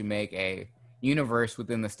trying to make a universe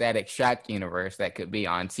within the Static Shock universe that could be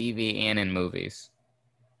on TV and in movies.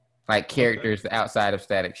 Like characters outside of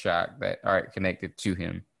Static Shock that are connected to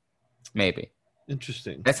him. Maybe.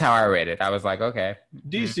 Interesting. That's how I read it. I was like, okay.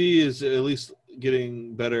 DC is at least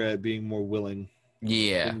getting better at being more willing.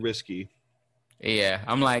 Yeah. And risky. Yeah.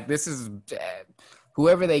 I'm like, this is...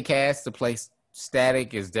 whoever they cast to play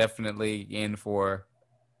Static is definitely in for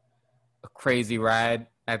a crazy ride,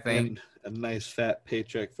 I think. And a nice fat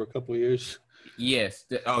paycheck for a couple of years. Yes.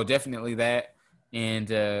 Oh, definitely that.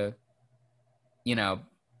 And,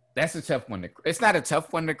 that's a tough one it's not a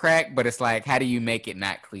tough one to crack, but it's like, how do you make it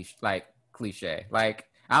not cliche? Like,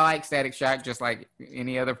 I like Static Shock just like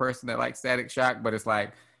any other person that likes Static Shock, but it's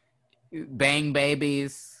like bang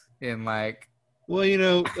babies and like. Well,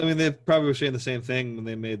 they probably were saying the same thing when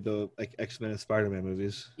they made the like X-Men and Spider-Man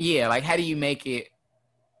movies. Yeah, like how do you make it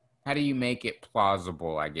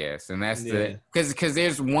plausible, I guess? And that's because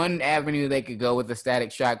there's one avenue they could go with the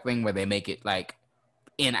Static Shock thing where they make it like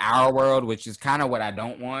in our world, which is kind of what I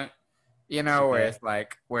don't want, where it's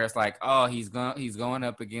like, oh, he's going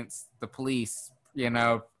up against the police,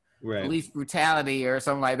 right. Police brutality or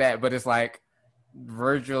something like that. But it's like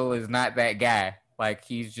Virgil is not that guy. Like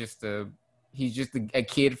he's just a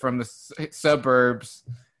kid from the suburbs,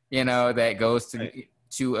 that goes to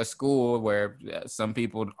to a school where some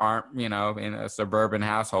people aren't, in a suburban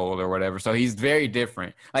household or whatever. So he's very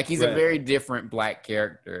different. Like he's a very different black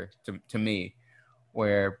character to me,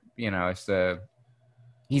 where, it's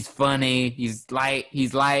he's funny, he's light,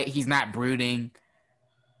 he's not brooding,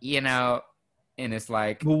 and it's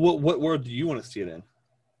like. Well, what world do you want to see it in?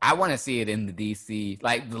 I want to see it in the DC,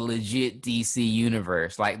 like the legit DC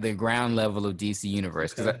universe, like the ground level of DC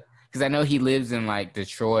universe. Because I know he lives in like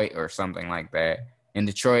Detroit or something like that. And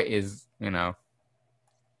Detroit is,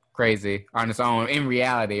 crazy on its own in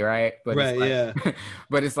reality, right? But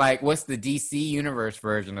but it's like, what's the DC universe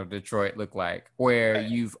version of Detroit look like? Where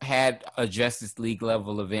you've had a Justice League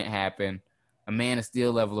level event happen, a Man of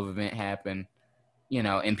Steel level of event happen,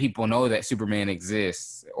 and people know that Superman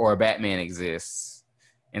exists or Batman exists,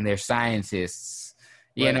 and they're scientists,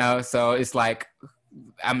 So it's like,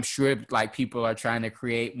 I'm sure like people are trying to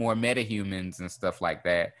create more metahumans and stuff like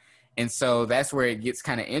that. And so that's where it gets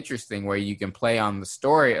kind of interesting, where you can play on the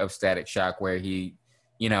story of Static Shock, where he,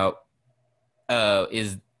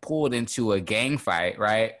 is pulled into a gang fight,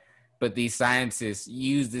 right? But these scientists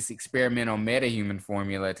use this experimental metahuman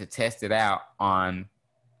formula to test it out on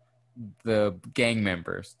the gang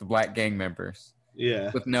members, the black gang members.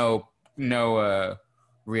 Yeah. With no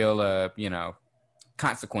real,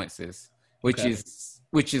 consequences, which is,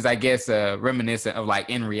 I guess, reminiscent of like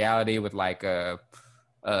in reality with like,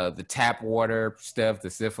 the tap water stuff,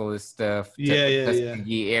 the syphilis stuff,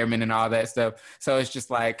 Tuskegee Airmen and all that stuff. So it's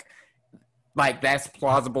just like that's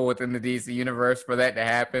plausible within the DC universe for that to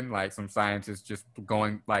happen. Like some scientists just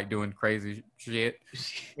going like doing crazy shit,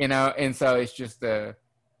 And so it's just it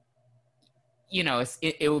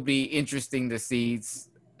would be interesting to see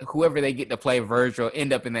whoever they get to play Virgil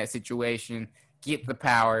end up in that situation, get the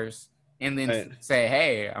powers, and then say,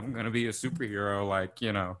 "Hey, I'm gonna be a superhero," like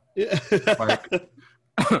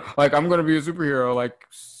like I'm gonna be a superhero like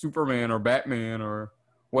Superman or Batman or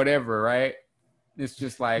whatever, right? It's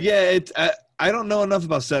just like I don't know enough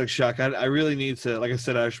about Static Shock. I really need to, like I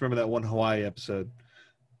said, I just remember that one Hawaii episode.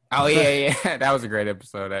 Oh yeah, that was a great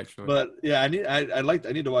episode actually. But yeah, I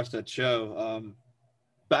need to watch that show.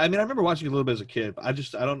 But I mean, I remember watching it a little bit as a kid, but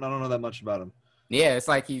I don't know that much about him. Yeah, it's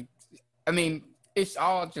like it's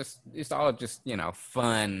all just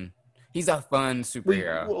fun. He's a fun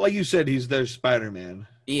superhero. Well, like you said, he's their Spider-Man.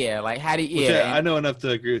 Yeah, like how do you? Yeah, I know enough to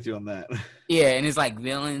agree with you on that. Yeah, and it's like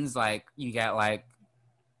villains, like you got like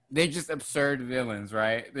they're just absurd villains,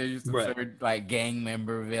 right? They're just absurd like gang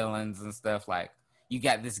member villains and stuff. Like you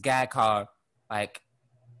got this guy called like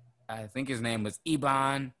I think his name was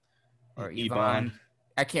Iban or Ivan.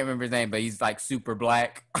 I can't remember his name, but he's like super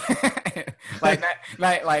black. like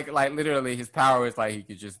literally his power is like he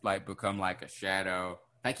could just like become like a shadow.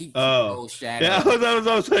 Like he shadow. Yeah,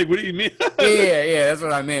 I was like, what do you mean? yeah, that's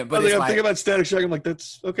what I meant. But I'm thinking about Static Shock. I'm like,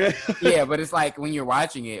 that's okay. Yeah, but it's like when you're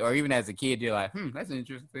watching it, or even as a kid, you're like, that's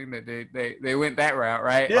interesting that they went that route,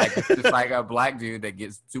 right? Yeah. Like it's just like a black dude that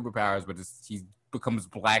gets superpowers, but he becomes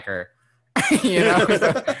blacker.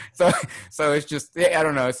 So it's just I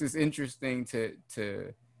don't know. It's just interesting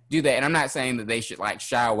to do that, and I'm not saying that they should like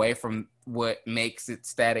shy away from what makes it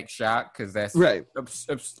Static Shock because that's right.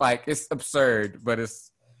 It's absurd, but it's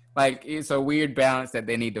like it's a weird balance that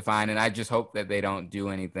they need to find, and I just hope that they don't do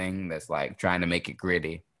anything that's like trying to make it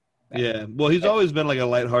gritty. Yeah, well, he's always been like a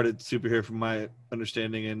lighthearted superhero from my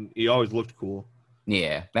understanding, and he always looked cool.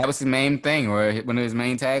 Yeah, that was the main thing, or one of his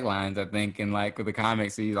main taglines, I think, in like with the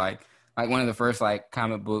comics. He like one of the first like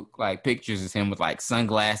comic book like pictures is him with like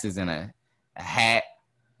sunglasses and a hat,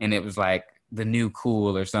 and it was like the new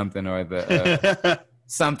cool or something, or the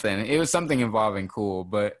something. It was something involving cool,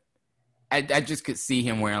 but I just could see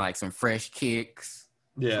him wearing like some fresh kicks.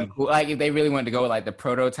 Yeah, cool, like if they really wanted to go with like the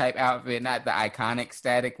prototype outfit, not the iconic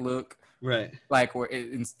Static look, right? Like where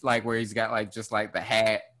he's got like just like the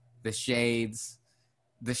hat, the shades,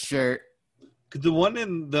 the shirt. The one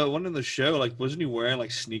in the show, like, wasn't he wearing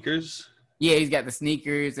like sneakers? Yeah, he's got the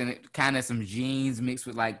sneakers and kind of some jeans mixed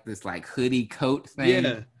with like this like hoodie coat thing.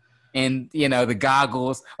 Yeah, and the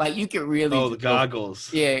goggles. Like you could really the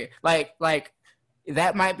goggles. Yeah, like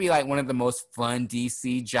that might be like one of the most fun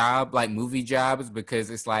DC movie jobs,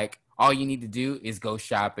 because it's like all you need to do is go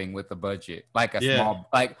shopping with a budget, like small,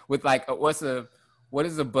 like with like what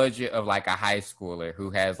is the budget of like a high schooler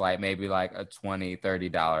who has like maybe like a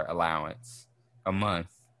 $20-$30 allowance a month?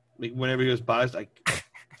 Like whenever he goes buys, like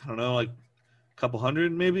I don't know, like a couple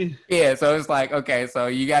hundred maybe. Yeah, so it's like, okay, so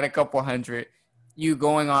you got a couple hundred.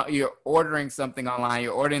 You're ordering something online,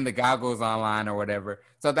 you're ordering the goggles online or whatever.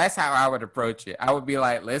 So that's how I would approach it. I would be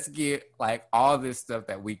like, let's get like all this stuff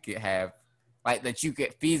that we could have like that you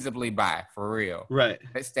could feasibly buy for real. Right.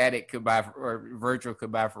 That Static could buy or Virgil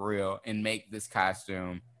could buy for real and make this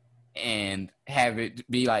costume and have it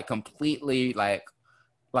be like completely like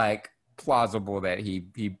plausible that he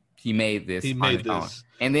made this. He made this. Own.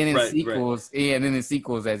 And then in sequels, and then in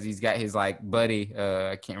sequels, as he's got his like buddy,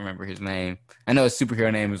 I can't remember his name. I know his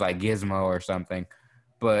superhero name is like Gizmo or something,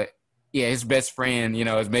 but yeah, his best friend, you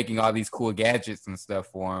know, is making all these cool gadgets and stuff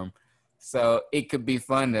for him. So it could be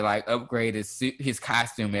fun to like upgrade his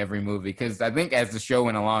costume every movie, because I think as the show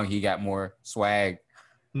went along, he got more swag.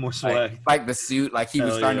 More swag. Like the suit, like he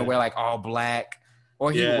was starting to wear like all black,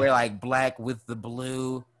 or he would wear like black with the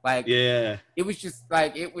blue. Like, it was just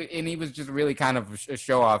like and he was just really kind of a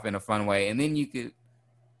show off in a fun way. And then you could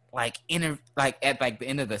like at like the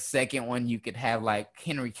end of the second one, you could have like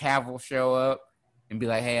Henry Cavill show up and be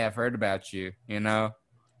like, "Hey, I've heard about you," you know.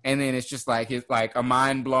 And then it's just like it's like a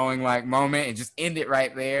mind blowing like moment and just end it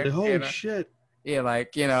right there. Holy you know? Shit! Yeah,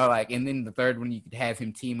 like you know, like and then the third one, you could have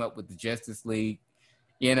him team up with the Justice League,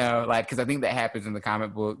 you know, like because I think that happens in the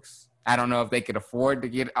comic books. I don't know if they could afford to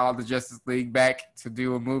get all the Justice League back to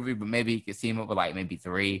do a movie, but maybe he could team up with like maybe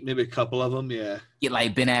 3. Maybe a couple of them, yeah. Get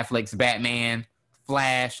like Ben Affleck's Batman,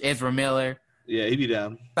 Flash, Ezra Miller. Yeah, he'd be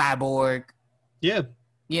down. Cyborg. Yeah.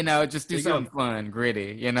 You know, just do something fun,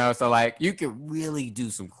 gritty, you know? So like you could really do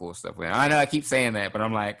some cool stuff with him. I know I keep saying that, but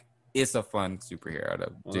I'm like, it's a fun superhero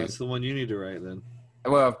to do. That's the one you need to write then.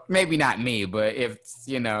 Well, maybe not me, but if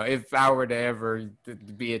I were to ever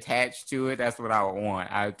be attached to it, that's what I would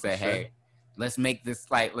want. I would say, hey, let's make this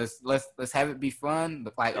like let's have it be fun,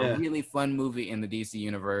 like a really fun movie in the DC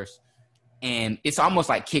universe, and it's almost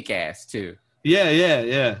like Kick-Ass too. Yeah,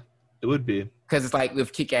 it would be because it's like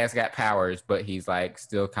if Kick-Ass got powers, but he's like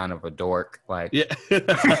still kind of a dork, like you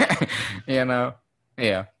know,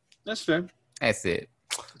 that's fair. That's it.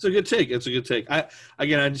 It's a good take. I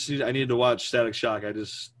need to watch Static Shock. Only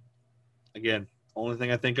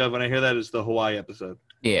thing I think of when I hear that is the Hawaii episode.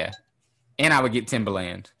 Yeah. And I would get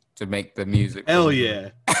Timbaland to make the music. Hell yeah.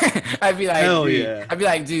 I'd be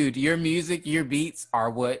like, dude, your music, your beats are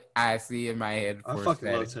what I see in my head. I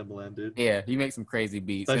fucking love Timbaland, dude. Yeah, he makes some crazy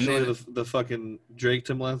beats. Especially the fucking Drake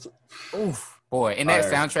Timbaland. Oof, boy. And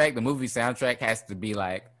that soundtrack, the movie soundtrack has to be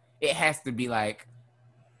like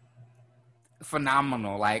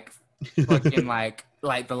phenomenal, like fucking like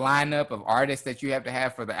the lineup of artists that you have to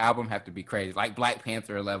have for the album have to be crazy, like Black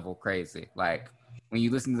Panther level crazy. Like when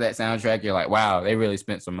you listen to that soundtrack, you're like, wow, they really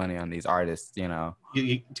spent some money on these artists, you know.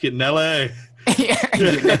 You get in LA.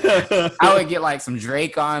 I would get like some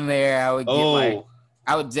Drake on there. I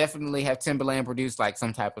would definitely have Timbaland produce like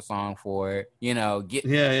some type of song for it, you know. Get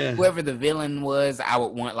whoever the villain was, I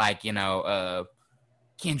would want like, you know,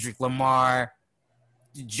 Kendrick Lamar,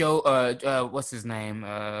 Joe, what's his name?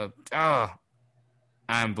 I'm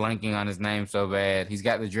blanking on his name so bad. He's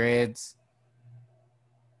got the dreads.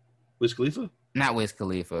 Wiz Khalifa? Not Wiz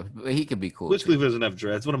Khalifa, but he could be cool. Wiz Khalifa doesn't have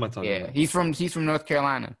dreads. What am I talking about? He's from North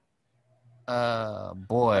Carolina.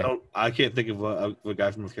 Boy. I can't think of a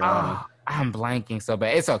guy from North Carolina. I'm blanking so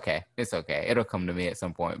bad. It's okay. It'll come to me at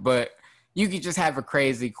some point. But you could just have a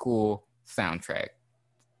crazy cool soundtrack.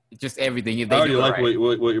 Just everything. I already like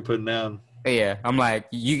what you're putting down. Yeah, I'm like,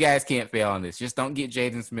 you guys can't fail on this. Just don't get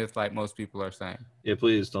Jaden Smith like most people are saying. Yeah,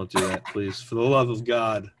 please don't do that. Please, for the love of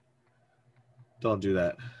God, don't do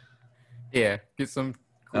that. Yeah, get some.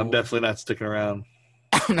 Cool... I'm definitely not sticking around.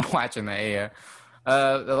 I'm not watching that. Yeah.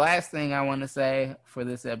 The last thing I want to say for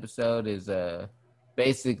this episode is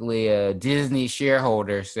basically a Disney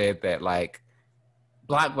shareholder said that like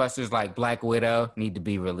blockbusters like Black Widow need to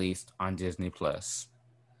be released on Disney Plus.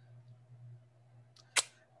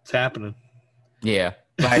 It's happening. Yeah.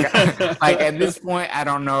 Like at this point, I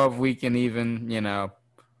don't know if we can even, you know,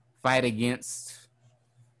 fight against,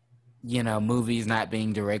 you know, movies not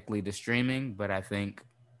being directly to streaming, but I think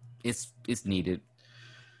it's needed.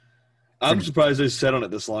 I'm surprised they sat on it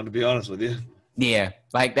this long, to be honest with you. Yeah.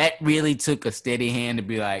 Like that really took a steady hand to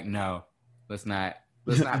be like, no, let's not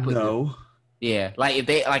put no. Yeah. Like if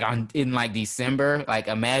they in December, like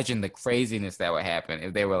imagine the craziness that would happen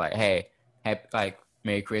if they were like, hey,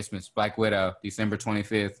 Merry Christmas, Black Widow, December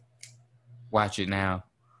 25th. Watch it now.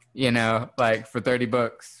 You know, like for $30.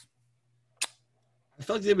 I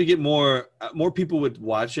feel like they would get more people would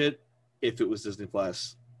watch it if it was Disney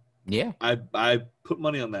Plus. Yeah. I put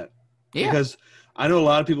money on that. Yeah. Because I know a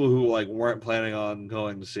lot of people who like weren't planning on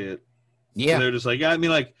going to see it. Yeah. So they're just like, yeah, I mean,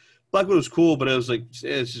 like Black Widow's cool, but it was like it's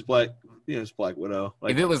just it's Black Widow.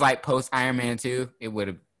 Like, if it was like post Iron Man 2, it would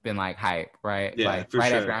have been like hype, right? Yeah, like for right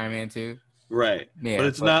sure. after Iron Man 2. Right. Yeah, but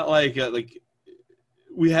it's not like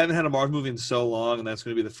we haven't had a Marvel movie in so long, and that's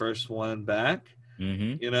going to be the first one back.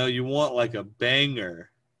 Mm-hmm. You know, you want like a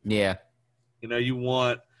banger. Yeah. You know, you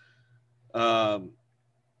want Thor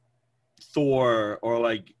or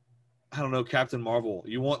like, I don't know, Captain Marvel.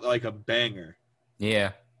 You want like a banger.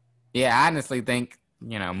 Yeah. Yeah, I honestly think,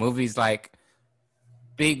 you know, movies like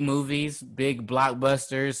big movies, big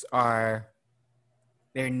blockbusters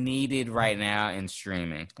they're needed right now in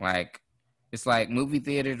streaming. Like, it's like movie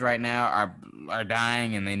theaters right now are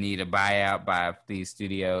dying and they need a buyout by these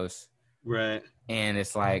studios. Right. And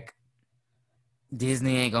it's like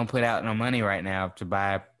Disney ain't gonna put out no money right now to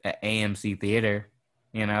buy an AMC theater,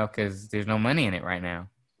 you know, because there's no money in it right now.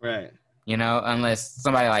 Right. You know, unless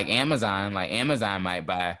somebody like Amazon might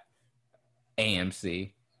buy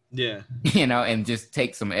AMC. Yeah. You know, and just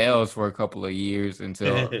take some L's for a couple of years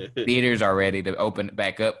until theaters are ready to open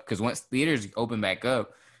back up. Because once theaters open back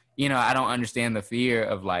up, you know, I don't understand the fear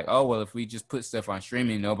of like, oh, well, if we just put stuff on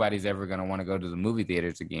streaming, nobody's ever going to want to go to the movie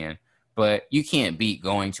theaters again. But you can't beat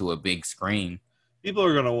going to a big screen. People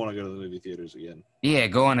are going to want to go to the movie theaters again. Yeah,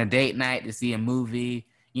 go on a date night to see a movie.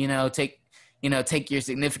 You know, take your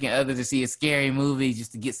significant other to see a scary movie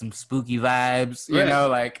just to get some spooky vibes. You know,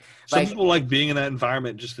 like some people like being in that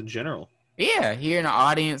environment just in general. Yeah, hearing the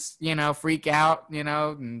audience, you know, freak out, you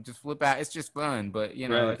know, and just flip out. It's just fun, but you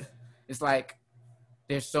know, it's like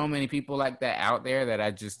there's so many people like that out there that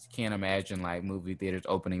I just can't imagine like movie theaters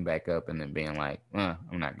opening back up and then being like, I'm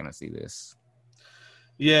not gonna see this.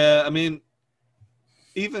 Yeah, I mean,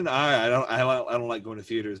 even I don't like going to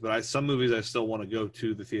theaters, but some movies I still want to go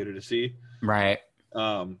to the theater to see. Right.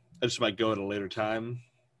 I just might go at a later time,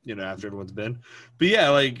 you know, after everyone's been. But yeah,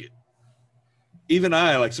 like even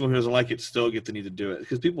I, like someone who doesn't like it, still get the need to do it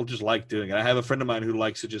because people just like doing it. I have a friend of mine who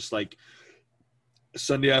likes to just like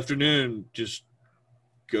Sunday afternoon, just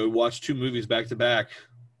go watch 2 movies back to back,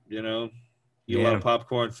 you know, eat a lot of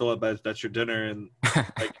popcorn, fill up, that's your dinner. And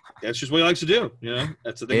like, that's just what he likes to do. You know,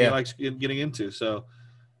 that's the thing he likes getting into. So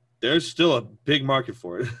there's still a big market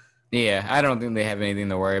for it. Yeah, I don't think they have anything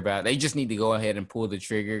to worry about. They just need to go ahead and pull the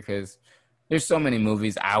trigger because there's so many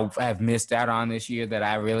movies I've missed out on this year that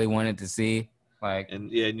I really wanted to see. Like, and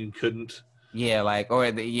you couldn't. Yeah, like,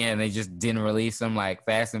 they just didn't release them. Like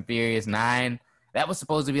Fast and Furious 9. That was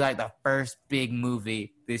supposed to be like the first big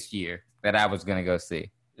movie this year that I was gonna go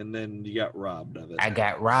see. And then you got robbed of it. I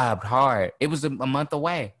got robbed hard. It was a month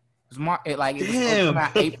away. It was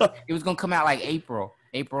it was gonna come out like April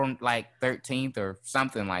like 13th or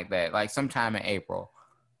something like that. Like sometime in April.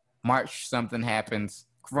 March something happens.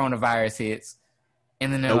 Coronavirus hits,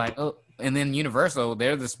 and then they're like, oh. And then Universal,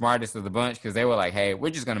 they're the smartest of the bunch because they were like, hey,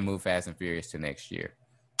 we're just gonna move Fast and Furious to next year.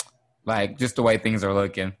 Like just the way things are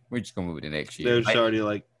looking, we're just gonna move it to next year. They're just already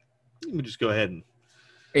like, let me just go ahead and.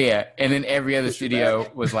 Yeah, and then every other studio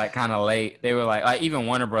was like kind of late. They were like even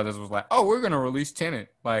Warner Brothers was like, "Oh, we're gonna release Tenet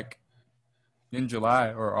like in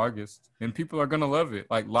July or August, and people are gonna love it.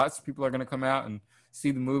 Like lots of people are gonna come out and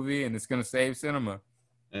see the movie, and it's gonna save cinema."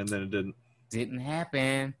 And then it didn't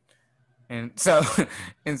happen, and so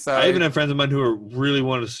I even have friends of mine who really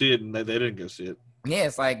wanted to see it, and they didn't go see it. Yeah,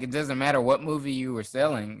 it's like it doesn't matter what movie you were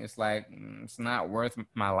selling. It's like it's not worth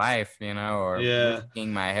my life, you know, or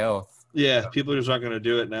risking my health. Yeah, people just aren't going to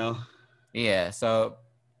do it now. Yeah, so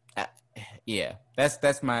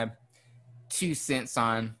that's my 2 cents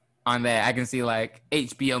on that. I can see like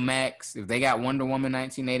HBO Max if they got Wonder Woman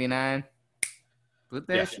 1989. Put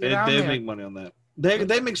their shit on there. They make money on that.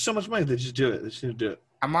 They make so much money. They just do it. They just need to do it.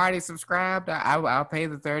 I'm already subscribed. I'll pay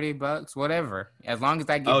the $30, whatever. As long as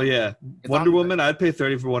I get. Oh yeah, Wonder Woman. I'd pay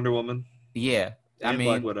 $30 for Wonder Woman. Yeah, and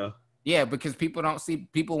Black Widow. Yeah, because people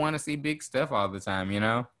want to see big stuff all the time, you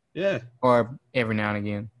know. Yeah. Or every now and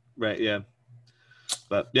again. Right, yeah.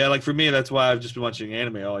 But, yeah, like for me, that's why I've just been watching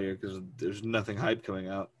anime all year because there's nothing hype coming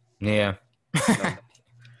out. Yeah.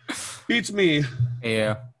 Beats me.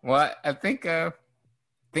 Yeah. Well, I think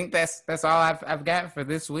that's all I've got for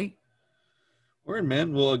this week. Word,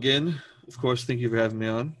 man. Well, again, of course, thank you for having me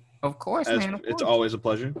on. Of course, man. It's always a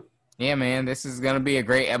pleasure. Yeah, man, this is going to be a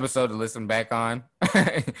great episode to listen back on.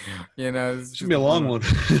 You know, it's going to be a long one.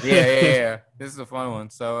 Yeah. This is a fun one.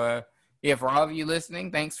 So, for all of you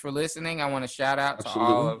listening, thanks for listening. I want to shout out to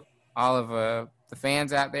all of the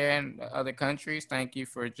fans out there in other countries. Thank you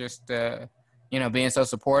for just, being so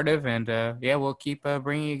supportive. And, we'll keep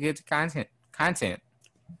bringing you good content. Content.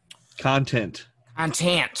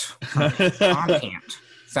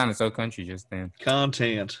 Sounded so country just then.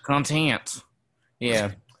 Content.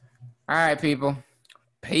 Yeah. All right, people.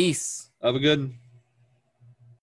 Peace. Have a good one.